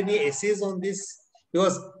are there any essays on this?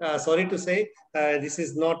 Because sorry to say, this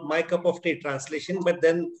is not my cup of tea, translation, but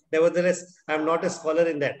then nevertheless, I'm not a scholar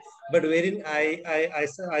in that. But wherein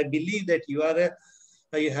I believe that you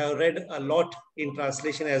have read a lot in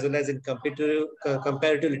translation as well as in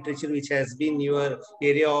comparative literature, which has been your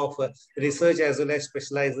area of research as well as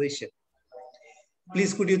specialization.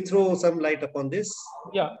 Please, could you throw some light upon this?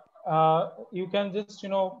 Yeah, you can just,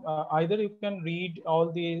 either you can read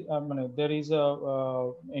all the, there is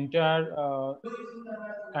a entire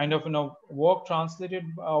kind of, work translated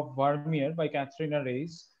of Vermeer by Katharina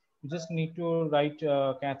Reis. You just need to write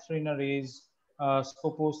Katharina Reis'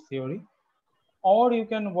 Scopus theory. Or you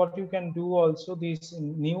can, what you can do also, these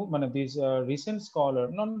recent scholar,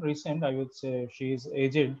 not recent, I would say she is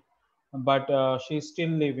aged, but she is still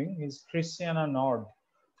living, is Christiana Nord,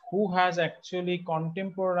 who has actually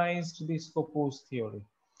contemporized the Scopus theory.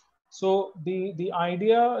 So the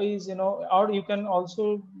idea is, or you can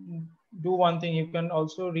also do one thing, you can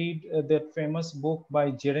also read that famous book by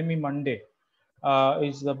Jeremy Monday.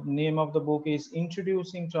 Is the name of the book is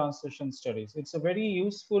Introducing Translation Studies. It's a very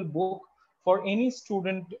useful book for any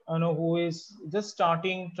student who is just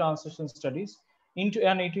starting translation studies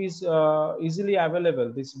and it is easily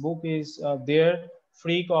available. This book is there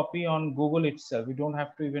free copy on Google itself. You don't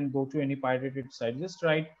have to even go to any pirated site. Just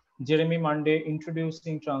write Jeremy Monday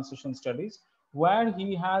Introducing Translation Studies, where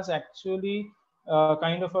he has actually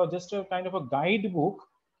just a kind of a guidebook.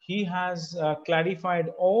 He has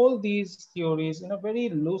clarified all these theories in a very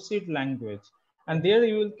lucid language, and there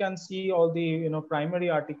you can see all the primary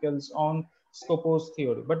articles on Scopus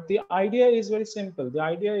theory. But the idea is very simple. The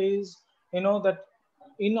idea is that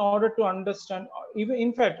in order to understand, even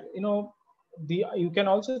in fact, you can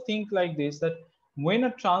also think like this, that when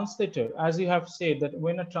a translator, as you have said, that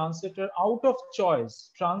when a translator out of choice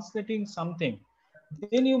translating something,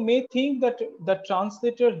 then you may think that the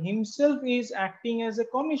translator himself is acting as a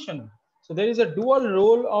commissioner. So there is a dual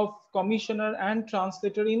role of commissioner and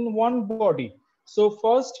translator in one body. So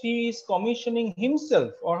first he is commissioning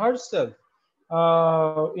himself or herself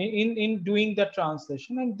in doing the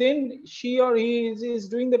translation, and then she or he is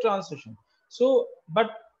doing the translation. So,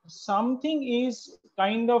 but something is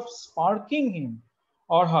kind of sparking him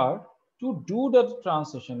or her to do the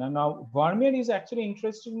translation, and now Vermeer is actually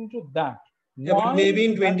interested into that. Yeah, but Why maybe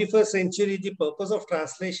in that, 21st century, the purpose of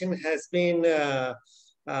translation has been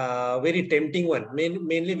very tempting one,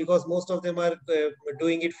 mainly because most of them are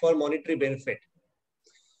doing it for monetary benefit.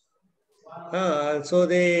 So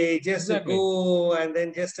they just exactly. go and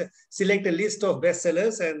then just select a list of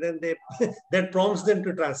bestsellers, and then they that prompts them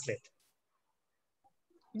to translate.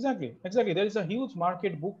 Exactly. There is a huge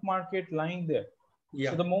book market lying there.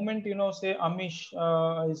 Yeah. So the moment say Amish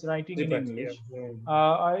is writing in English,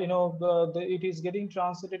 it is getting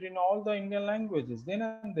translated in all the Indian languages then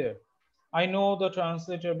and there. I know the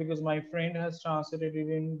translator because my friend has translated it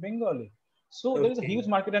in Bengali. So there is a huge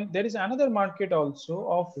market, and there is another market also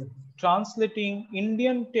of translating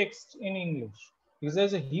Indian text in English, because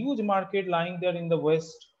there's a huge market lying there in the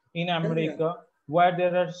West, in America, where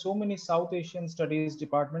there are so many South Asian studies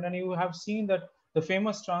department, and you have seen that the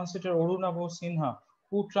famous translator Arunabh Sinha,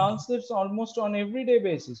 who translates almost on everyday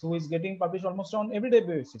basis, who is getting published almost on everyday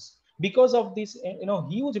basis, because of this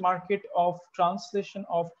huge market of translation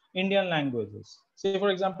of Indian languages. Say for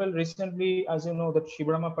example, recently, as you know, that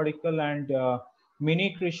Shivrama Padikkal and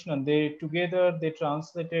Mini Krishnan, they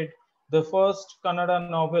translated the first Kannada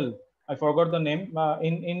novel. I forgot the name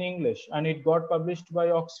in English, and it got published by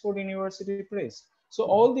Oxford University Press. So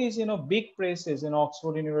all these big presses,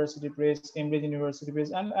 Oxford University Press, Cambridge University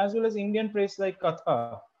Press, and as well as Indian press like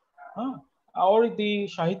Katha, or the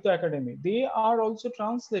Sahitya Academy, they are also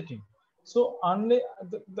translating. So unless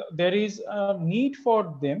there is a need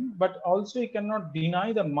for them, but also you cannot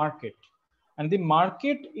deny the market. And the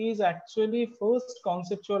market is actually first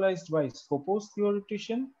conceptualized by Scopus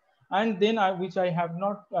theoretician, and then which I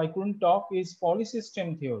couldn't talk, is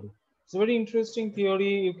polysystem theory. It's a very interesting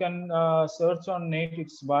theory. You can search on net.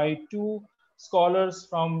 It's by two scholars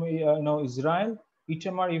from Israel,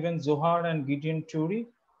 Itamar Ibn Zohar and Gideon Turi,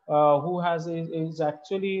 who is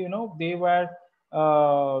actually they were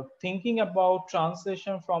thinking about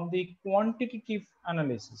translation from the quantitative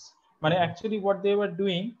analysis. But actually, what they were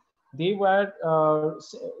doing, they were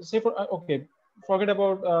say for okay, forget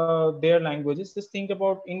about their languages. Just think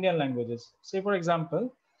about Indian languages. Say for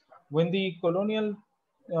example, when the colonial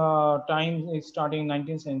time is starting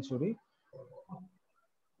 19th century,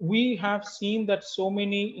 we have seen that so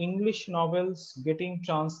many English novels getting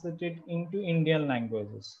translated into Indian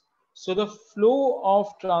languages. So the flow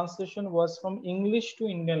of translation was from English to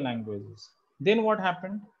Indian languages. Then what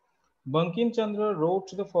happened? Bankim Chandra wrote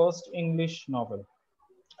the first English novel,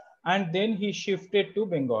 and then he shifted to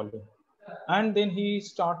Bengali. And then he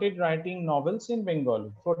started writing novels in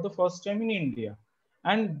Bengali for the first time in India.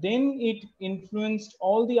 And then it influenced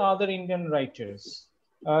all the other Indian writers.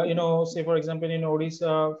 Say for example, in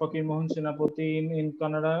Odisha, Fakir Mohan Senapati, in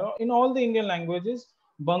Kannada, in all the Indian languages,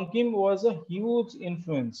 Bankim was a huge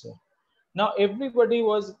influencer. Now everybody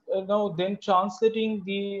was then translating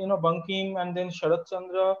the Bankim and then Sharat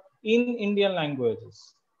Chandra in Indian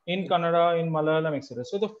languages, in Kannada, in Malayalam, etc.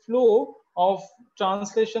 So the flow of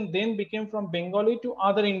translation then became from Bengali to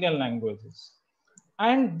other Indian languages,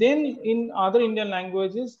 and then in other Indian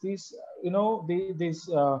languages, this this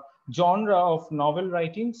genre of novel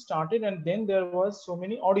writing started, and then there was so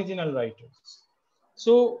many original writers.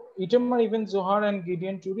 So Itamar Ibn Zohar and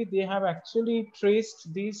Gideon Turi, they have actually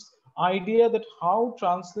traced this idea that how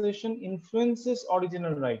translation influences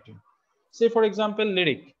original writing. Say for example,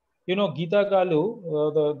 lyric. Gita Galu,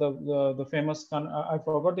 the famous, I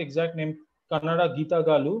forgot the exact name, Kannada Gita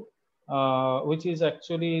Galu, which is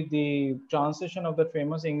actually the translation of the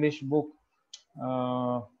famous English book.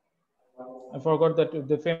 I forgot that,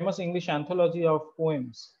 the famous English anthology of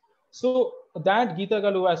poems. So that Gita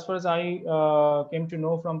Galu, as far as I came to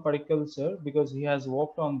know from Parikkal sir, because he has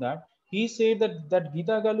worked on that, he said that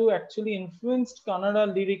Gita Galu actually influenced Kannada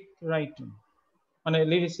lyric writing, and a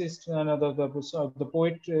lyricist, and the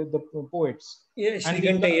poets. Yeah, And the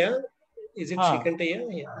Shrikantaya. Is it ha,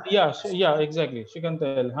 Shrikantaya? yeah, exactly. She can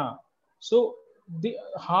tell, huh? So the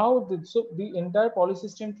entire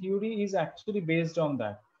polysystem theory is actually based on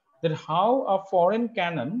that how a foreign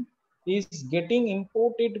canon is getting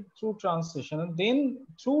imported through translation, and then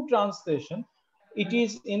through translation, it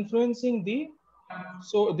is influencing the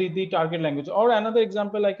target language. Or another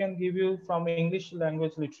example I can give you from English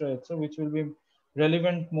language literature, which will be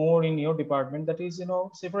relevant more in your department. That is,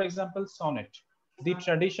 say for example, sonnet, the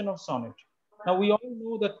tradition of sonnet. Now we all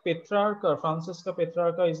know that Petrarca, Francesca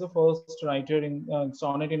Petrarca, is the first writer in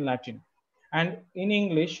sonnet in Latin, and in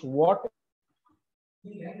English, Watson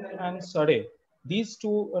and Surrey, these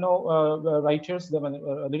two writers, the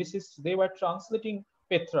lyricists, they were translating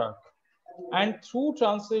Petrarch, and through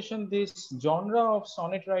translation, this genre of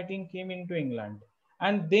sonnet writing came into England,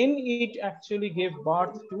 and then it actually gave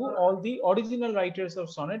birth to all the original writers of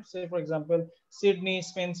sonnet. Say, for example, Sidney,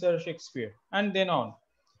 Spenser, Shakespeare, and then on.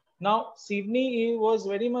 Now, Sydney was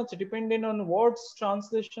very much dependent on Ward's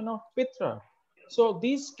translation of Petrarch. So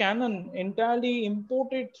this canon entirely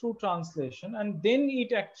imported through translation, and then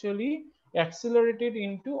it actually accelerated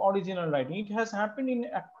into original writing. It has happened in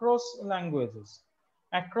across languages.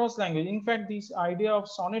 Across language. In fact, this idea of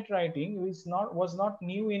sonnet writing was not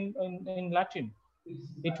new in Latin.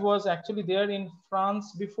 It was actually there in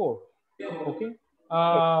France before. Okay. Okay.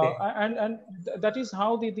 And that is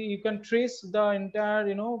how you can trace the entire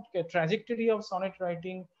trajectory of sonnet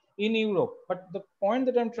writing in Europe. But the point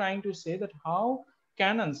that I'm trying to say, that how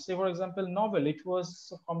canons, say for example novel, it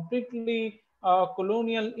was completely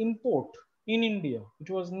colonial import in India. It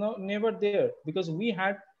was never there, because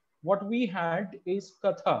what we had is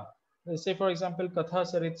katha. Say for example Katha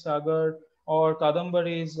Sarit Sagar, or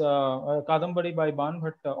Kadambari by Ban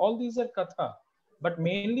Bhatta. All these are katha, but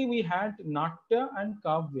mainly we had Natya and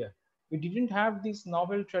Kavya. We didn't have this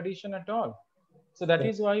novel tradition at all. So that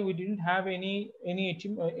is why we didn't have any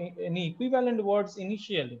equivalent words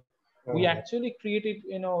initially. We actually created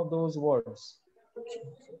those words.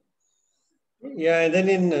 Yeah, and then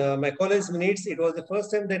in Macaulay's Minutes, it was the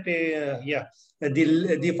first time that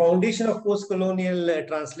the foundation of post-colonial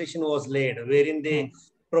translation was laid, wherein they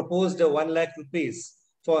proposed 1 lakh rupees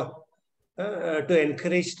for to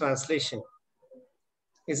encourage translation,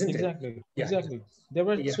 isn't it? Exactly, Yeah. exactly. There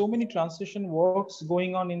were so many translation works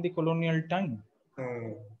going on in the colonial time.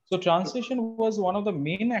 So translation was one of the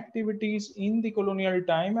main activities in the colonial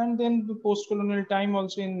time, and then the post-colonial time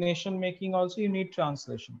also. In nation making also, you need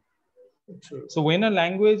translation. So when a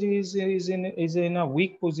language is in a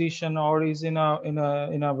weak position, or is in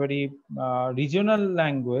a very regional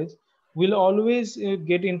language, will always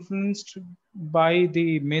get influenced by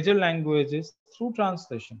the major languages through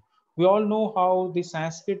translation. We all know how the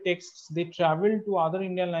Sanskrit texts, they travel to other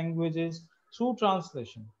Indian languages through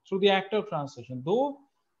translation, through the act of translation. Though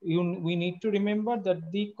we need to remember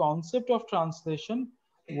that the concept of translation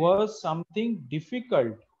was something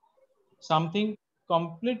difficult, something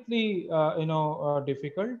completely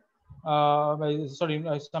difficult,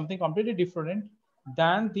 something completely different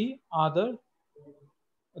than the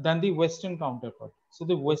Western counterpart. So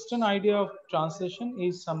the Western idea of translation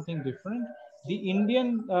is something different. The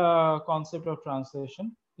Indian concept of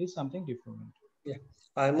translation is something different. Yeah,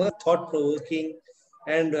 I'm a thought-provoking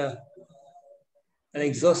and an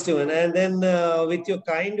exhaustive one. And then with your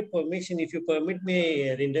kind permission, if you permit me,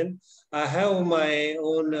 Rindon, I have my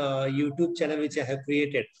own YouTube channel which I have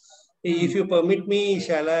created. If you permit me,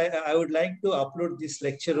 I would like to upload this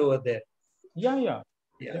lecture over there. Yeah.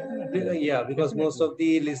 Yeah, because most of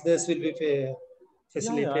the listeners will be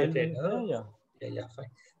facilitated. Yeah, fine.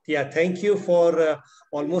 Yeah, thank you for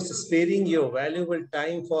almost sparing your valuable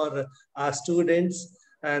time for our students.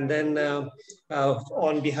 And then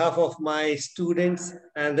on behalf of my students,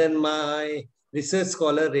 and then my research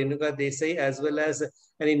scholar Renuka Desai, as well as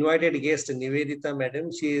an invited guest Nivedita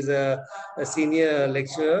Madam. She is a senior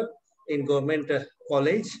lecturer in government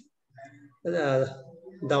college,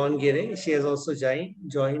 Davangere. She has also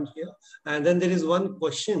joined here. And then there is one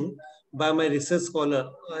question by my research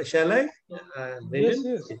scholar. Shall I?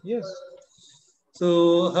 Yes.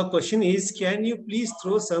 So her question is, can you please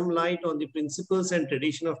throw some light on the principles and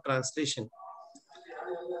tradition of translation,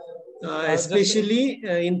 especially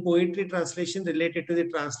in poetry translation related to the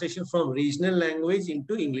translation from regional language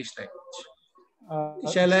into English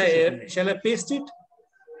language? Shall I paste it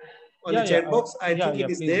on the chat box? I think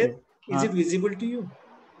it is there. Is it visible to you?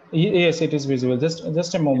 Yes, it is visible.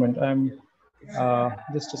 Just a moment.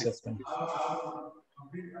 Just a second.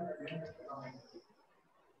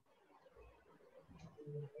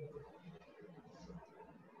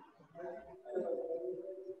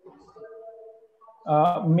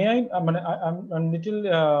 May I'm a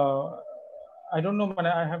little, I don't know,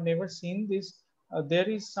 I have never seen this. There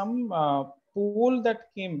is some poll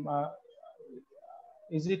that came.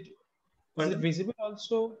 Is it visible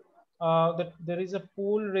also? That there is a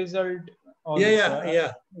poll result also.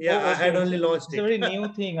 Yeah. Oh, I had only launched it's a very new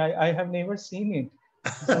thing. I have never seen it.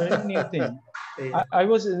 It's a very new thing. I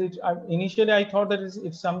was initially I thought that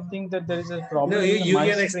it's something that there is a problem. No, in you my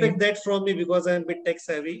can screen. expect that from me because I'm a bit tech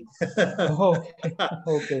savvy. Okay.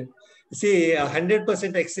 Okay. See,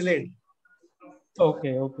 100% excellent.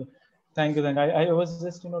 Okay. Thank you. I was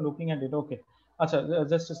just looking at it. Okay. Acha,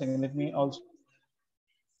 just a second. Let me also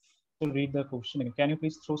read the question again. Can you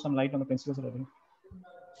please throw some light on the principles of writing?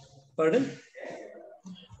 Pardon?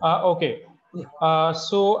 Okay.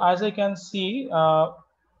 So as I can see,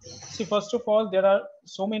 first of all, there are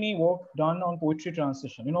so many work done on poetry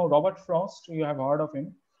translation. Robert Frost, you have heard of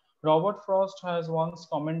him. Robert Frost has once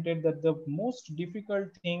commented that the most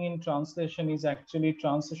difficult thing in translation is actually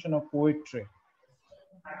translation of poetry.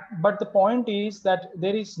 But the point is that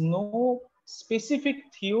there is no specific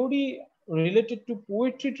theory related to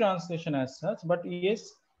poetry translation as such, but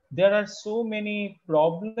yes, there are so many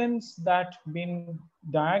problems that been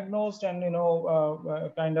diagnosed and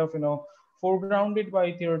kind of foregrounded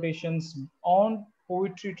by theoreticians on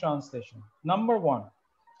poetry translation. Number one,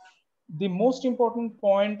 the most important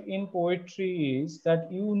point in poetry is that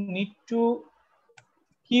you need to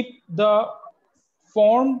keep the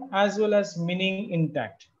form as well as meaning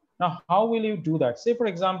intact. Now, how will you do that? Say, for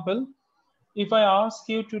example, if I ask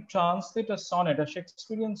you to translate a sonnet, a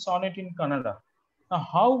Shakespearean sonnet in Kannada, now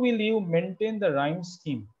how will you maintain the rhyme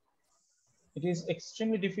scheme? It is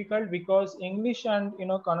extremely difficult because English and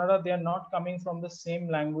Kannada, they are not coming from the same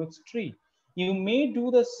language tree. You may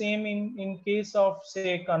do the same in case of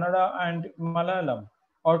say Kannada and Malayalam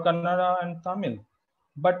or Kannada and Tamil,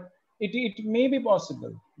 but it may be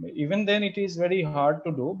possible. Even then it is very hard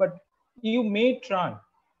to do, but you may try.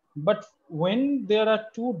 But when there are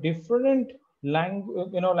two different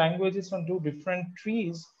languages from two different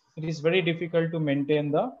trees, it is very difficult to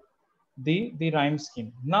maintain the rhyme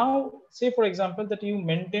scheme. Now, say for example that you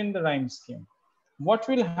maintain the rhyme scheme. What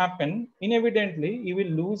will happen? Inevitably, you will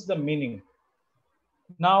lose the meaning.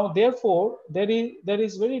 Now, therefore, there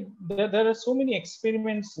are so many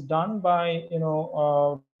experiments done by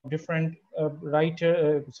different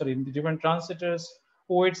different translators,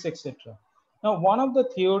 poets, etc. Now, one of the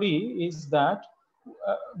theory is that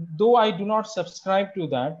though I do not subscribe to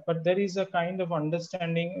that, but there is a kind of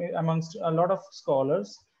understanding amongst a lot of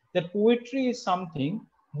scholars that poetry is something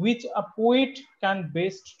which a poet can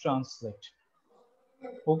best translate.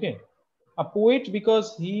 Okay, a poet,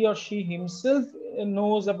 because he or she himself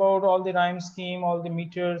knows about all the rhyme scheme, all the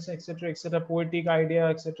meters, etc., poetic idea,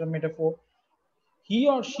 etc., metaphor. He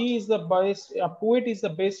or she is the best. A poet is the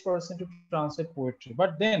best person to translate poetry.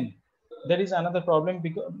 But then there is another problem.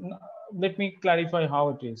 Because let me clarify how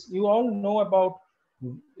it is. You all know about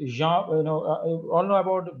all know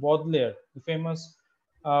about Baudelaire, the famous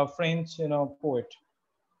French poet.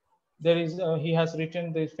 There is he has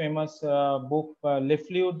written this famous book Les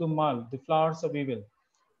Fleurs du Mal, the flowers of evil.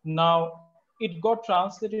 Now it got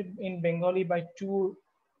translated in Bengali by two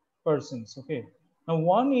persons. Okay, now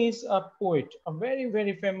one is a poet, a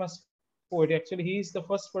very famous poet. Actually, he is the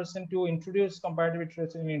first person to introduce comparative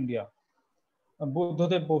literature in India,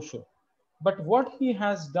 Buddhadev Boshu. But what he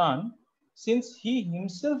has done, since he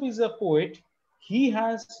himself is a poet, he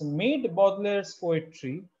has made Baudelaire's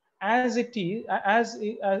poetry as it is, as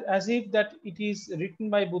if that it is written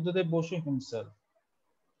by Buddhadev Boshu himself.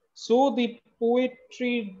 So the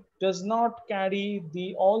poetry does not carry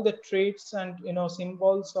all the traits and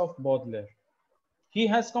symbols of Baudelaire. He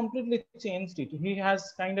has completely changed it. He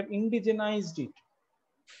has kind of indigenized it.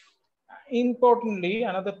 Importantly,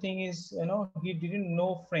 another thing is, he didn't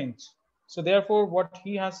know French. So therefore, what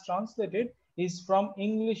he has translated is from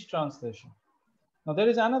English translation. Now, there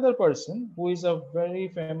is another person who is a very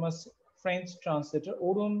famous French translator,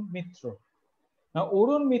 Orun Mitro. Now,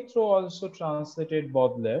 Orun Mitro also translated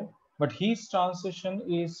Baudelaire, but his translation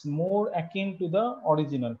is more akin to the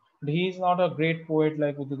original. But he is not a great poet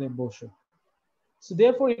like Buddhadev Boshu. So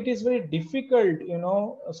therefore, it is very difficult,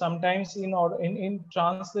 sometimes in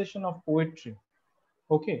translation of poetry.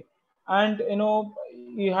 Okay, and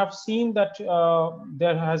you have seen that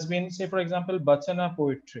there has been, say for example, Bachana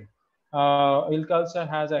poetry. Ilkal sir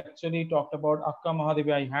has actually talked about Akka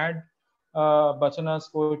Mahadevi. I had Bachana's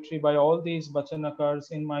poetry by all these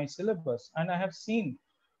Bachanakars in my syllabus, and I have seen,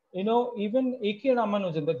 even A.K.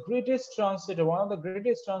 Ramanujan, the greatest translator, one of the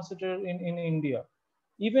greatest translator in India,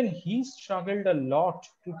 even he struggled a lot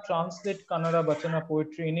to translate Kannada Bachana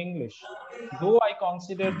poetry in English. Though I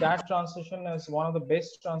consider that translation as one of the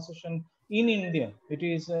best translation in India, it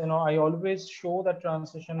is, I always show that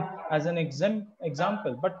translation as an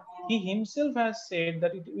example. But he himself has said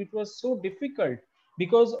that it was so difficult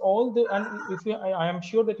because all the, and if you, I am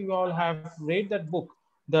sure that you all have read that book,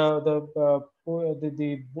 the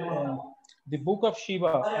book of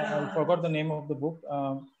Shiva. I forgot the name of the book.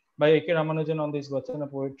 By A.K. Ramanujan on this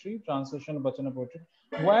Bachana poetry, translation of Bachana poetry,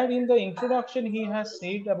 where in the introduction he has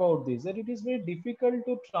said about this, that it is very difficult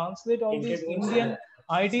to translate all these Indian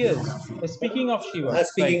ideas. Speaking of Shiva,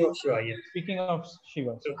 Speaking right? of Shiva, yeah. Speaking of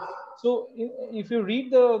Shiva. So if you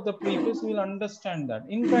read the preface, you will understand that.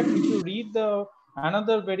 In fact, if you read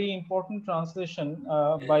another very important translation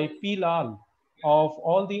by P. Lal of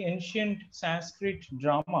all the ancient Sanskrit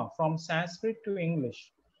drama from Sanskrit to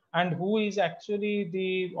English, and who is actually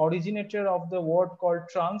the originator of the word called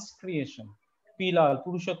transcreation, P. Lal,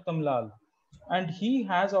 Purushottam Lal. And he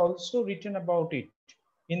has also written about it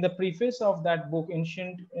in the preface of that book,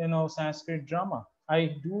 Ancient Sanskrit Drama.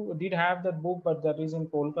 I did have that book, but that is in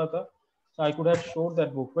Kolkata, so I could have showed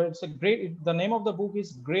that book. But it's a great, the name of the book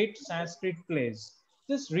is Great Sanskrit Plays.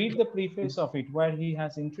 Just read the preface of it, where he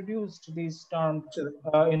has introduced this term,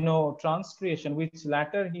 transcreation, which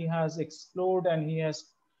latter he has explored, and he has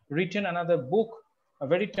written another book, a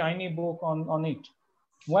very tiny book on it,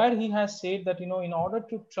 where he has said that, in order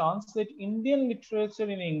to translate Indian literature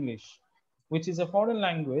in English, which is a foreign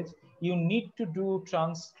language, you need to do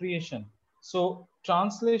transcreation. So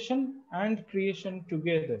translation and creation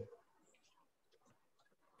together.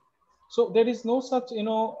 So there is no such,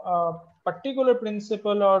 particular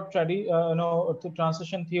principle or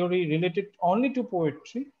translation theory related only to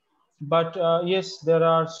poetry. But yes, there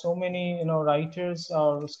are so many, writers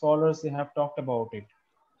or scholars, they have talked about it.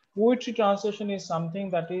 Poetry translation is something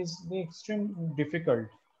that is extremely difficult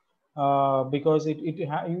because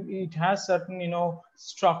it has certain,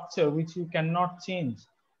 structure which you cannot change.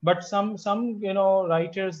 But some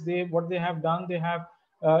writers, what they have done, they have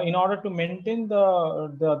in order to maintain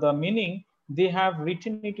the meaning, they have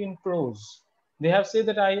written it in prose. They have said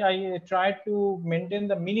that I try to maintain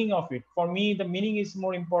the meaning of it. For me, the meaning is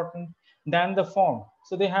more important than the form.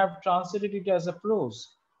 So they have translated it as a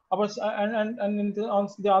prose. And on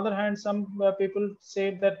the other hand, some people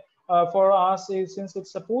say that for us, since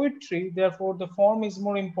it's a poetry, therefore the form is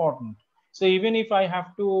more important. So even if I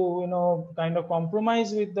have to, kind of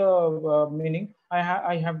compromise with the meaning,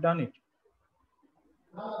 I have done it.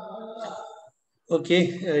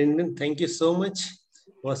 Okay, Rindon, thank you so much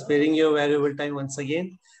for sparing your valuable time once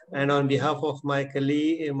again. And on behalf of my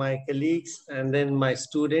colleagues, and then my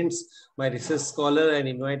students, my research scholar and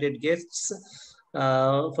invited guests,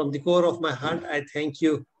 from the core of my heart, I thank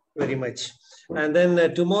you very much. And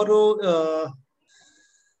then tomorrow,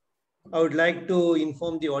 I would like to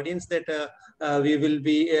inform the audience that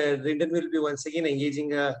Rindon will be once again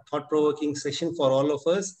engaging a thought-provoking session for all of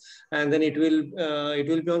us, and then it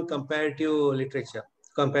will be on comparative literature,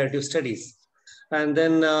 comparative studies. And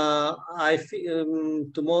then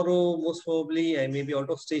tomorrow, most probably, I may be out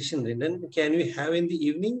of station. Rindon, can we have in the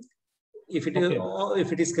evening, if it is, or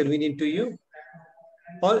if it is convenient to you,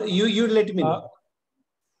 or you let me know.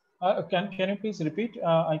 Can you please repeat?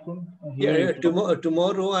 I couldn't hear you.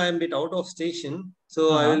 Tomorrow I am a bit out of station,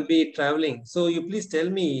 so I will be traveling. So you please tell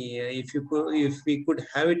me if we could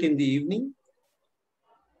have it in the evening,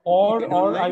 or